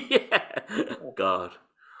pills. Yeah. God.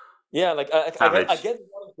 Yeah, like I Savage. get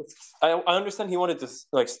I understand he wanted to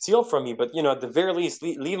like steal from me, but at the very least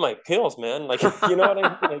leave my pills, man. Like you know what I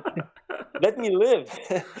mean? Like let me live.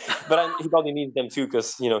 But he probably needs them too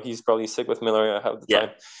because he's probably sick with malaria half the Yeah.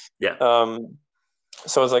 time. Yeah.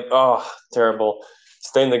 So I was like, oh, terrible.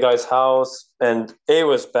 Stay in the guy's house, and it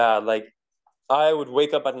was bad. Like I would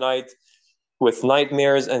wake up at night with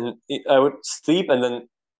nightmares, and I would sleep, and then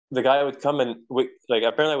the guy would come and like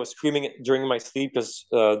apparently I was screaming during my sleep because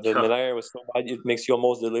the malaria was so bad it makes you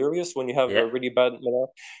almost delirious when you have Yeah. a really bad malaria.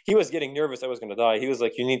 He was getting nervous I was going to die. He was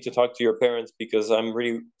like, you need to talk to your parents because I'm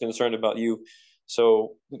really concerned about you.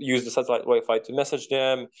 So use the satellite Wi-Fi to message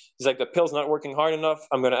them. He's like, the pill's not working hard enough.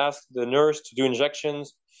 I'm going to ask the nurse to do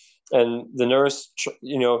injections. And the nurse,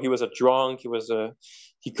 he was a drunk.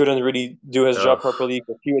 He couldn't really do his job Oh. properly.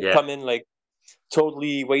 But he would Yeah. come in like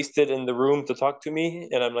totally wasted in the room to talk to me,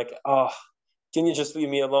 and I'm like, oh, can you just leave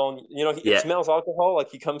me alone? It Yeah. smells alcohol.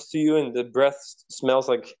 Like he comes to you, and the breath smells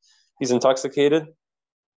like he's intoxicated.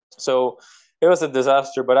 So it was a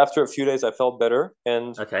disaster. But after a few days, I felt better,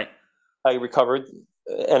 and Okay. I recovered.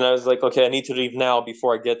 And I was like, okay, I need to leave now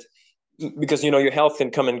before I get because your health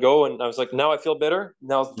can come and go. And I was like, now I feel better.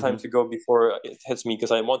 Now's the time Hmm. to go before it hits me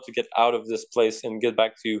because I want to get out of this place and get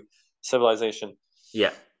back to civilization.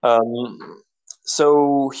 Yeah. Um,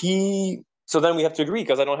 so then we have to agree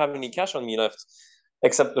because I don't have any cash on me left,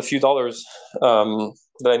 except a few dollars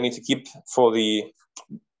that I need to keep for the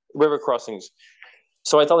river crossings.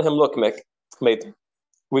 So I tell him, look, mate,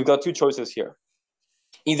 we've got two choices here.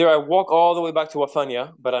 Either I walk all the way back to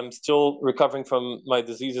Wafanya, but I'm still recovering from my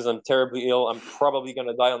diseases. I'm terribly ill. I'm probably going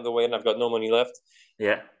to die on the way and I've got no money left.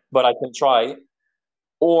 Yeah. But I can try.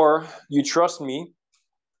 Or you trust me,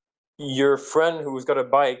 your friend who's got a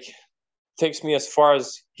bike takes me as far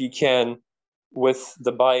as he can with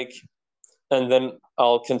the bike, and then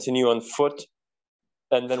I'll continue on foot.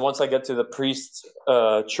 And then once I get to the priest's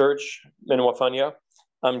church in Wafanya,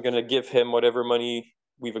 I'm going to give him whatever money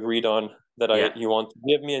we've agreed on that you want to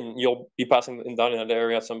give me, and you'll be passing down in that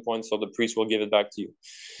area at some point, so the priest will give it back to you.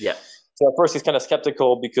 Yeah. So at first he's kind of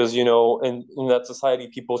skeptical because, in that society,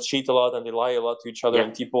 people cheat a lot and they lie a lot to each other,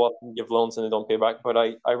 and people often give loans and they don't pay back. But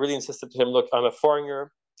I really insisted to him, look, I'm a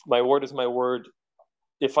foreigner. My word is my word.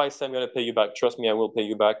 If I say I'm going to pay you back, trust me, I will pay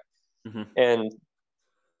you back. Mm-hmm. And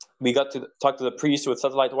we got to talk to the priest with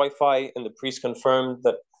satellite Wi-Fi, and the priest confirmed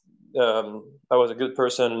that I was a good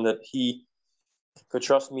person and that he could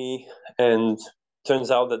trust me. And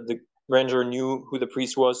turns out that the ranger knew who the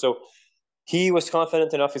priest was. So he was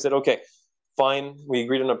confident enough. He said, okay, fine. We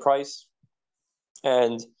agreed on a price.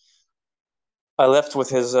 And I left with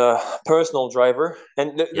his personal driver.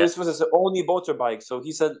 And this was his only motorbike. So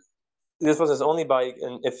he said this was his only bike.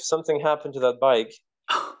 And if something happened to that bike,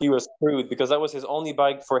 he was screwed, because that was his only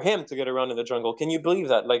bike for him to get around in the jungle. Can you believe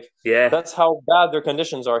that? Like, that's how bad their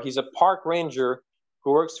conditions are. He's a park ranger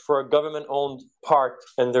who works for a government-owned park,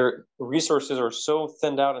 and their resources are so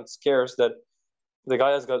thinned out and scarce that the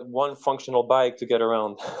guy has got one functional bike to get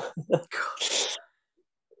around.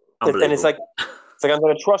 And it's like, I'm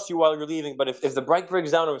going to trust you while you're leaving, but if the bike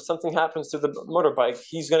breaks down or if something happens to the motorbike,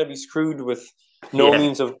 he's going to be screwed with no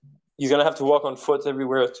means of... He's going to have to walk on foot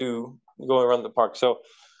everywhere to go around the park. So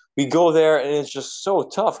we go there, and it's just so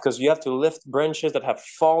tough because you have to lift branches that have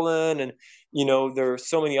fallen, and there are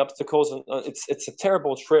so many obstacles, and it's a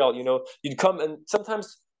terrible trail. You'd come, and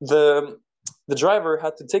sometimes the driver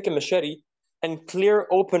had to take a machete and clear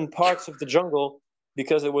open parts of the jungle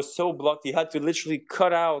because it was so blocked. He had to literally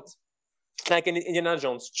cut out, like in Indiana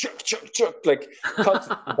Jones, like cut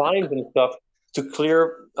vines and stuff to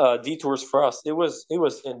clear detours for us. It was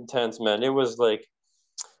intense, man. It was like,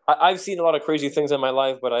 I've seen a lot of crazy things in my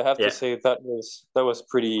life, but I have to say that was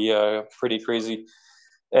pretty crazy.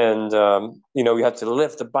 And we had to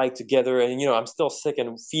lift the bike together, and I'm still sick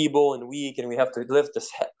and feeble and weak, and we have to lift this.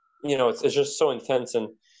 It's just so intense. And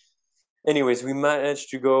anyways, we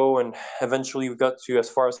managed to go, and eventually we got to as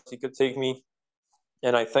far as he could take me,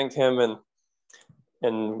 and I thanked him, and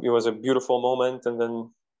it was a beautiful moment. And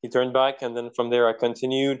then he turned back, and then from there I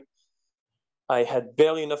continued. I had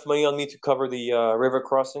barely enough money on me to cover the river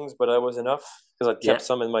crossings, but that was enough because I kept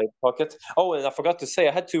some in my pocket. Oh, and I forgot to say,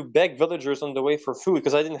 I had to beg villagers on the way for food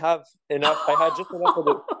because I didn't have enough. I had just enough of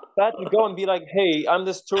it. I had to go and be like, hey, I'm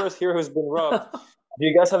this tourist here who's been robbed. Do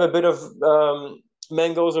you guys have a bit of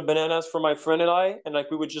mangoes or bananas for my friend and I? And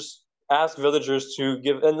we would just ask villagers to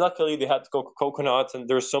give. And luckily, they had coconuts, and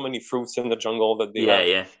there's so many fruits in the jungle that they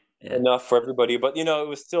have enough for everybody. But, it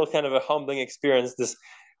was still kind of a humbling experience, this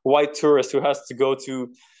white tourist who has to go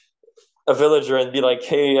to a villager and be like,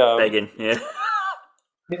 hey, begging,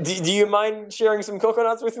 do you mind sharing some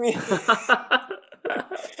coconuts with me?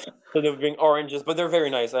 So they're being oranges, but they're very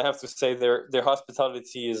nice. I have to say their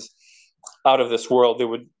hospitality is out of this world. They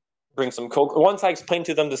would bring some coke. Once I explained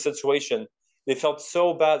to them the situation, they felt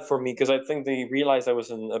so bad for me because I think they realized I was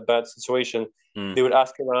in a bad situation. They would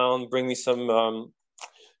ask around, bring me some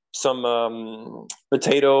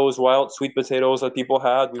potatoes, wild sweet potatoes that people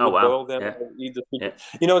had. We would boil them and eat the sweet.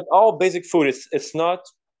 It's all basic food. It's not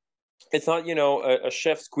a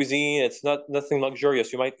chef's cuisine. It's not nothing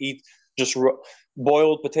luxurious. You might eat just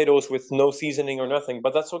boiled potatoes with no seasoning or nothing,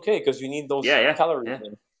 but that's okay because you need those calories.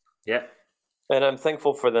 And I'm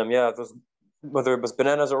thankful for them. Those, whether it was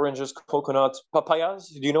bananas, oranges, coconuts, papayas.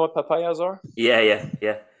 Do you know what papayas are? Yeah.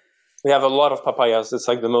 We have a lot of papayas. It's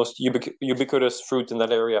like the most ubiquitous fruit in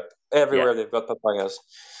that area. Everywhere they've got papayas.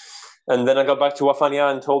 And then I got back to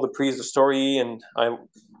Wafanya and told the priest the story, and I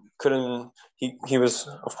couldn't. He was,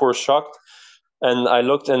 of course, shocked. And I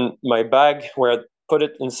looked, and my bag where I put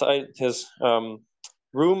it inside his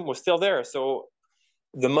room was still there. So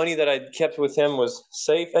the money that I'd kept with him was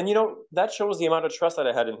safe. And that shows the amount of trust that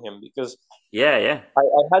I had in him, because I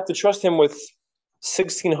had to trust him with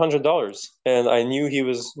 $1,600, and I knew he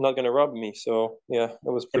was not going to rob me. So it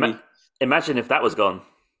was pretty. Imagine if that was gone.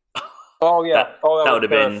 That would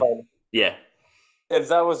have been If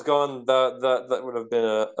that was gone, that would have been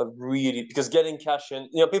a really, because getting cash in.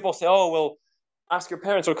 People say, "Oh, well, ask your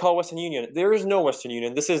parents or call Western Union." There is no Western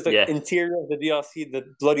Union. This is the interior of the DRC, the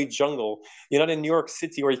bloody jungle. You're not in New York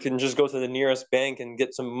City where you can just go to the nearest bank and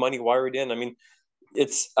get some money wired in. I mean,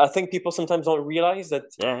 I think people sometimes don't realize that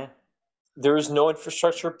Yeah. there is no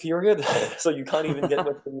infrastructure period, so you can't even get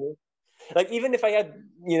what you need. Like even if I had,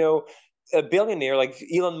 a billionaire like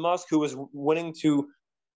Elon Musk who was willing to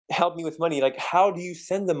help me with money, like how do you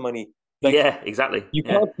send them money? Like Yeah, exactly.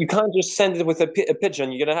 Yeah. you can't just send it with a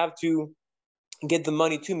pigeon. You're gonna have to get the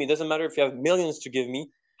money to me. It doesn't matter if you have millions to give me.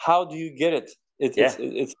 How do you get it? Yeah.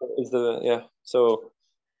 It's the yeah. So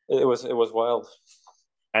it was wild.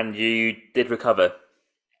 And you did recover.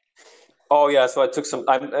 Oh yeah, so I took some.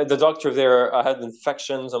 The doctor there. I had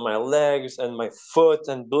infections on my legs and my foot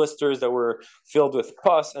and blisters that were filled with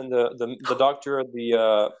pus. And the doctor at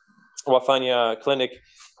the Wafania clinic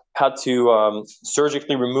had to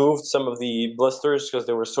surgically remove some of the blisters because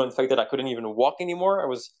they were so infected. I couldn't even walk anymore. I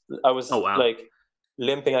was Oh wow. like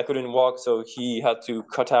limping. I couldn't walk, so he had to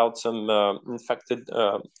cut out some infected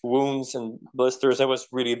wounds and blisters. It was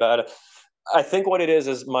really bad. I think what it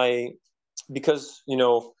is my because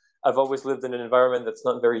I've always lived in an environment that's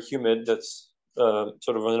not very humid. That's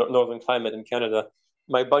sort of a northern climate in Canada.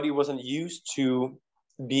 My body wasn't used to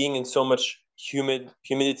being in so much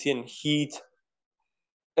humidity and heat.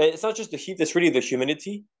 It's not just the heat; it's really the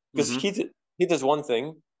humidity. Because Mm-hmm. heat is one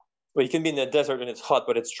thing, but you can be in the desert and it's hot,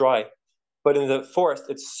 but it's dry. But in the forest,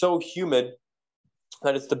 it's so humid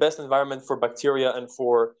that it's the best environment for bacteria and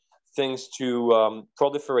for things to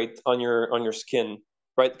proliferate on your skin,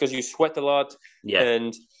 right? Because you sweat a lot, Yeah.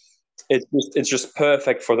 and it's just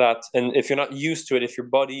perfect for that. And if you're not used to it, if your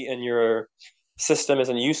body and your system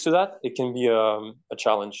isn't used to that, it can be a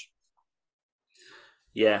challenge.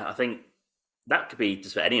 Yeah. I think that could be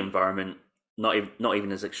just for any environment, not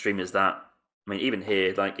even as extreme as that. I mean, even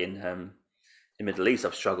here, like in Middle East,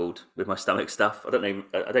 I've struggled with my stomach stuff. I don't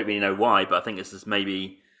really know why, but I think it's just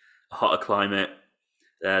maybe a hotter climate.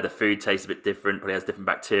 The food tastes a bit different, probably has different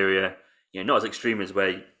bacteria. Not as extreme as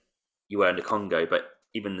where you were in the Congo, but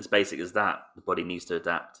even as basic as that, the body needs to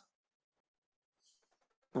adapt.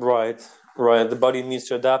 Right, right. The body needs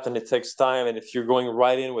to adapt, and it takes time. And if you're going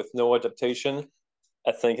right in with no adaptation,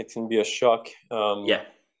 I think it can be a shock. Yeah.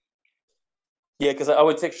 Yeah, because I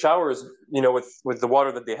would take showers, with the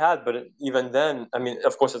water that they had, but even then, I mean,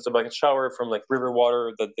 of course, it's a bucket shower from like river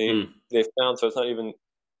water that they Mm. they found, so it's not even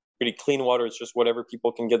really clean water. It's just whatever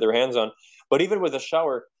people can get their hands on. But even with a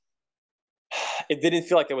shower, it didn't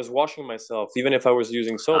feel like I was washing myself, even if I was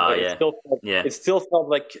using soap. Ah, It yeah. still felt, Yeah. it still felt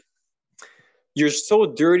like you're so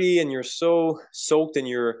dirty and you're so soaked in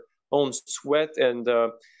your own sweat. And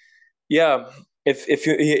yeah,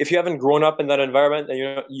 if you haven't grown up in that environment and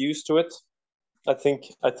you're not used to it, I think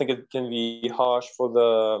it can be harsh for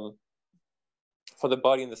the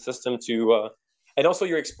body and the system to and also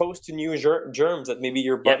you're exposed to new germs that maybe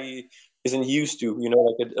your Yep. body isn't used to,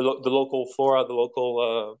 like the local flora, the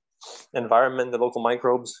local environment, the local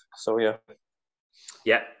microbes. So yeah.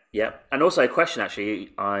 Yep. Yep. And also a question actually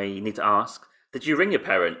I need to ask. Did you ring your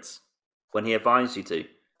parents when he advised you to,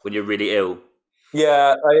 when you're really ill?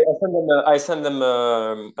 Yeah, I send them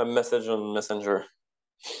a message on Messenger.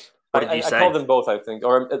 What I, did you I, I call say? them both, I think,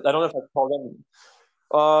 or I don't know if I call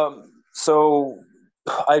them. So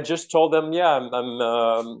I just told them, yeah,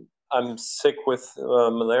 I'm sick with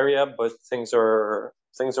malaria, but things are.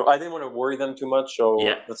 I didn't want to worry them too much,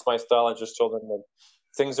 Yeah. so that's my style. I just told them that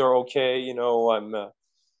things are okay.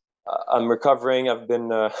 I'm recovering. I've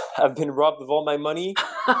been I've been robbed of all my money,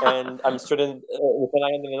 and I'm stranded with an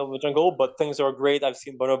eye in the middle of the jungle. But things are great. I've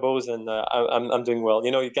seen bonobos, and I'm doing well.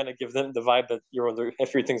 You kind of give them the vibe that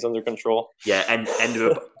everything's under control. Yeah.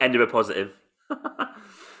 End of a positive.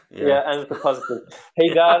 Yeah. Yeah, and it's a positive. Hey,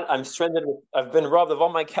 Dad, I'm stranded. I've been robbed of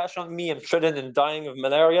all my cash on me. I'm stranded and dying of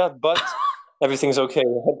malaria, but everything's okay.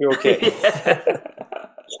 I hope you're okay.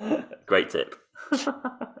 Yeah. Great tip.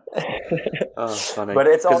 Oh, funny. But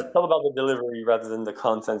it's all, Because it's all about the delivery rather than the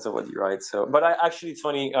contents of what you write. So, but it's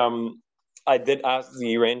funny. I did ask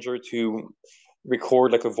the ranger to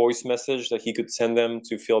record like a voice message that he could send them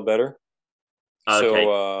to feel better. So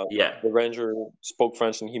okay, yeah. the ranger spoke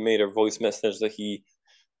French and he made a voice message that he.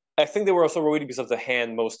 I think they were also worried because of the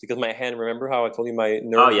hand mostly, because my hand. Remember how I told you my Oh,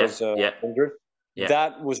 nerve yeah, was yeah, injured? yeah.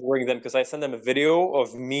 That was worrying them because I sent them a video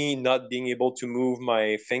of me not being able to move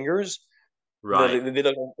my fingers. Right.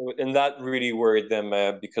 And that really worried them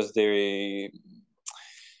because they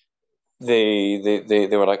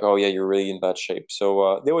were like, oh yeah, you're really in bad shape.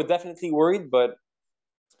 So they were definitely worried, but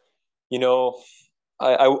you know,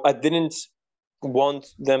 I didn't want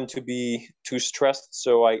them to be too stressed,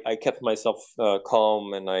 so I kept myself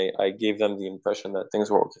calm, and I gave them the impression that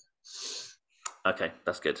things were okay. Okay,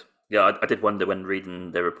 that's good. Yeah, I did wonder when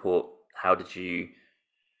reading the report, how did you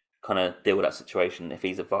kind of deal with that situation if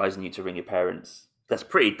he's advising you to ring your parents? That's a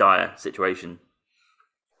pretty dire situation.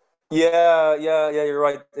 Yeah. You're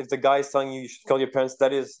right. If the guy is telling you should call your parents,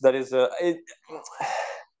 that is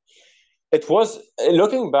it was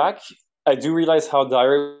looking back. I do realize how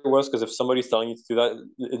dire it was because if somebody's telling you to do that,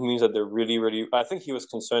 it means that they're really, really. I think he was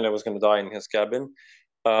concerned I was going to die in his cabin.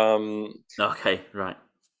 Um, Okay, right.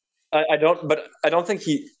 I don't, but I don't think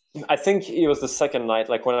he. I think it was the second night,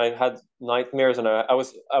 like when I had nightmares and I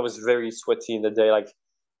was very sweaty in the day. Like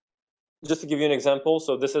just to give you an example,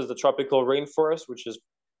 so this is the tropical rainforest, which is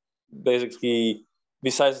basically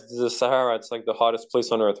besides the Sahara, it's like the hottest place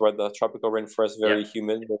on earth, right? The tropical rainforest, very Yep.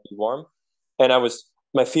 humid, very warm, and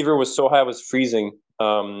my fever was so high, I was freezing.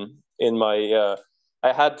 In my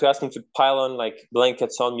I had to ask him to pile on like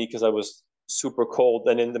blankets on me because I was super cold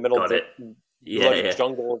and in the middle of Got the it. Yeah, bloody yeah.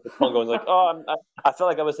 jungle of the Congo. And like, oh, I felt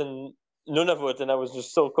like I was in Nunavut and I was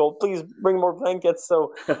just so cold. Please bring more blankets.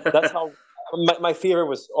 So that's how my fever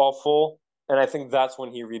was awful. And I think that's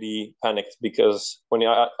when he really panicked because when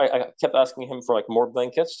I kept asking him for like more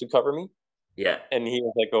blankets to cover me, Yeah. and he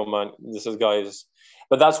was like, "Oh man, this is guys."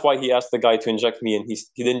 But that's why he asked the guy to inject me, and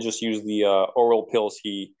he didn't just use the oral pills.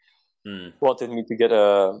 He Mm. wanted me to get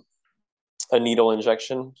a needle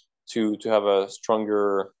injection to have a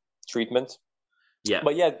stronger treatment. Yeah.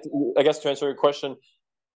 But yeah, I guess to answer your question,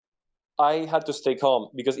 I had to stay calm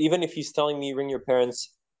because even if he's telling me ring your parents,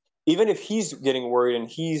 even if he's getting worried and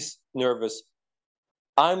he's nervous,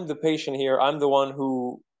 I'm the patient here. I'm the one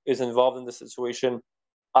who is involved in the situation.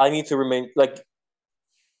 I need to remain like.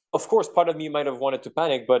 Of course, part of me might have wanted to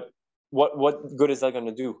panic, but what good is that going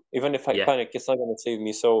to do? Even if I Yeah. panic, it's not going to save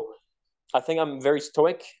me. So I think I'm very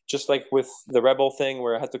stoic, just like with the rebel thing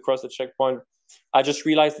where I had to cross the checkpoint. I just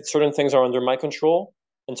realized that certain things are under my control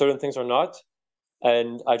and certain things are not.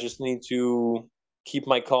 And I just need to keep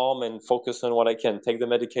my calm and focus on what I can. Take the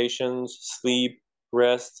medications, sleep,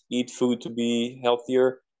 rest, eat food to be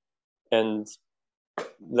healthier, and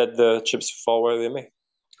let the chips fall where they may.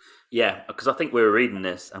 Yeah, because I think we were reading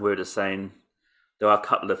this and we were just saying there are a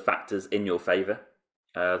couple of factors in your favour.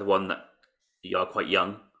 The one that you are quite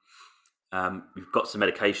young. You've got some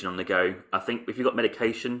medication on the go. I think if you've got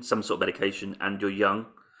medication, some sort of medication, and you're young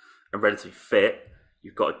and relatively fit,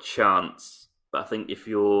 you've got a chance. But I think if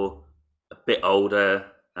you're a bit older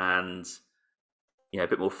and a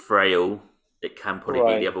bit more frail, it can probably be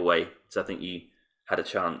the Right, other way. So I think you had a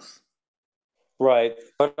chance. right.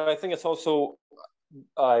 But I think it's also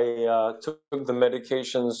I took the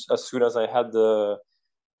medications as soon as I had the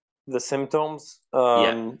symptoms,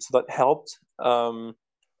 Yeah, so that helped.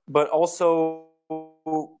 But also,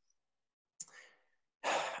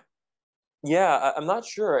 yeah, I'm not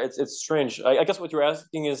sure. It's strange. I guess what you're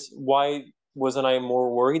asking is why wasn't I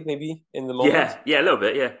more worried maybe in the moment? yeah, a little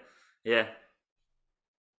bit. Yeah, yeah,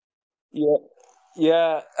 Yeah,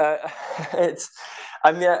 yeah. It's.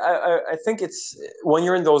 I mean, I think it's when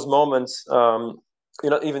you're in those moments, you're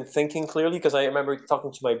not even thinking clearly. Because I remember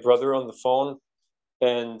talking to my brother on the phone,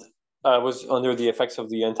 and I was under the effects of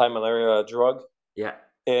the anti-malaria drug, yeah.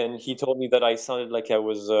 and he told me that I sounded like I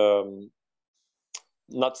was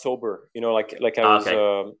not sober. Like I was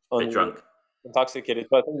Okay, bit drunk. intoxicated.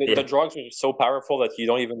 But I think the Yeah, drugs are so powerful that you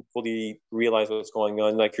don't even fully realize what's going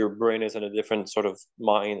on. Like your brain is in a different sort of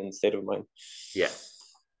mind and state of mind. yeah.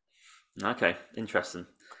 Okay, interesting.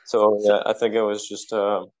 So So, yeah, I think it was just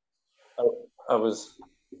I, I was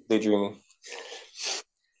daydreaming.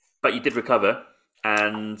 but you did recover,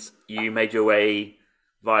 and you made your way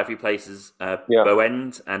via a few places, Yeah.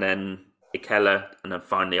 Boend, and then Ikela, and then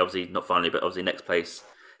finally, obviously not finally, but obviously next place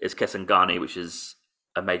is Kisangani, which is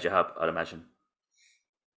a major hub, I'd imagine.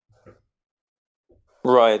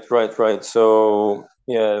 Right. So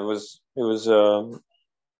yeah, it was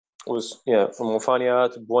yeah, from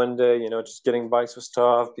Mofania to Buende, just getting bikes was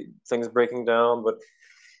tough, things breaking down, but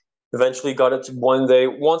eventually got it to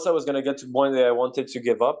Buende. Once I was gonna get to Buende, I wanted to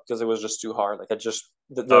give up because it was just too hard. Like I just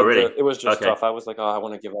Oh, really? it was just Okay. tough. I was like, oh, I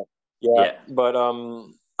want to give up. Yeah, Yeah. but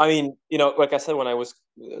I mean, like I said, when I was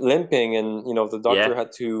limping and the doctor Yeah.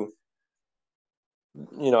 had to,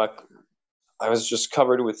 you know, I was just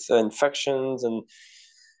covered with infections and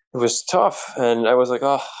it was tough. And I was like,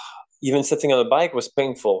 oh, even sitting on the bike was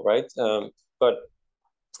painful, right? But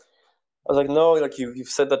I was like, no, like you've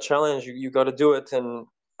set that challenge, you got to do it. And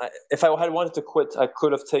if I had wanted to quit, I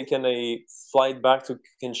could have taken a flight back to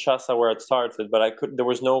Kinshasa where it started, but I could. There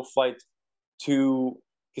was no flight to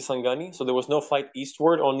Kisangani, so there was no flight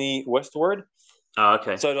eastward, only westward. Oh,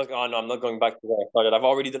 okay. So I was like, oh no, I'm not going back to where I started. I've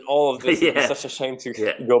already done all of this. It'd be Yeah. such a shame to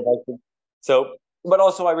Yeah. go back to. So, but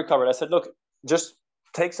also I recovered. I said, look, just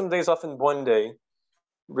take some days off in one day,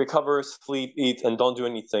 recover, sleep, eat, and don't do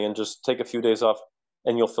anything, and just take a few days off,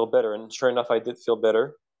 and you'll feel better. And sure enough, I did feel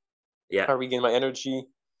better. Yeah. I regained my energy.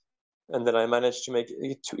 and then I managed to make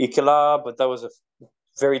it to Ikela, but that was a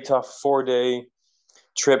very tough 4 day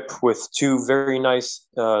trip with two very nice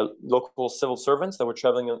local civil servants that were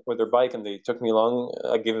traveling with their bike, and they took me along.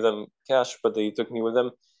 I gave them cash, but they took me with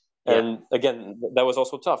them. Yeah. And again, that was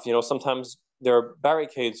also tough. Sometimes there are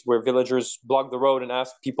barricades where villagers block the road and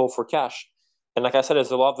ask people for cash. And like I said, it's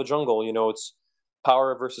the law of the jungle. It's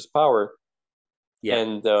power versus power. Yeah.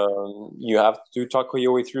 And you have to talk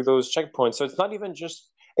your way through those checkpoints. So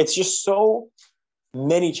it's just so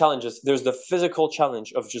many challenges. There's the physical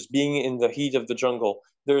challenge of just being in the heat of the jungle.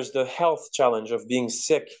 There's the health challenge of being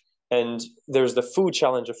sick. And there's the food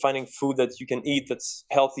challenge of finding food that you can eat that's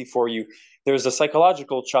healthy for you. There's the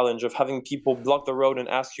psychological challenge of having people block the road and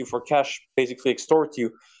ask you for cash, basically extort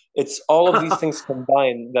you. It's all of these things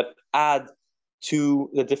combined that add to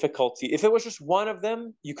the difficulty. If it was just one of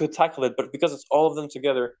them, you could tackle it. But because it's all of them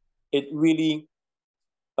together, it really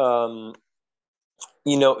um,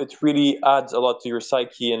 it really adds a lot to your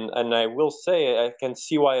psyche. And I will say, I can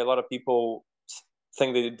see why a lot of people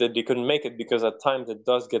think that they couldn't make it, because at times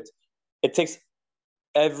it takes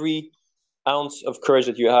every ounce of courage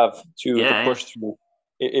that you have to Yeah. push through.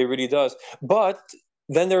 It really does. But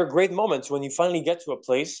then there are great moments when you finally get to a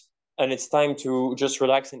place and it's time to just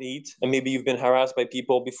relax and eat. And maybe you've been harassed by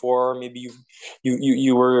people before. Maybe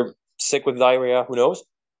you were sick with diarrhea. Who knows?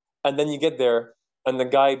 And then you get there, and the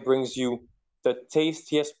guy brings you the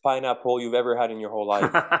tastiest pineapple you've ever had in your whole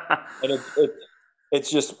life, Yeah. and it's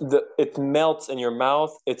just it melts in your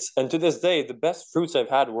mouth. And to this day, the best fruits I've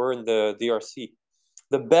had were in the DRC.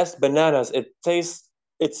 The best bananas.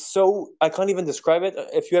 It's so, I can't even describe it.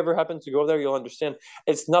 If you ever happen to go there, you'll understand.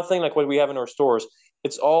 It's nothing like what we have in our stores.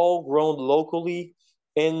 It's all grown locally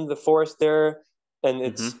in the forest there, and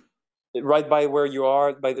it's Hmm. right by where you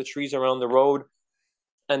are, by the trees around the road.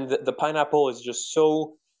 And the pineapple is just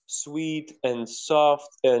so sweet and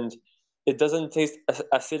soft, and it doesn't taste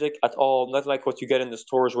acidic at all, not like what you get in the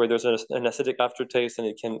stores where there's an acidic aftertaste and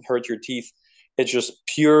it can hurt your teeth. It's just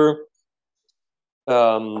pure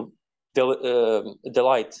um,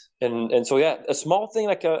 delight. And so, yeah, a small thing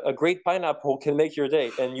like a great pineapple can make your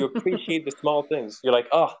day, and you appreciate the small things. You're like,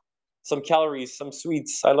 oh, some calories, some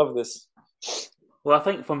sweets, I love this. Well, I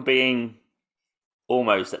think from being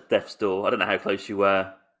almost at death's door, I don't know how close you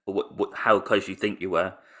were, or how close you think you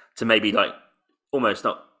were, to maybe like almost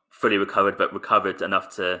not fully recovered, but recovered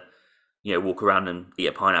enough to walk around and eat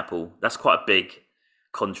a pineapple. That's quite a big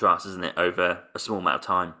contrast, isn't it, over a small amount of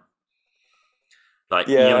time? Like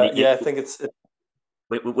Yeah, yeah, I think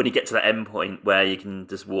when you get to that end point where you can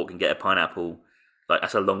just walk and get a pineapple, like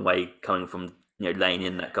that's a long way coming from laying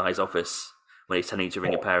in that guy's office when he's telling you to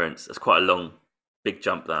ring your parents. That's quite a long, big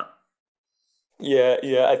jump. That. yeah,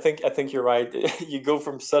 yeah. I think you're right. You go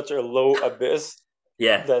from such a low abyss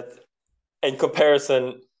Yeah. that, in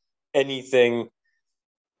comparison, anything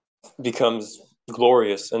becomes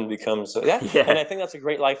glorious and becomes yeah. And Yeah. I think that's a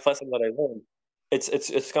great life lesson that I learned.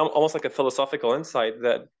 It's almost like a philosophical insight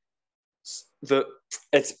that the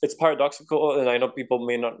it's paradoxical, and I know people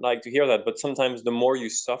may not like to hear that, but sometimes the more you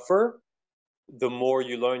suffer, the more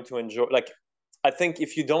you learn to enjoy. Like, I think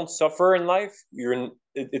if you don't suffer in life,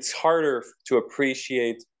 it's harder to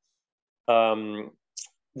appreciate um,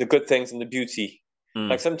 the good things and the beauty.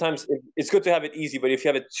 Like, Mm. sometimes it's good to have it easy, but if you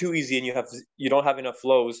have it too easy and you don't have enough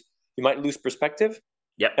flows, you might lose perspective.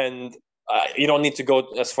 Yep. And you don't need to go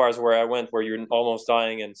as far as where I went, where you're almost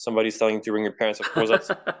dying and somebody's telling you to ring your parents. Of course, that's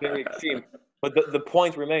very extreme. But the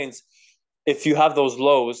point remains: if you have those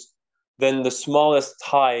lows, then the smallest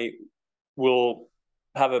high will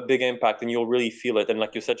have a big impact, and you'll really feel it. And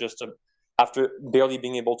like you said, after barely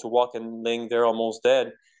being able to walk and laying there almost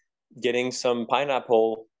dead, getting some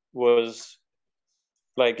pineapple was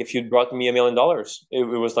like if you'd brought me $1 million. It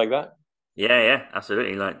was like that. Yeah. Yeah.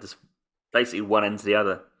 Absolutely. Like just basically one end to the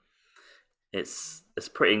other. It's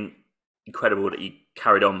pretty incredible that you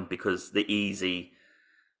carried on, because the easy,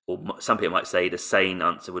 or some people might say the sane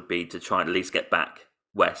answer would be to try and at least get back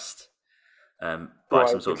west by Right,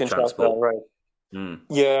 some you sort of can trust that, transport. right? Mm.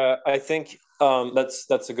 Yeah, I think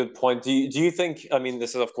that's a good point. Do you think? I mean,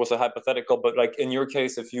 this is of course a hypothetical, but like in your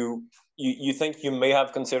case, if you think you may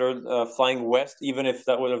have considered flying west, even if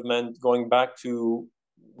that would have meant going back to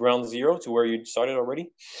ground zero to where you started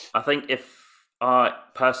already? I think if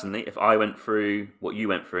I went through what you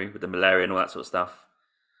went through with the malaria and all that sort of stuff,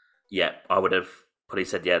 yeah, I would have probably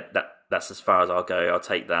said, yeah, that's as far as I'll go. I'll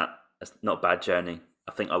take that. That's not a bad journey.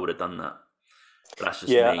 I think I would have done that, but that's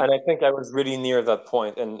just Yeah, me. and I think I was really near that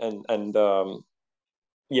point, and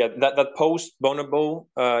yeah, that post Bonobo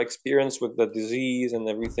experience with the disease and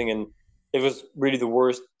everything, and it was really the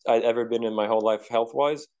worst I'd ever been in my whole life health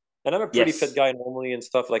wise. And I'm a pretty fit Yes. guy normally and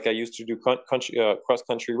stuff. Like I used to do country cross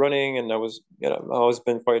country running, and I was, I've always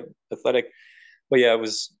been quite athletic. But yeah, it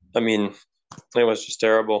was. I mean, it was just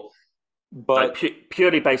terrible. Like But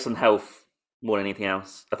purely based on health more than anything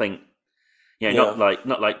else. I think yeah.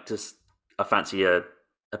 not like just I fancy a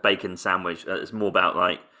bacon sandwich. It's more about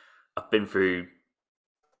like I've been through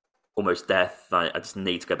almost death. Like I just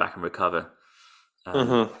need to go back and recover. Um,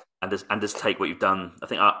 Hmm. and just take what you've done. I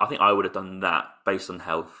think I would have done that based on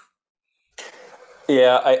health.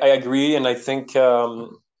 Yeah, I agree, and I think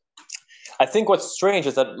what's strange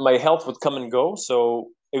is that my health would come and go,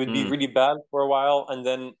 so it would be Mm. really bad for a while, and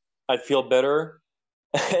then I'd feel better,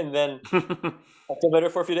 and then I feel better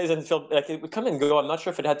for a few days, and feel like it would come and go. I'm not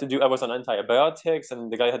sure if it had to do. I was on antibiotics,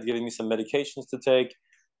 and the guy had given me some medications to take,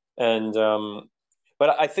 and but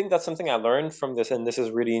I think that's something I learned from this, and this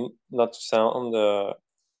is really not to sound.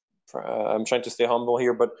 I'm trying to stay humble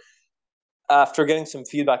here, but after getting some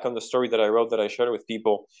feedback on the story that I wrote, that I shared with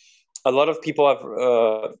people, a lot of people have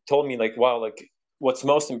told me like, wow, like what's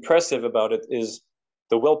most impressive about it is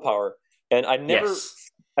the willpower. And Yes.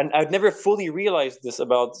 I'd never fully realized this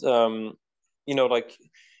about, like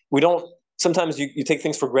we don't, sometimes you take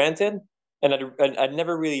things for granted. I'd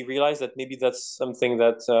never really realized that maybe that's something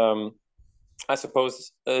that, I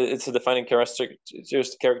suppose it's a defining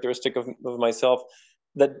characteristic of myself,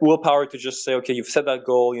 that willpower to just say, okay, you've set that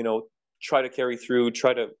goal, try to carry through,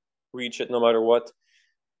 try to reach it no matter what.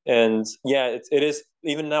 And yeah, it is,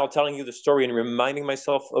 even now telling you the story and reminding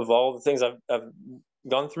myself of all the things I've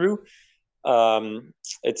gone through.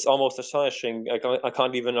 It's almost astonishing. I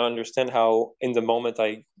can't even understand how in the moment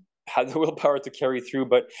I had the willpower to carry through.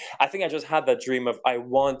 But I think I just had that dream of, I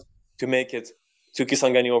want to make it to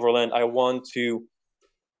Kisangani Overland. I want to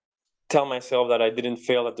tell myself that I didn't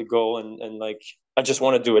fail at the goal, and like I just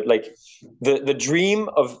want to do it. Like the dream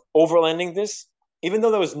of overlanding this, even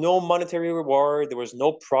though there was no monetary reward, there was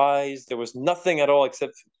no prize, there was nothing at all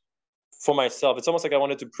except for myself. It's almost like I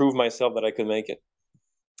wanted to prove myself that I could make it.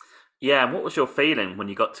 Yeah. And what was your feeling when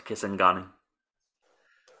you got to Kisangani?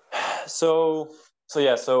 So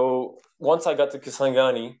so once I got to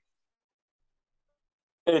Kisangani,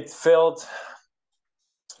 it felt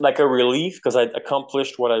like a relief because I'd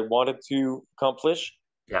accomplished what I wanted to accomplish.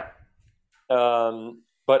 Yeah.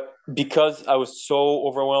 But because I was so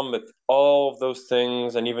overwhelmed with all of those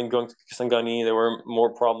things, and even going to Kisangani, there were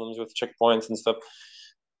more problems with checkpoints and stuff.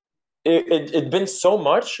 It'd been so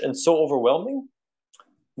much and so overwhelming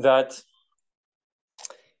that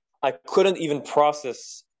I couldn't even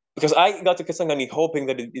process, because I got to Kisangani hoping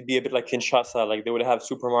that it'd be a bit like Kinshasa, like they would have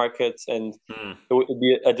supermarkets and Mm. it would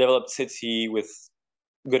be a developed city with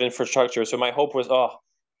good infrastructure. So my hope was, oh,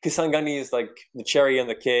 Kisangani is like the cherry on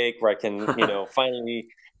the cake where I can, finally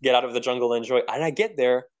get out of the jungle and enjoy. And I get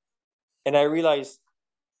there and I realize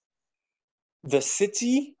the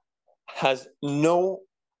city has no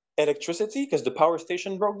electricity because the power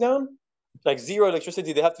station broke down. Like zero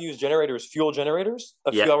electricity. They have to use generators, fuel generators,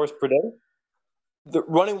 a Yeah. few hours per day. The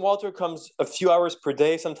running water comes a few hours per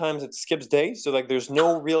day. Sometimes it skips days. So like there's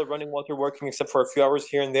no real running water working except for a few hours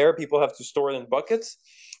here and there. People have to store it in buckets.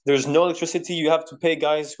 There's no electricity. You have to pay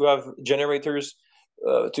guys who have generators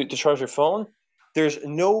to charge your phone. There's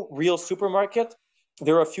no real supermarket.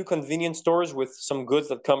 There are a few convenience stores with some goods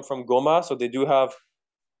that come from Goma. So they do have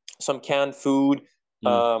some canned food,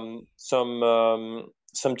 Mm.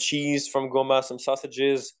 some cheese from Goma, some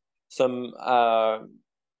sausages, some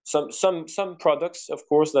some products, of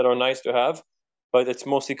course, that are nice to have, but it's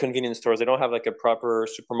mostly convenience stores. They don't have like a proper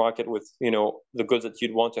supermarket with the goods that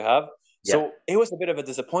you'd want to have. Yeah. So it was a bit of a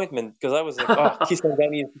disappointment because I was like, oh,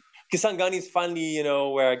 Kisangani is finally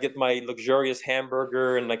where I get my luxurious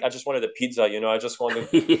hamburger, and like I just wanted a pizza. I just wanted,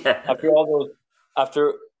 Yeah. after all those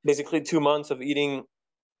after basically 2 months of eating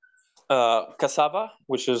cassava,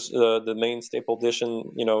 which is the main staple dish, and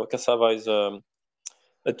cassava is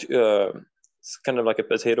it's kind of like a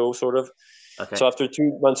potato sort of. Okay. So after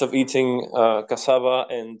 2 months of eating cassava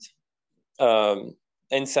and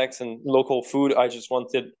insects and local food, I just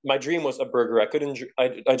wanted, my dream was a burger. I couldn't.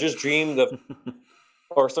 I just dreamed of,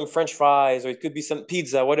 or some French fries, or it could be some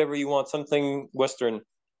pizza, whatever you want, something Western.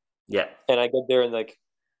 Yeah. And I get there and like,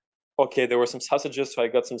 okay, there were some sausages, so I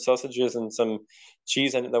got some sausages and some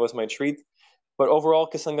cheese, and that was my treat. But overall,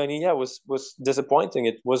 Kisangani, yeah, was disappointing.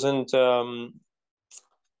 It wasn't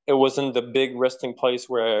the big resting place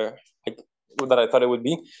where that I thought it would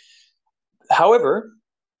be. However,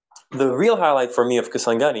 the real highlight for me of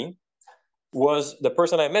Kisangani was the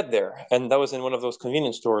person I met there, and that was in one of those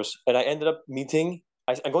convenience stores. And I ended up meeting.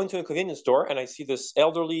 I go into a convenience store and I see this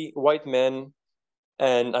elderly white man,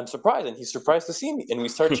 and I'm surprised, and he's surprised to see me, and we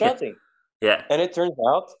start Yeah. chatting. Yeah. And it turns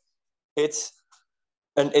out It's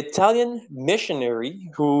an Italian missionary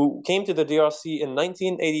who came to the DRC in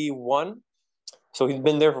 1981. So he'd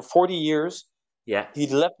been there for 40 years. Yeah.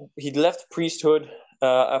 He'd left priesthood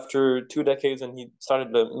after 2 decades, and he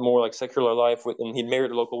started a more like secular life and he'd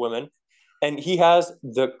married a local woman. And he has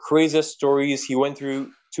the craziest stories. He went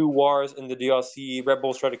through two wars in the DRC.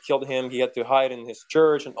 Rebels tried to kill him. He had to hide in his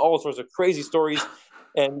church, and all sorts of crazy stories.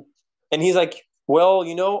 And and he's like, well,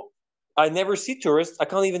 I never see tourists. I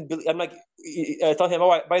can't even believe. I'm like, I tell him,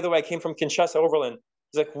 oh, by the way, I came from Kinshasa Overland.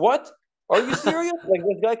 He's like, what? Are you serious? Like,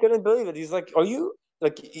 this guy couldn't believe it. He's like, are you?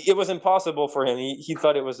 Like, it was impossible for him. He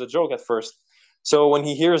thought it was a joke at first. So when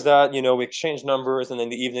he hears that, we exchange numbers, and in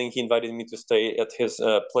the evening he invited me to stay at his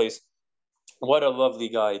place. What a lovely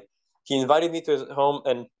guy. He invited me to his home,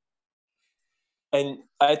 and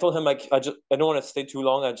I told him, like, I don't want to stay too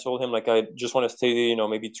long. I told him, like, I just want to stay,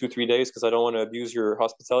 maybe 2-3 days, because I don't want to abuse your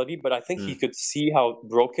hospitality. But I think he could see how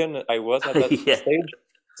broken I was at that Yeah. stage.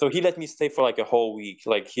 So he let me stay for like a whole week.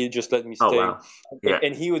 Like, he just let me Oh, stay. wow. Yeah.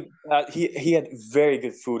 And he would he had very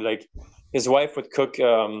good food. Like, his wife would cook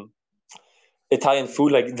Italian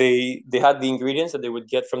food. Like, they had the ingredients that they would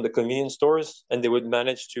get from the convenience stores, and they would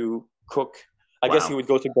manage to cook. I guess he Wow. would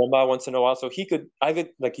go to Goma once in a while, so I could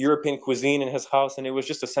like European cuisine in his house, and it was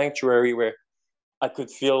just a sanctuary where I could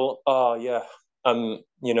feel, oh yeah,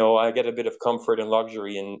 I get a bit of comfort and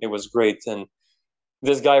luxury, and it was great. And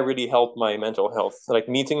this guy really helped my mental health. Like,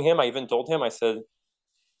 meeting him, I even told him, I said,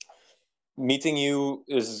 meeting you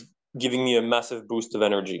is giving me a massive boost of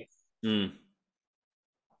energy. Mm.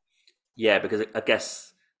 Yeah, because I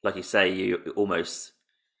guess, like you say, you almost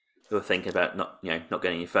were thinking about not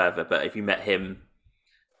going any further. But if you met him,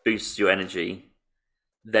 boosts your energy,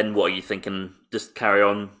 then what are you thinking? Just carry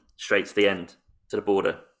on straight to the end, to the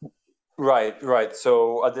border. Right, right.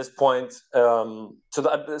 So at this point,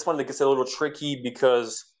 this one that gets a little tricky,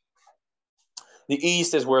 because the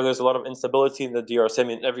east is where there's a lot of instability in the DRC. I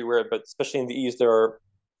mean, everywhere, but especially in the east,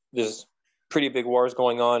 there's pretty big wars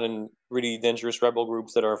going on, and really dangerous rebel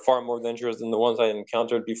groups that are far more dangerous than the ones I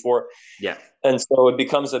encountered before. Yeah. And so it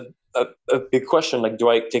becomes a big question, like, do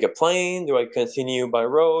I take a plane? Do I continue by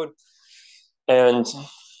road? And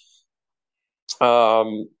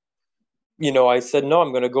um, I said, no,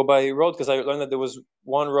 I'm going to go by road, because I learned that there was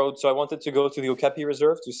one road. So I wanted to go to the Okapi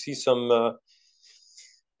Reserve to see some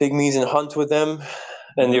pygmies and hunt with them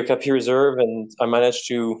in the Okapi Reserve. And I managed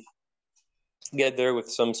to get there with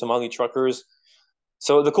some Somali truckers.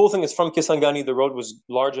 So the cool thing is, from Kisangani, the road was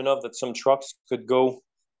large enough that some trucks could go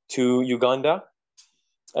to Uganda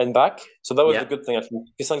and back. So that was the Yeah. good thing. I think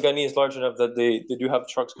Kisangani is large enough that they do have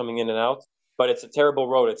trucks coming in and out, but it's a terrible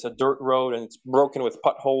road. It's a dirt road, and it's broken with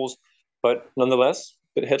potholes, but nonetheless,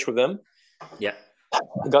 a bit hitch with them. Yeah.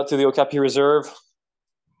 Got to the Okapi Reserve,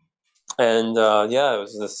 and it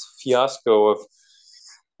was this fiasco of,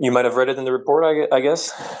 you might have read it in the report, I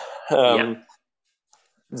guess. Yeah.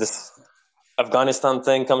 This Afghanistan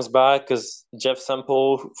thing comes back, because Jeff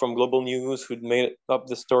Semple from Global News, who'd made up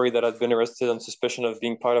the story that I'd been arrested on suspicion of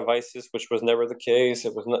being part of ISIS, which was never the case.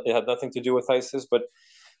 It had nothing to do with ISIS, but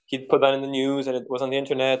he'd put that in the news, and it was on the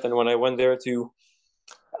internet. And when I went there to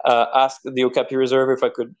ask the Okapi Reserve if I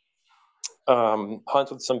could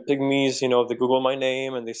hunt with some pygmies, they Googled my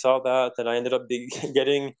name and they saw that, and I ended up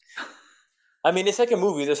getting. I mean, it's like a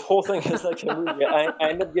movie. This whole thing is like a movie. I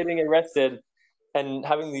ended up getting arrested and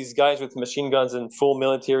having these guys with machine guns and full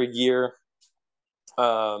military gear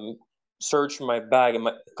search my bag and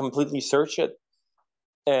completely search it,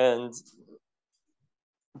 and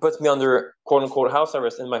put me under quote unquote house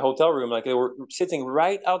arrest in my hotel room. Like, they were sitting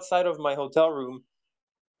right outside of my hotel room,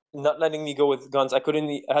 not letting me go with guns. I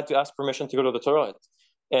had to ask permission to go to the toilet.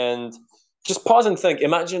 And just pause and think.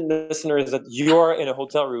 Imagine, listeners, that you are in a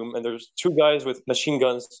hotel room and there's two guys with machine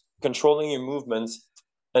guns controlling your movements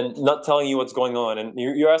and not telling you what's going on. And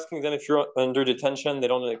you're asking them if you're under detention. They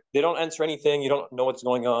don't answer anything. You don't know what's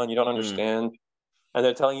going on. You don't understand. And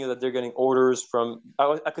they're telling you that they're getting orders from.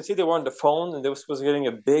 I could see they were on the phone, and this was getting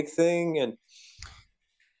a big thing, and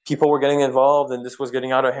people were getting involved, and this was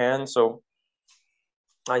getting out of hand. So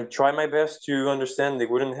I tried my best to understand. They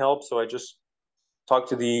wouldn't help, so I just talked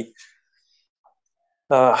to the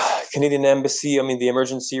Canadian Embassy. I mean, the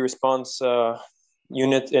emergency response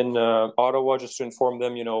unit in Ottawa, just to inform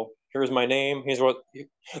them, here's my name, here's what,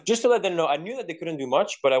 just to let them know. I knew that they couldn't do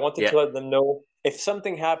much, but I wanted to let them know, if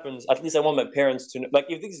something happens, at least I want my parents to know. Like,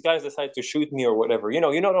 if these guys decide to shoot me or whatever, you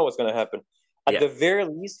don't know what's going to happen. At the very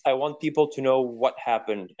least, I want people to know what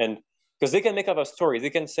happened. And because they can make up a story.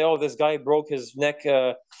 They can say, oh, this guy broke his neck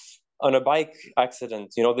on a bike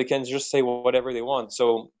accident. They can just say whatever they want.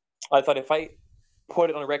 So I thought, if I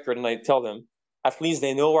put it on record and I tell them, at least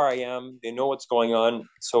they know where I am. They know what's going on.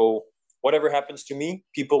 So whatever happens to me,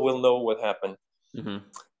 people will know what happened. Mm-hmm.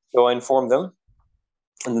 So I informed them,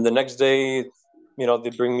 and then the next day, they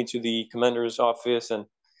bring me to the commander's office, and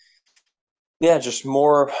yeah, just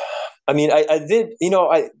more. I mean, I did,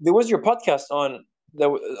 there was your podcast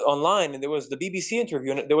online, and there was the BBC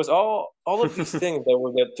interview, and there was all of these things that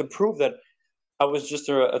were there to prove that I was just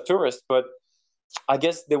a tourist. But I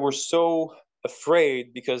guess they were so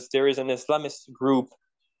afraid because there is an Islamist group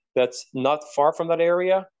that's not far from that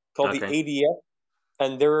area called the Okay. ADF,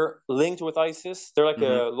 and they're linked with ISIS. They're like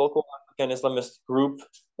Mm-hmm. a local African Islamist group,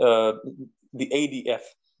 the ADF,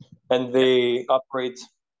 and Yeah. they operate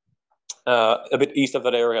a bit east of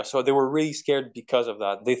that area. So they were really scared because of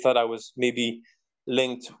that. They thought I was maybe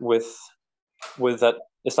linked with that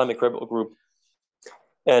Islamic rebel group.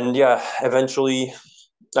 And yeah, eventually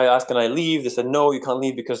I asked, can I leave? They said, no, you can't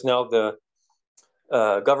leave because now the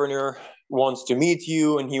governor wants to meet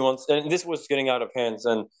you, and this was getting out of hands.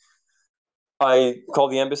 And I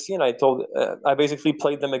called the embassy, and I basically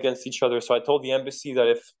played them against each other. So I told the embassy that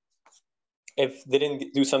if they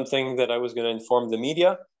didn't do something, that I was going to inform the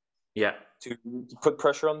media Yeah. to put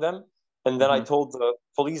pressure on them. And then I Mm-hmm. told the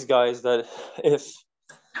police guys that if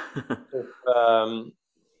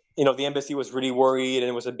the embassy was really worried and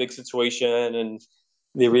it was a big situation, and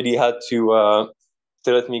they really had to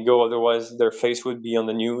let me go, otherwise their face would be on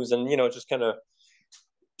the news, and just kind of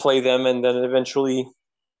play them. And then eventually,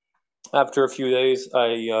 after a few days,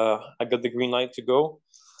 I got the green light to go.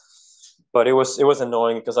 But it was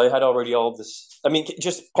annoying because I had already all this. I mean,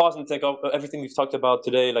 just pause and think of everything we've talked about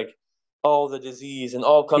today, like all the disease and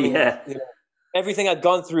all coming. Yeah. Everything I'd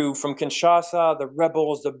gone through from Kinshasa, the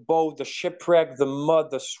rebels, the boat, the shipwreck, the mud,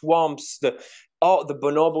 the swamps, all the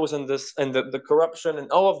bonobos, and the corruption and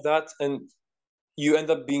all of that, and you end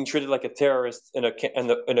up being treated like a terrorist in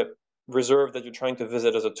a reserve that you're trying to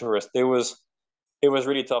visit as a tourist. It was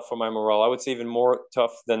really tough for my morale. I would say even more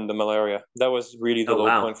tough than the malaria. That was really the Oh low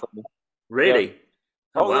wow. point for me. Yeah. Really?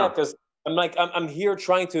 Oh Oh yeah, wow. because I'm here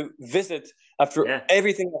trying to visit after Yeah.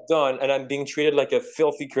 everything I've done, and I'm being treated like a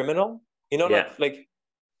filthy criminal. Yeah. Like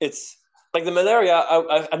it's like the malaria.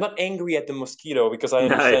 I'm not angry at the mosquito because I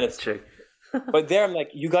No, understand it's. true. But there, I'm like,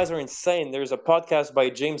 you guys are insane. There's a podcast by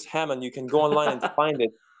James Hammond. You can go online and find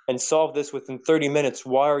it and solve this within 30 minutes.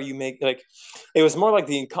 Why are you making like? It was more like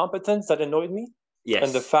the incompetence that annoyed me,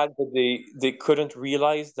 and the Yes. fact that they couldn't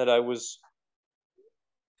realize that I was,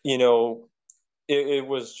 you know, it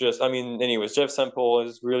was just. I mean, anyways, Jeff Semple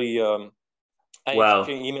is really. I Well,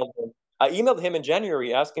 actually emailed him. I emailed him in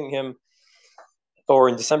January asking him, or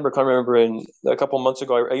in December, I can't remember. In a couple months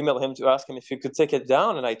ago, I emailed him to ask him if he could take it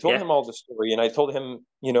down, and I told yeah. him all the story, and I told him,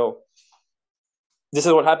 this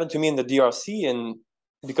is what happened to me in the DRC, and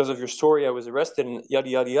because of your story, I was arrested, and yada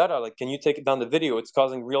yada yada. Like, can you take it down the video? It's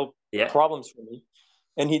causing real Yeah. problems for me.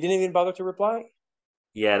 And he didn't even bother to reply.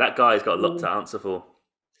 Yeah, that guy's got a lot to answer for.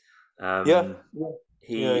 Yeah, Um, yeah, yeah,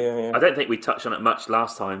 he, yeah, yeah. I don't think we touched on it much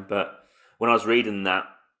last time, but when I was reading that,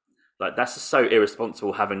 like that's just so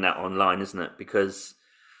irresponsible having that online, isn't it? Because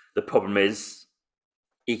the problem is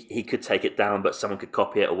he could take it down, but someone could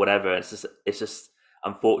copy it or whatever. It's just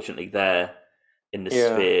unfortunately there in the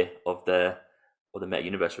Yeah. sphere of the meta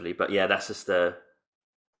universe, really. But yeah, that's just an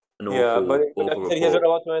Yeah, but like awful I said, he has got report. a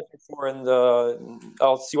lot to answer for, and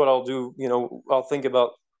I'll see what I'll do. I'll think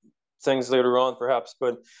about things later on, perhaps.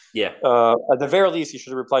 But Yeah, at the very least, he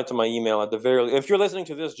should reply to my email. At the very least, if you're listening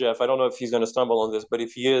to this, Jeff, I don't know if he's going to stumble on this, but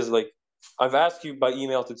if he is, like, I've asked you by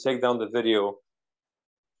email to take down the video.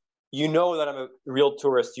 You know that I'm a real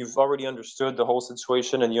tourist. You've already understood the whole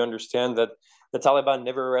situation, and you understand that the Taliban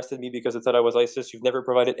never arrested me because they thought I was ISIS. You've never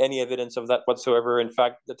provided any evidence of that whatsoever. In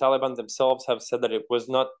fact, the Taliban themselves have said that it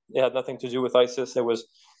had nothing to do with ISIS. It was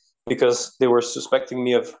because they were suspecting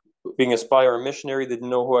me of being a spy or a missionary. They didn't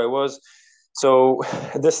know who I was. So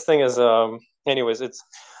this thing is, anyways,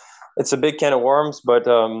 it's a big can of worms, but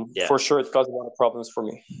yeah, for sure it's caused a lot of problems for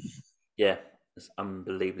me. yeah. It's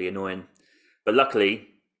unbelievably annoying. But luckily,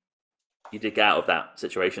 you did get out of that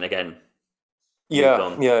situation again. Moved Yeah,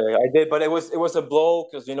 on. yeah, yeah, I did, but it was a blow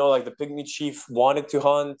because like the pygmy chief wanted to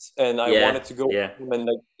hunt, and I Yeah, wanted to go with yeah. him, and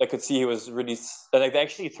like I could see he was really, and like they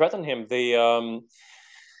actually threatened him.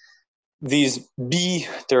 These B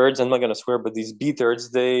thirds, I'm not gonna swear, but these B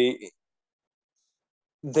thirds, they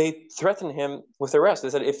threatened him with arrest. They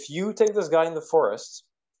said, if you take this guy in the forest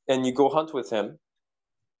and you go hunt with him,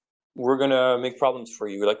 we're gonna make problems for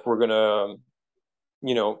you. Like, we're gonna,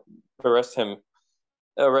 you know, arrest him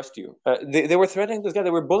arrest you. They were threatening this guy.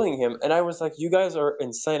 They were bullying him, and I was like, "You guys are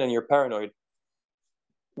insane and you're paranoid.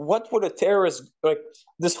 what would a terrorist like?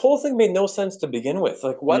 This whole thing made no sense to begin with.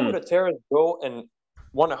 Like, why would a terrorist go and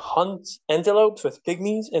want to hunt antelopes with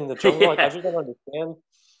pygmies in the jungle? Like, I just don't understand.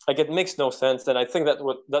 Like, it makes no sense. And I think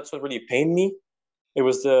that's what really pained me. It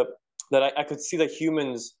was that I could see that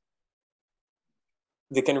humans,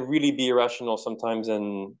 they can really be irrational sometimes,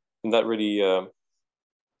 and that really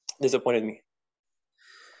disappointed me.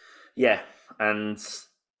 Yeah, and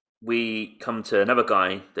we come to another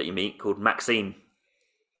guy that you meet called Maxime.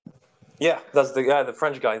 Yeah, that's the guy, the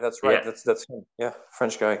French guy. That's right. Yeah. That's him. Yeah,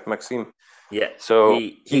 French guy, Maxime. Yeah. So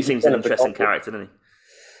he seems an interesting character, doesn't he?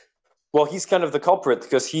 Well, he's kind of the culprit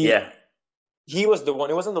because Yeah. he was the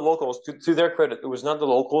one. It wasn't the locals. To their credit, it was not the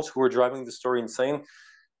locals who were driving the story insane.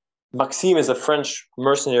 Maxime is a French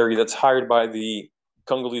mercenary that's hired by the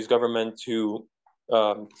Congolese government to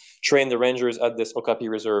train the rangers at this Okapi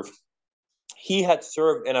reserve. He had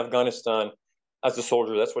served in Afghanistan as a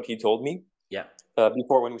soldier. That's what he told me. Yeah.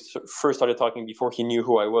 Before, when we first started talking, before he knew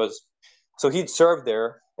who I was. So he'd served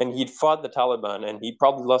there and he'd fought the Taliban, and he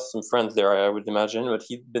probably lost some friends there, I would imagine, but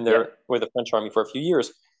he'd been there with the French army for a few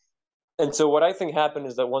years. And so what I think happened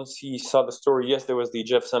is that once he saw the story, yes, there was the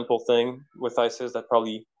Jeff Semple thing with ISIS that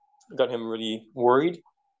probably got him really worried.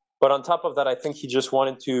 But on top of that, I think he just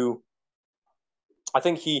wanted to. I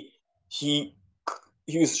think he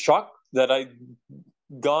was shocked that I'd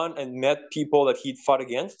gone and met people that he'd fought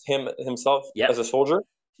against himself as a soldier,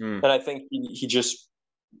 and I think he just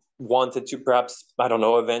wanted to perhaps, I don't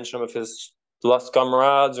know, avenge some of his lost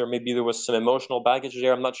comrades, or maybe there was some emotional baggage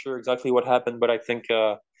there. I'm not sure exactly what happened, but I think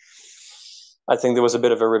there was a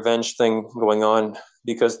bit of a revenge thing going on,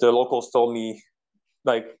 because the locals told me,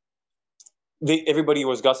 like, everybody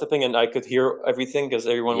was gossiping and I could hear everything because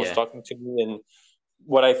everyone was talking to me. And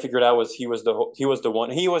what I figured out was he was the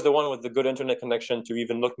one with the good internet connection to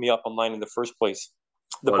even look me up online in the first place.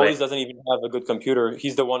 The police doesn't even have a good computer.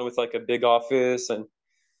 He's the one with like a big office, and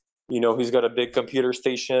he's got a big computer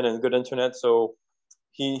station and good internet. So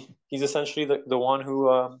he's essentially the one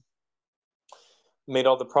who made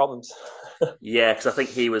all the problems. Yeah, because I think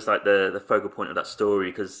he was like the focal point of that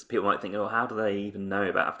story, because people might think, oh, how do they even know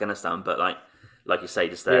about Afghanistan? But like you say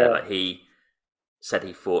just there, like he said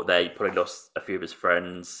he fought there, he probably lost a few of his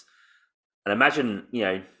friends. And imagine,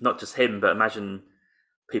 not just him, but imagine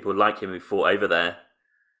people like him who fought over there,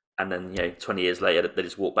 and then 20 years later they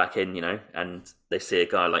just walk back in, and they see a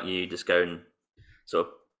guy like you just go and sort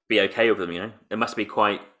of be okay with them. It must be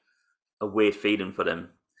quite a weird feeling for them,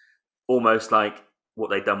 almost like what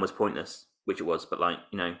they'd done was pointless, which it was, but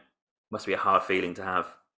must be a hard feeling to have.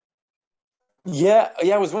 Yeah,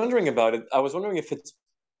 I was wondering about it. I was wondering if it's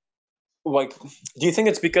like, do you think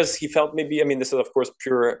it's because he felt maybe, I mean, this is of course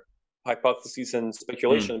pure hypothesis and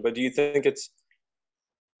speculation, but do you think it's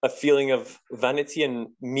a feeling of vanity, and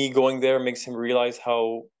me going there makes him realize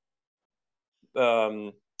how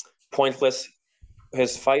pointless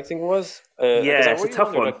his fighting was? It's a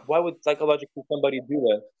tough one. Like, why would psychologically somebody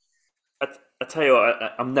do that? I tell you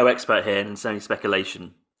what, I'm no expert here, and it's only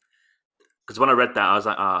speculation. Because when I read that, I was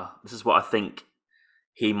like, this is what I think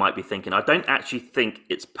he might be thinking. I don't actually think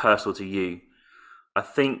it's personal to you. I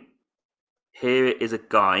think here is a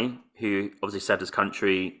guy who obviously served his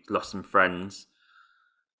country, lost some friends,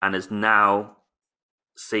 and has now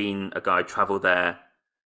seen a guy travel there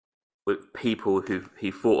with people who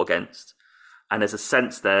he fought against. And there's a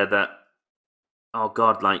sense there that, oh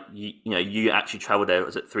God, like, you actually traveled there,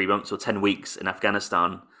 was it 3 months or 10 weeks in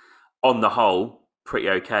Afghanistan? On the whole, pretty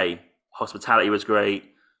okay. Hospitality was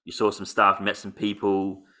great. You saw some stuff, you met some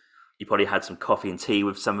people. You probably had some coffee and tea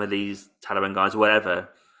with some of these Taliban guys, or whatever.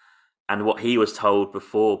 And what he was told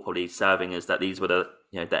before probably serving is that these were the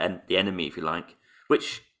enemy, if you like.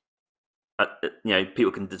 Which,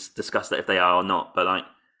 people can discuss that if they are or not. But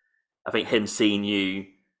I think him seeing you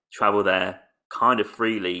travel there kind of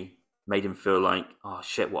freely made him feel like, oh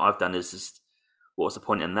shit, what I've done is just, what was the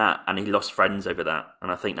point in that? And he lost friends over that.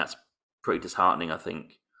 And I think that's pretty disheartening, I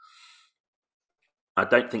think. I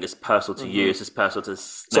don't think it's personal to you. It's just personal to the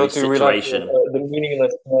situation. The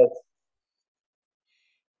meaninglessness.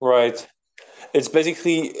 Right. It's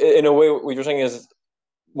basically, in a way, what you're saying is,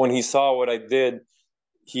 when he saw what I did,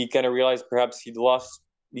 he kind of realized perhaps he'd lost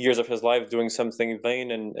years of his life doing something vain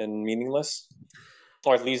and meaningless,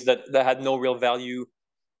 or at least that had no real value,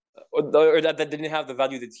 or that didn't have the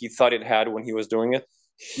value that he thought it had when he was doing it.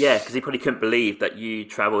 Yeah, because he probably couldn't believe that you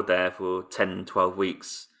traveled there for 10, 12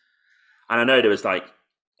 weeks. And I know there was like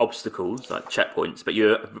obstacles, like checkpoints, but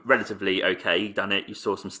you're relatively okay. You done it. You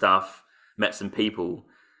saw some stuff, met some people.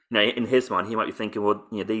 In his mind, he might be thinking, well,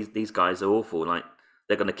 these guys are awful. Like,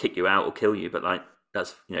 they're going to kick you out or kill you. But like,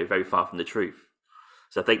 that's very far from the truth.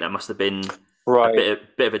 So I think that must have been Right.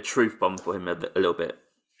 bit of a truth bomb for him a little bit.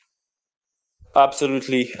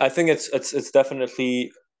 Absolutely. I think it's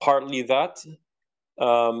definitely partly that.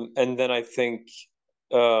 And then I think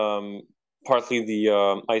partly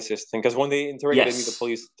the ISIS thing. Because when they interrogated me, the Yes.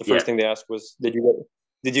 police, the Yeah. first thing they asked was, did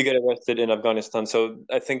you get arrested in Afghanistan? So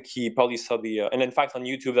I think he probably saw the and in fact on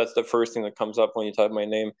YouTube that's the first thing that comes up when you type my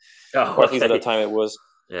name, Oh, or at least at that okay. time it was.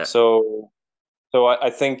 Yeah. So I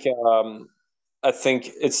think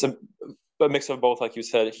it's a mix of both, like you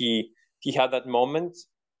said. He had that moment,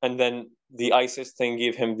 and then the ISIS thing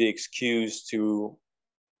gave him the excuse to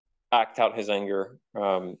act out his anger.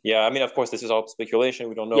 Yeah, I mean, of course, this is all speculation.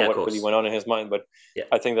 We don't know Yeah, of what really course. went on in his mind, but Yeah.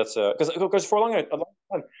 I think that's because for a long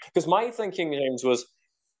time, because my thinking, James, was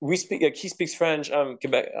we speak like he speaks French.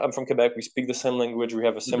 Quebec. I'm from Quebec. We speak the same language. We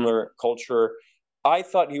have a Hmm. similar culture. I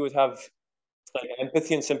thought he would have like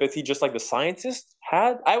empathy and sympathy, just like the scientist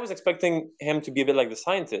had. I was expecting him to be a bit like the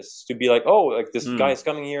scientist, to be like, oh, like this guy Mm. is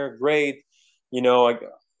coming here, great, like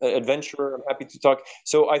adventurer. I'm happy to talk.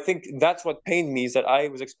 So I think that's what pained me is that I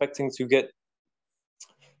was expecting to get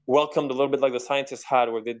welcomed a little bit like the scientists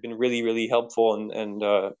had, where they'd been really, really helpful and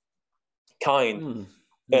kind, Mm.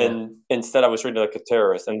 Yeah. and instead I was treated like a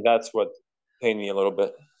terrorist, and that's what pained me a little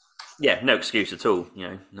bit. Yeah. No excuse at all.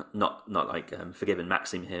 Not like forgiving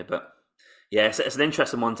Maxim here, but yeah, it's an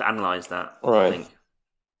interesting one to analyze. That I Right. think.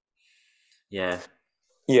 Yeah.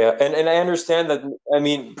 Yeah, and I understand that. I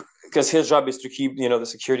mean, because his job is to keep the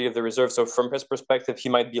security of the reserve. So from his perspective, he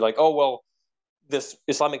might be like, oh well, this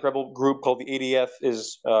Islamic rebel group called the ADF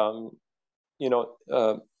is you know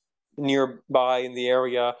uh, nearby in the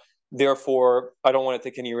area. Therefore, I don't want to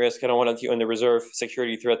take any risk. I don't want to in the reserve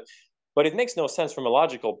security threat. But it makes no sense from a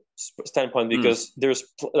logical standpoint Mm. because there's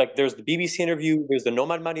the BBC interview, there's the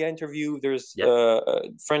Nomad Maria interview, there's Yep.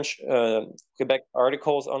 French Quebec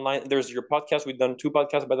articles online. There's your podcast. We've done 2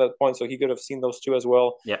 podcasts by that point, so he could have seen those 2 as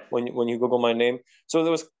well Yep. when you Google my name. So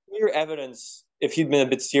there was clear evidence, if he'd been a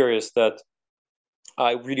bit serious, that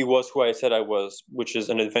I really was who I said I was, which is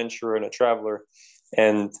an adventurer and a traveler.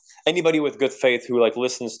 And anybody with good faith who like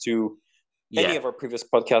listens to any Yeah. of our previous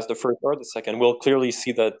podcasts, the first or the second, will clearly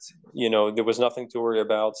see that there was nothing to worry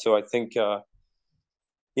about. So I think,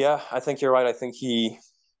 yeah, I think you're right. I think he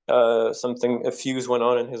a fuse went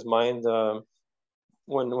on in his mind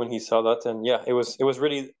when he saw that, and yeah, it was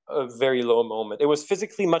really a very low moment. It was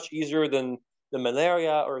physically much easier than the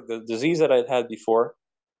malaria or the disease that I'd had before,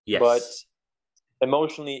 but Yes.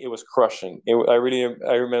 emotionally it was crushing. I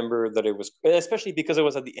remember that it was, especially because it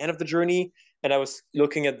was at the end of the journey and I was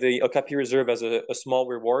looking at the Okapi Reserve as a small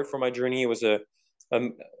reward for my journey. It was a,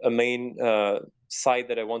 a main site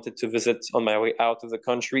that I wanted to visit on my way out of the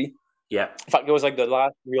country. Yeah. In fact, it was like the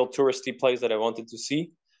last real touristy place that I wanted to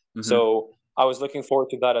see. Hmm. So I was looking forward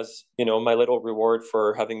to that as my little reward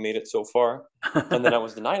for having made it so far. And then I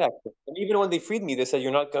was denied access. And even when they freed me, they said,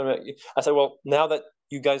 "You're not gonna." I said, "Well, now that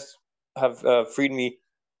you guys have freed me,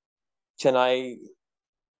 can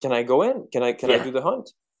I go in? Can I Yeah. do the hunt?"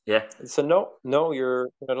 Yeah. They said, "No, no, you're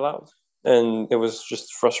not allowed." And it was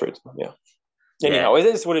just frustrating. Yeah. Yeah. Anyhow, it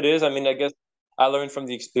is what it is. I mean, I guess I learned from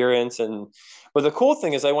the experience, but the cool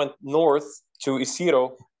thing is, I went north to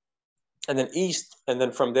Isiro, and then east, and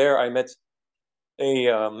then from there, I met a.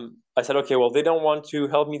 I said, okay, well, they don't want to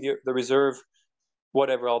help me the reserve.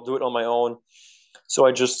 Whatever, I'll do it on my own. So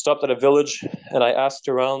I just stopped at a village and I asked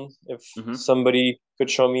around if Hmm. somebody could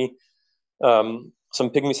show me some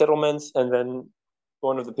pygmy settlements, and then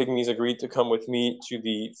one of the pygmies agreed to come with me to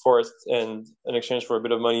the forest, and in exchange for a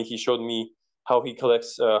bit of money, he showed me how he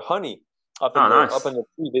collects honey Oh, up in nice. the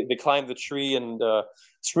tree. They climb the tree, and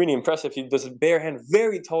it's really impressive. He does a bare hand,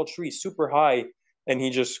 very tall tree, super high, and he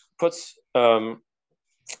just puts a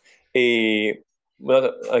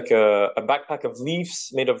like a backpack of leaves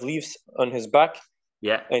made of leaves on his back,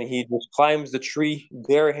 Yeah. and he just climbs the tree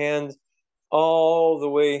bare hand all the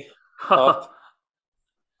way up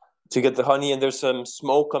to get the honey. And there's some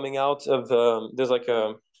smoke coming out of there's like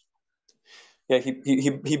a yeah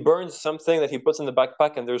he burns something that he puts in the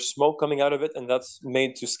backpack, and there's smoke coming out of it, and that's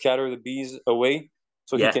made to scatter the bees away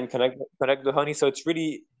so he Yeah. can connect the honey. So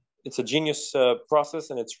it's a genius process,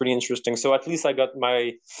 and it's really interesting. So at least I got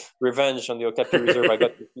my revenge on the Okapi Reserve. I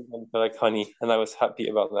got to see them collect honey, and I was happy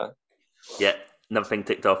about that. Yeah. Another thing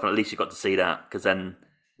ticked off, and at least you got to see that. Because then,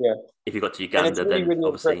 Yeah, if you got to and it's Uganda, really then really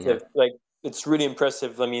obviously, yeah. impressive. Like it's really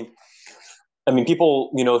impressive. I mean,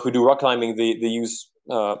 people, who do rock climbing, they use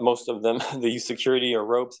most of them. They use security or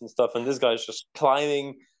ropes and stuff, and this guy's just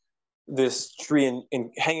climbing this tree and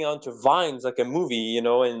hanging on to vines like a movie,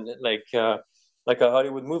 and like like a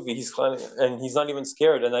Hollywood movie. He's climbing, and he's not even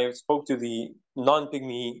scared. And I spoke to the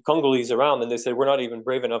non-pygmy Congolese around, and they said we're not even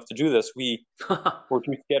brave enough to do this. We're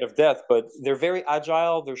too scared of death. But they're very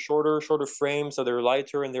agile. They're shorter frames, so they're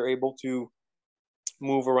lighter, and they're able to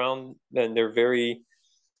move around, and they're very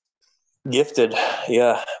gifted.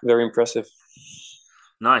 Yeah, very impressive.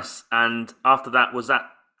 Nice. And after that, was that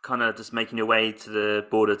kind of just making your way to the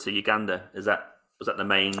border to Uganda? Was that the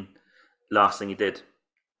main last thing you did?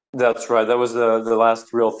 That's right. That was the last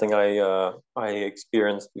real thing I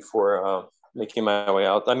experienced before making my way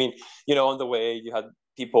out. I mean, on the way you had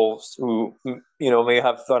people who may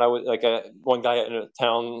have thought I was like one guy in a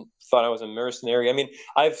town thought I was a mercenary. I mean,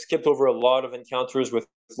 I've skipped over a lot of encounters with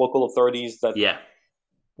local authorities that Yeah.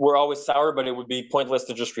 were always sour, but it would be pointless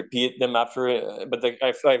to just repeat them after it. But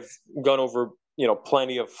I've gone over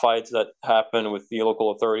plenty of fights that happen with the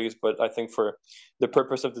local authorities. But I think for the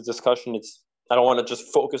purpose of the discussion, I don't want to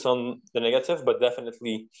just focus on the negative, but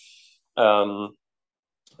definitely um,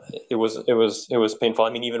 it was painful. I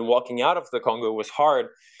mean, even walking out of the Congo was hard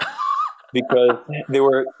because they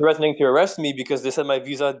were threatening to arrest me because they said my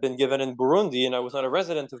visa had been given in Burundi and I was not a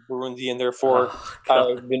resident of Burundi, and therefore Oh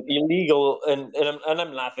God. I've been illegal. And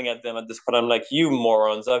I'm laughing at them at this point. I'm like, you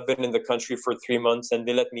morons! I've been in the country for 3 months and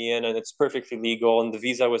they let me in and it's perfectly legal and the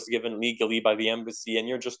visa was given legally by the embassy and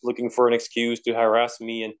you're just looking for an excuse to harass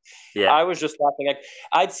me. And Yeah. I was just laughing. Like,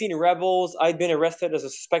 I'd seen rebels. I'd been arrested as a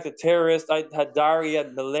suspected terrorist. I'd had diarrhea,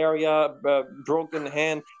 malaria, broken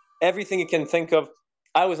hand, everything you can think of.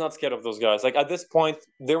 I was not scared of those guys. Like, at this point,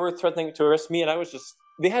 they were threatening to arrest me, and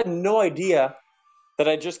they had no idea that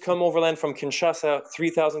I just come overland from Kinshasa,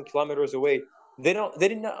 3,000 kilometers away. They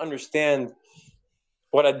did not understand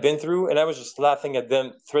what I'd been through, and I was just laughing at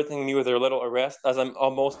them, threatening me with their little arrest as I'm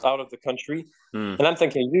almost out of the country. Mm. And I'm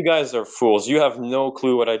thinking, you guys are fools. You have no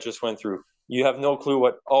clue what I just went through. You have no clue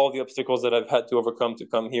what all the obstacles that I've had to overcome to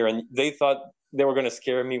come here. And they thought they were going to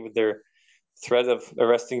scare me with their threat of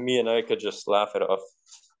arresting me, and I could just laugh it off.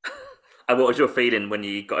 And what was your feeling when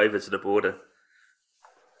you got over to the border?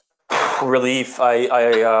 Relief.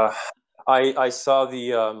 I saw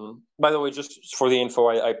the. By the way, just for the info,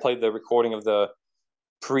 I played the recording of the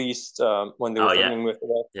priest when they were Oh yeah. threatening with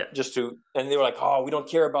Yeah. just to, and they were like, "Oh, we don't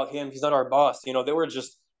care about him. He's not our boss." They were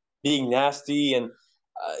just being nasty and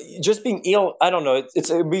just being ill. I don't know.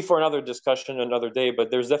 It'd be for another discussion another day,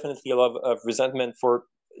 but there's definitely a lot of resentment for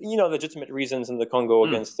legitimate reasons in the Congo Mm.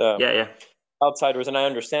 against Yeah. Yeah. outsiders, and I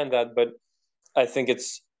understand that, but I think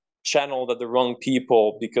it's channeled at the wrong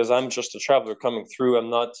people because I'm just a traveler coming through.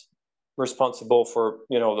 I'm not responsible for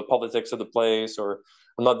the politics of the place, or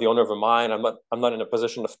I'm not the owner of a mine. I'm not in a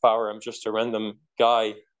position of power. I'm just a random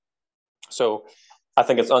guy. So I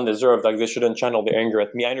think it's undeserved. Like, they shouldn't channel their anger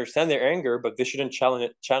at me. I understand their anger, but they shouldn't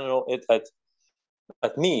channel it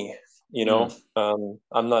at me. Mm.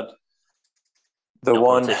 I'm not the Not a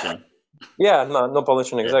one. politician. Yeah, no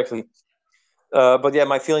politician Yeah. exactly. But yeah,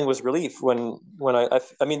 my feeling was relief when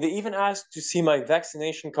I mean, they even asked to see my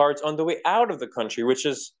vaccination cards on the way out of the country, which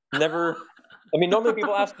is never. I mean, normally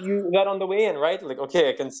people ask you that on the way in, right? Like, okay,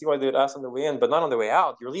 I can see why they'd ask on the way in, but not on the way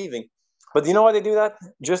out. You're leaving. But do you know why they do that?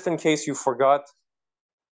 Just in case you forgot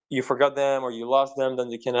them or you lost them, then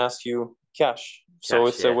they can ask you cash. So Cash.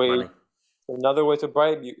 it's a Yeah. way, Money. another way to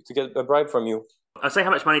bribe you, to get a bribe from you. I say,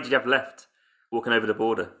 how much money did you have left walking over the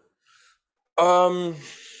border? Um,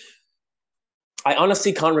 I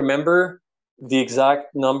honestly can't remember the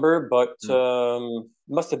exact number, but Mm.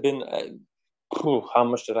 must have been. How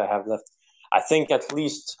much did I have left? I think at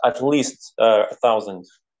least 1,000.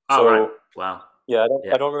 Oh right. So Wow. yeah, I don't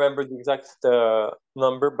Yeah. I don't remember the exact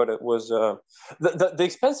number, but it was the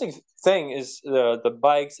expensive thing is the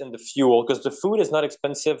bikes and the fuel, because the food is not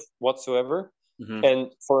expensive whatsoever, Hmm. and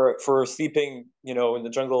for sleeping, in the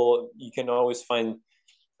jungle, you can always find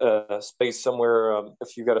space somewhere.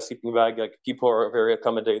 If you got a sleeping bag, like, people are very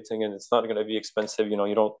accommodating, and it's not going to be expensive. You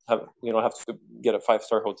don't have to get a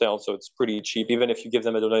 5-star hotel, so it's pretty cheap. Even if you give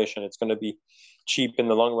them a donation, it's going to be cheap in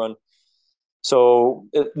the long run. So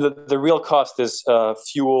the real cost is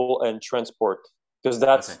fuel and transport, because Okay.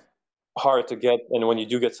 that's hard to get. And when you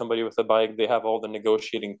do get somebody with a bike, they have all the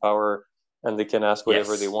negotiating power, and they can ask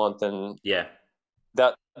whatever they Yes. want. And Yeah.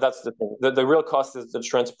 that's the thing. The real cost is the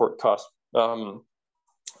transport cost.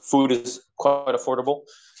 Food is quite affordable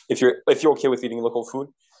if you're okay with eating local food,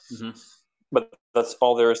 Hmm. but that's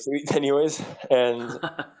all there is to eat anyways. And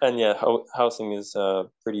yeah, housing is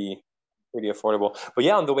pretty affordable. But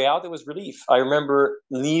yeah, on the way out, it was relief. I remember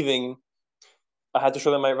leaving. I had to show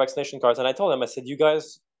them my vaccination cards, and I told them, I said, "You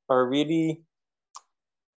guys are really."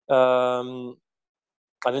 I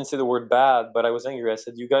didn't say the word bad, but I was angry. I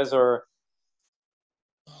said, "You guys are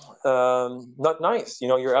not nice.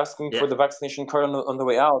 You're asking for the vaccination card on the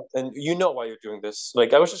way out, and you know why you're doing this.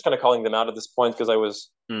 Like, I was just kind of calling them out at this point because I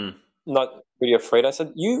was not really afraid. I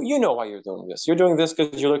said, you know why you're doing this. You're doing this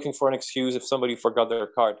because you're looking for an excuse if somebody forgot their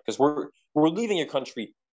card, because we're leaving your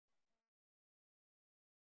country.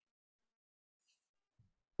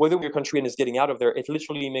 Whether your country and is getting out of there, it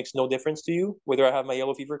literally makes no difference to you whether I have my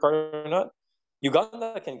yellow fever card or not.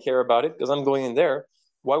 Uganda can care about it because I'm going in there.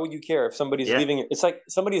 Why would you care if somebody's leaving? It's like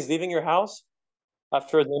somebody's leaving your house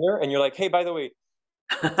after a dinner and you're like, hey, by the way,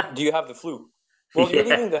 do you have the flu? Well, you're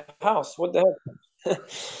leaving the house. What the heck?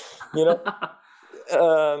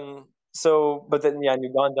 But then, in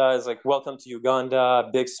Uganda is like, welcome to Uganda,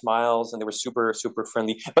 big smiles, and they were super, super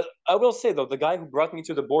friendly. But I will say, though, the guy who brought me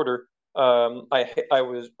to the border, I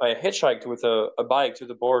hitchhiked with a bike to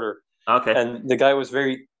the border. Okay. And the guy was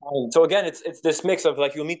very kind. So again, it's this mix of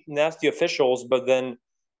like, you'll meet nasty officials, but then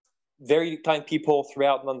very kind people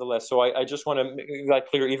throughout nonetheless. So I just want to make that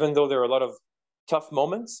clear, even though there are a lot of tough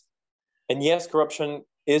moments, and yes, corruption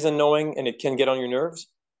is annoying and it can get on your nerves,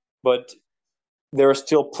 but there are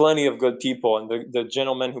still plenty of good people. And the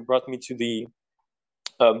gentleman who brought me to the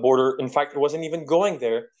border, in fact, wasn't even going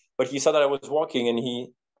there, but he saw that I was walking and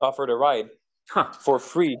he offered a ride for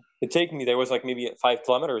free to take me. There was like maybe 5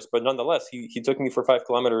 kilometers, but nonetheless, he took me for 5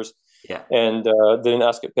 kilometers and didn't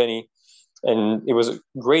ask a penny. And it was a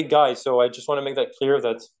great guy. So I just want to make that clear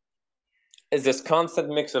that it's this constant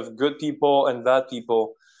mix of good people and bad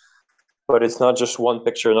people, but it's not just one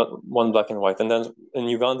picture, not one black and white. And then in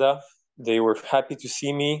Uganda, they were happy to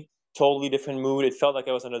see me. Totally different mood. It felt like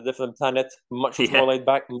I was on a different planet, much more laid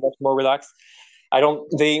back, much more relaxed.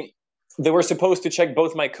 They were supposed to check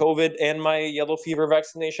both my COVID and my yellow fever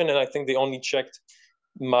vaccination, and I think they only checked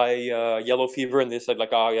my yellow fever, and they said like,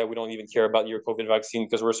 oh yeah, we don't even care about your COVID vaccine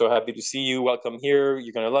because we're so happy to see you. Welcome here.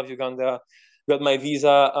 You're gonna love Uganda. Got my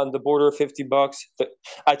visa on the border, $50.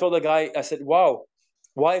 I told the guy, I said, wow,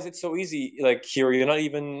 why is it so easy? Like, here, you're not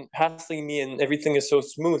even hassling me and everything is so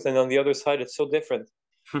smooth. And on the other side, it's so different.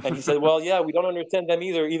 And he said, well, yeah, we don't understand them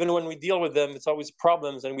either. Even when we deal with them, it's always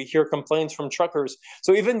problems. And we hear complaints from truckers.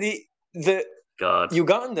 So even the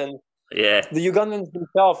Ugandans, the Ugandans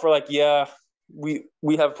themselves were like, yeah, we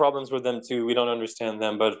have problems with them too. We don't understand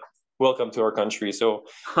them, but welcome to our country. So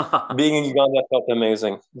being in Uganda felt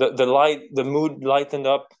amazing. The mood lightened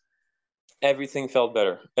up. Everything felt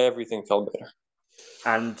better. Everything felt better.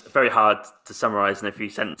 And very hard to summarize in a few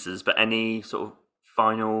sentences, but any sort of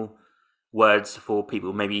final words for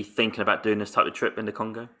people maybe thinking about doing this type of trip into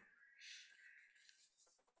Congo?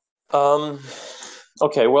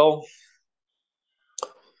 Okay, well,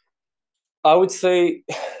 I would say,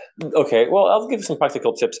 okay, well, I'll give you some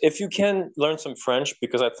practical tips. If you can learn some French,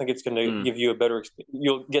 because I think it's going to give you a better experience,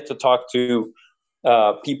 you'll get to talk to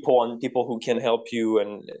people and people who can help you,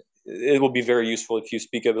 and it will be very useful if you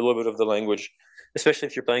speak a little bit of the language, especially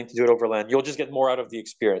if you're planning to do it over land. You'll just get more out of the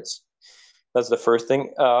experience. That's the first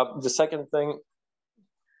thing. The second thing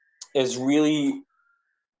is really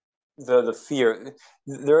the fear.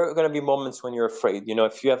 There are going to be moments when you're afraid.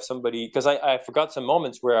 If you have somebody, because I forgot some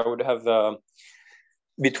moments where I would have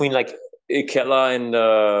between like Ikela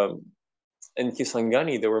and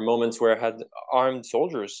Kisangani, there were moments where I had armed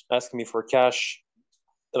soldiers asking me for cash,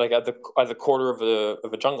 like at the corner of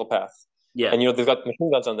a jungle path. Yeah. And they've got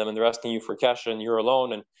machine guns on them and they're asking you for cash and you're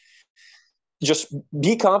alone. And just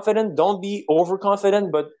be confident. Don't be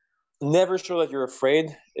overconfident, but never show that you're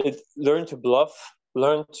afraid. Learn to bluff.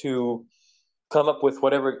 Learn to come up with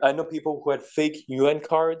whatever. I know people who had fake UN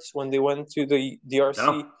cards when they went to the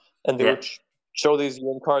DRC, and they would show these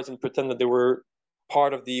UN cards and pretend that they were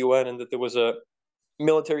part of the UN and that there was a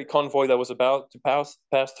military convoy that was about to pass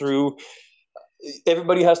through.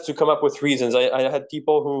 Everybody has to come up with reasons. I had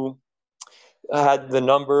people who had the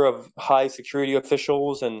number of high security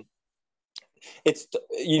officials, and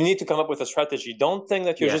you need to come up with a strategy. Don't think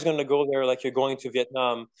that you're just going to go there like you're going to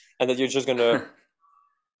Vietnam and that you're just going to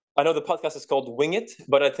I know the podcast is called Wing It,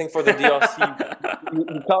 but I think for the DRC, you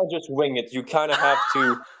can't just wing it. You kind of have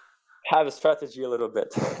to have a strategy a little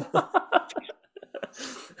bit.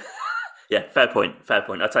 Yeah, fair point.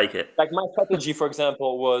 I'll take it. Like my strategy, for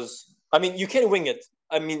example, was, you can wing it.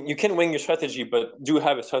 You can wing your strategy, but do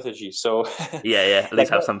have a strategy. So yeah, at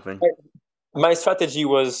least have something. My strategy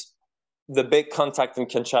was the big contact in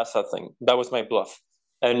Kinshasa thing. That was my bluff.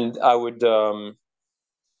 And I would...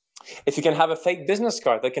 if you can have a fake business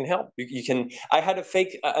card, that can help. You can. I had a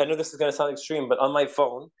fake. I know this is going to sound extreme, but on my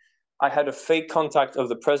phone, I had a fake contact of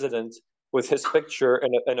the president with his picture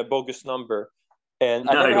and a bogus number, and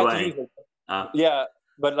I never had to use it. Yeah,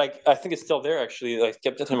 but I think it's still there actually. I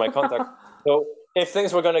kept it in my contact. So if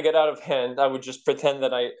things were going to get out of hand, I would just pretend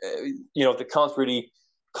that they can't really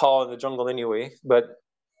call in the jungle anyway. But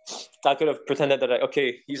I could have pretended that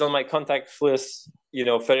okay, he's on my contact list.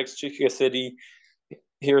 Felix City.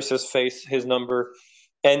 Here's his face, his number,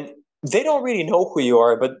 and they don't really know who you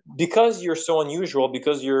are. But because you're so unusual,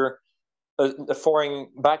 because you're a foreign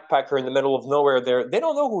backpacker in the middle of nowhere, they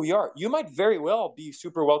don't know who you are. You might very well be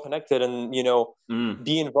super well connected and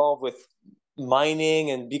be involved with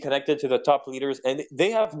mining and be connected to the top leaders, and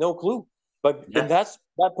they have no clue. And that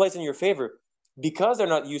plays in your favor because they're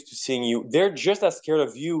not used to seeing you. They're just as scared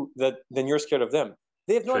of you than you're scared of them.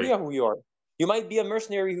 They have no idea who you are. You might be a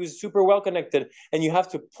mercenary who's super well connected, and you have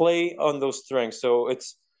to play on those strengths. So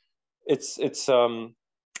it's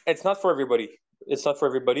not for everybody. It's not for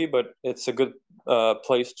everybody, but it's a good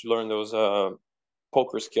place to learn those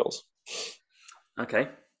poker skills. Okay.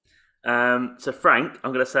 So Frank,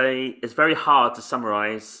 I'm going to say it's very hard to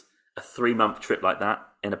summarize a 3-month trip like that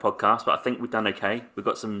in a podcast, but I think we've done okay. We've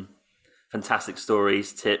got some fantastic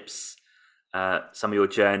stories, tips, some of your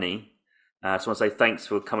journey. So I want to say thanks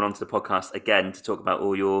for coming onto the podcast again to talk about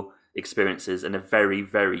all your experiences and a very,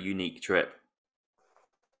 very unique trip.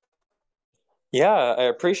 Yeah, I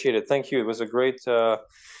appreciate it. Thank you. It was a great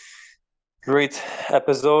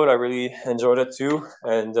episode. I really enjoyed it too.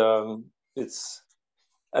 And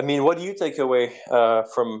what do you take away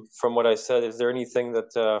from what I said? Is there anything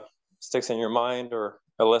that sticks in your mind or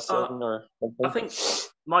a lesson or something? I think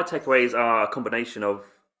my takeaways are a combination of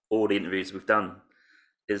all the interviews we've done.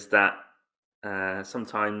 Is that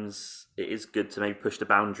sometimes it is good to maybe push the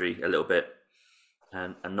boundary a little bit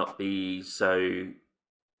and not be so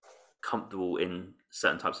comfortable in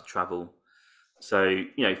certain types of travel. So,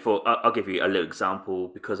 I'll give you a little example.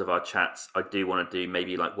 Because of our chats, I do want to do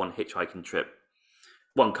maybe like one hitchhiking trip,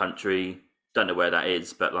 one country, don't know where that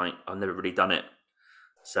is, but like I've never really done it.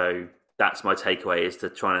 So that's my takeaway, is to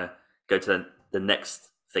try to go to the next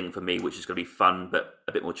thing for me, which is going to be fun, but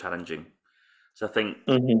a bit more challenging. So I think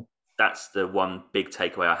that's the one big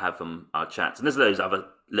takeaway I have from our chats. And there's those other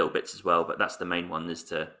little bits as well, but that's the main one, is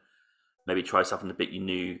to maybe try something a bit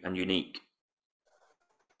new and unique.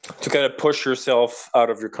 To kind of push yourself out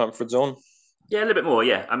of your comfort zone. Yeah, a little bit more,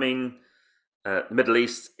 yeah. I mean, the Middle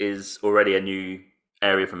East is already a new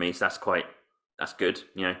area for me, so that's good,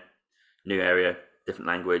 new area, different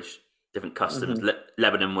language, different customs.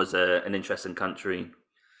 Lebanon was an interesting country,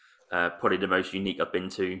 probably the most unique I've been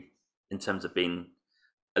to in terms of being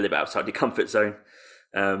a little bit outside your comfort zone.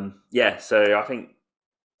 So I think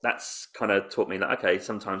that's kind of taught me that, okay,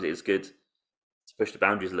 sometimes it is good to push the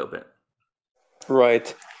boundaries a little bit.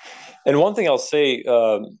 Right. And one thing I'll say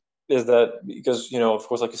is that, because, of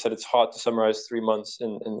course, like you said, it's hard to summarize 3 months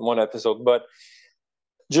in one episode, but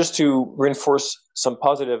just to reinforce some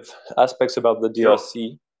positive aspects about the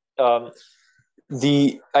DRC,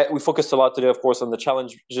 we focused a lot today, of course, on the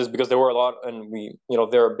challenges, because there were a lot, and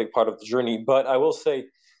they're a big part of the journey. But I will say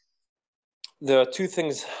the 2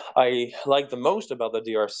 things I like the most about the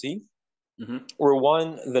DRC were,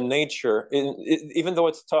 one, the nature. Even though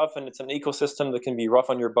it's tough and it's an ecosystem that can be rough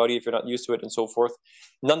on your body if you're not used to it and so forth,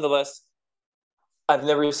 nonetheless, I've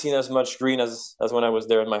never seen as much green as when I was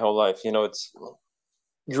there in my whole life. It's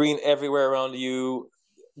green everywhere around you,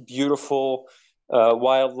 beautiful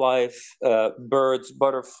wildlife, birds,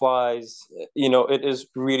 butterflies. It is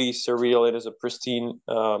really surreal. It is a pristine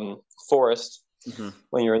forest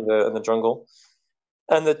when you're in the jungle.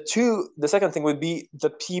 And the second thing would be the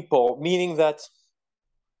people, meaning that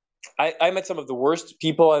I met some of the worst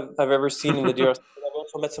people I've ever seen in the DRC. I've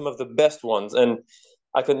also met some of the best ones, and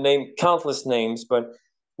I could name countless names, but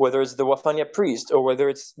whether it's the Wafanya priest or whether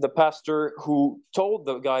it's the pastor who told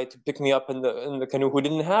the guy to pick me up in the canoe, who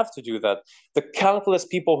didn't have to do that, the countless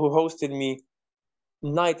people who hosted me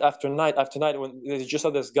night after night after night, when they just saw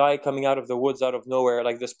this guy coming out of the woods, out of nowhere,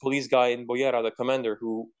 like this police guy in Boyera, the commander,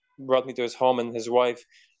 who brought me to his home, and his wife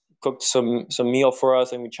cooked some meal for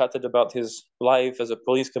us, and we chatted about his life as a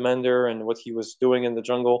police commander and what he was doing in the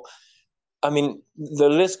jungle. I mean, the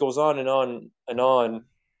list goes on and on and on.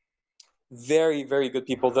 Very, very good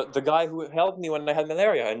people. The guy who helped me when I had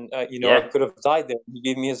malaria, and I could have died there. He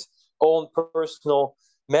gave me his own personal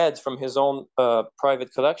meds from his own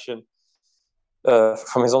private collection,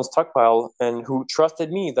 from his own stockpile, and who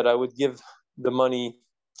trusted me that I would give the money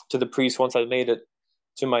to the priest once I made it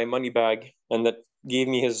to my money bag, and that gave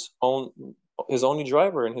me his only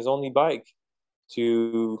driver and his only bike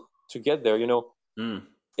to get there.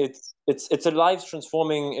 It's a life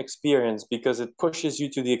transforming experience, because it pushes you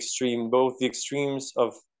to the extreme, both the extremes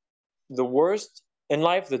of the worst in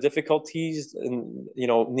life, the difficulties, and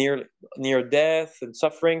near death and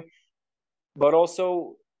suffering, but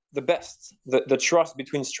also the best, the trust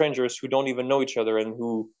between strangers who don't even know each other and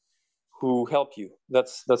who help you.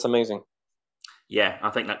 That's amazing. Yeah, I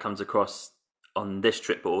think that comes across on this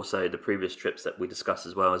trip, but also the previous trips that we discussed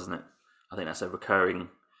as well, isn't it? I think that's a recurring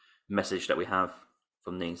message that we have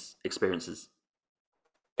from these experiences.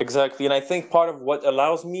 Exactly. And I think part of what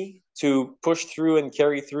allows me to push through and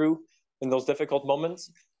carry through in those difficult moments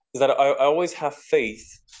is that I always have faith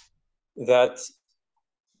that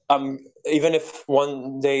even if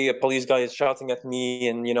one day a police guy is shouting at me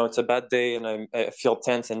and, it's a bad day and I feel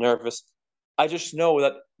tense and nervous, I just know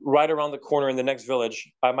that right around the corner in the next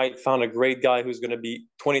village, I might find a great guy who's going to be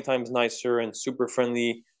 20 times nicer and super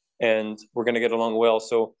friendly, and we're going to get along well.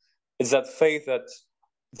 So it's that faith that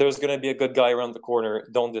there's going to be a good guy around the corner.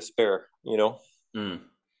 Don't despair,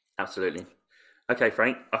 Absolutely. Okay,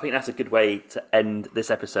 Frank, I think that's a good way to end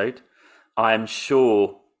this episode. I am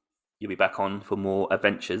sure you'll be back on for more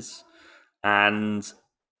adventures. And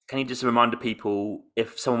can you just remind the people,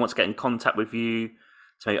 if someone wants to get in contact with you,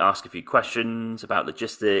 to maybe ask a few questions about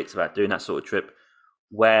logistics, about doing that sort of trip,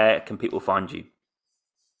 where can people find you?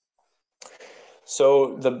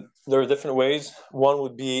 So there are different ways. One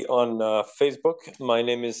would be on Facebook. My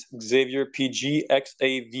name is Xavier PG,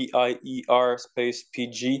 Xavier space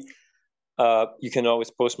PG. You can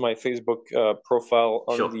always post my Facebook profile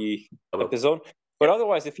on the episode. But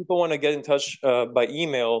otherwise, if people want to get in touch by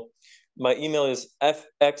email, my email is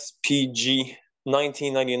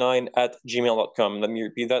fxpg1999@gmail.com. Let me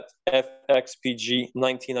repeat that,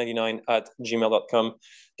 fxpg1999@gmail.com.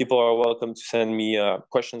 People are welcome to send me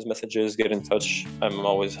questions, messages, get in touch. I'm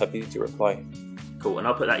always happy to reply. Cool. And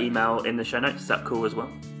I'll put that email in the show notes. Is that cool as well?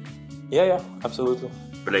 Yeah, absolutely.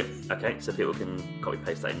 Brilliant. Okay, so people can copy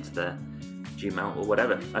paste that into their Gmail or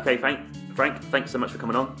whatever. Okay, Frank, thanks so much for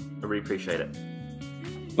coming on. I really appreciate it.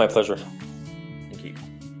 My pleasure. Thank you.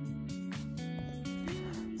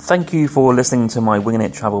 Thank you for listening to my Winging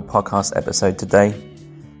It Travel podcast episode today.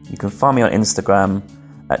 You can find me on Instagram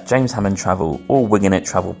at James Hammond Travel or Winging It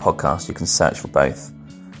Travel Podcast. You can search for both.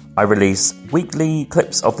 I release weekly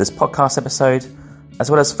clips of this podcast episode, as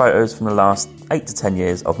well as photos from the last 8 to 10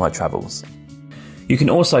 years of my travels. You can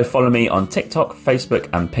also follow me on TikTok, Facebook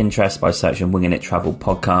and Pinterest by searching Winging It Travel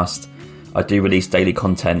Podcast. I do release daily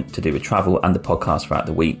content to do with travel and the podcast throughout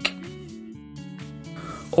the week.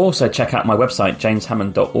 Also check out my website,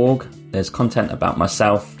 jameshammond.org. There's content about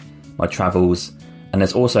myself, my travels, and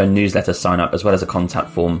there's also a newsletter sign up as well as a contact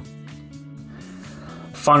form.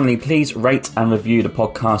 Finally, please rate and review the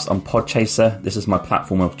podcast on Podchaser. This is my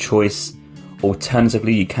platform of choice.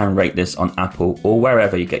 Alternatively, you can rate this on Apple or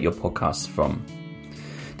wherever you get your podcasts from.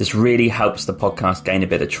 This really helps the podcast gain a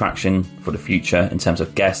bit of traction for the future in terms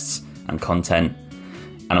of guests and content.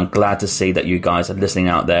 And I'm glad to see that you guys are listening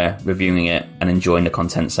out there, reviewing it and enjoying the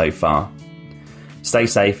content so far. Stay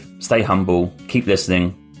safe, stay humble, keep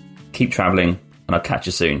listening, keep traveling, and I'll catch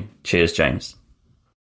you soon. Cheers, James.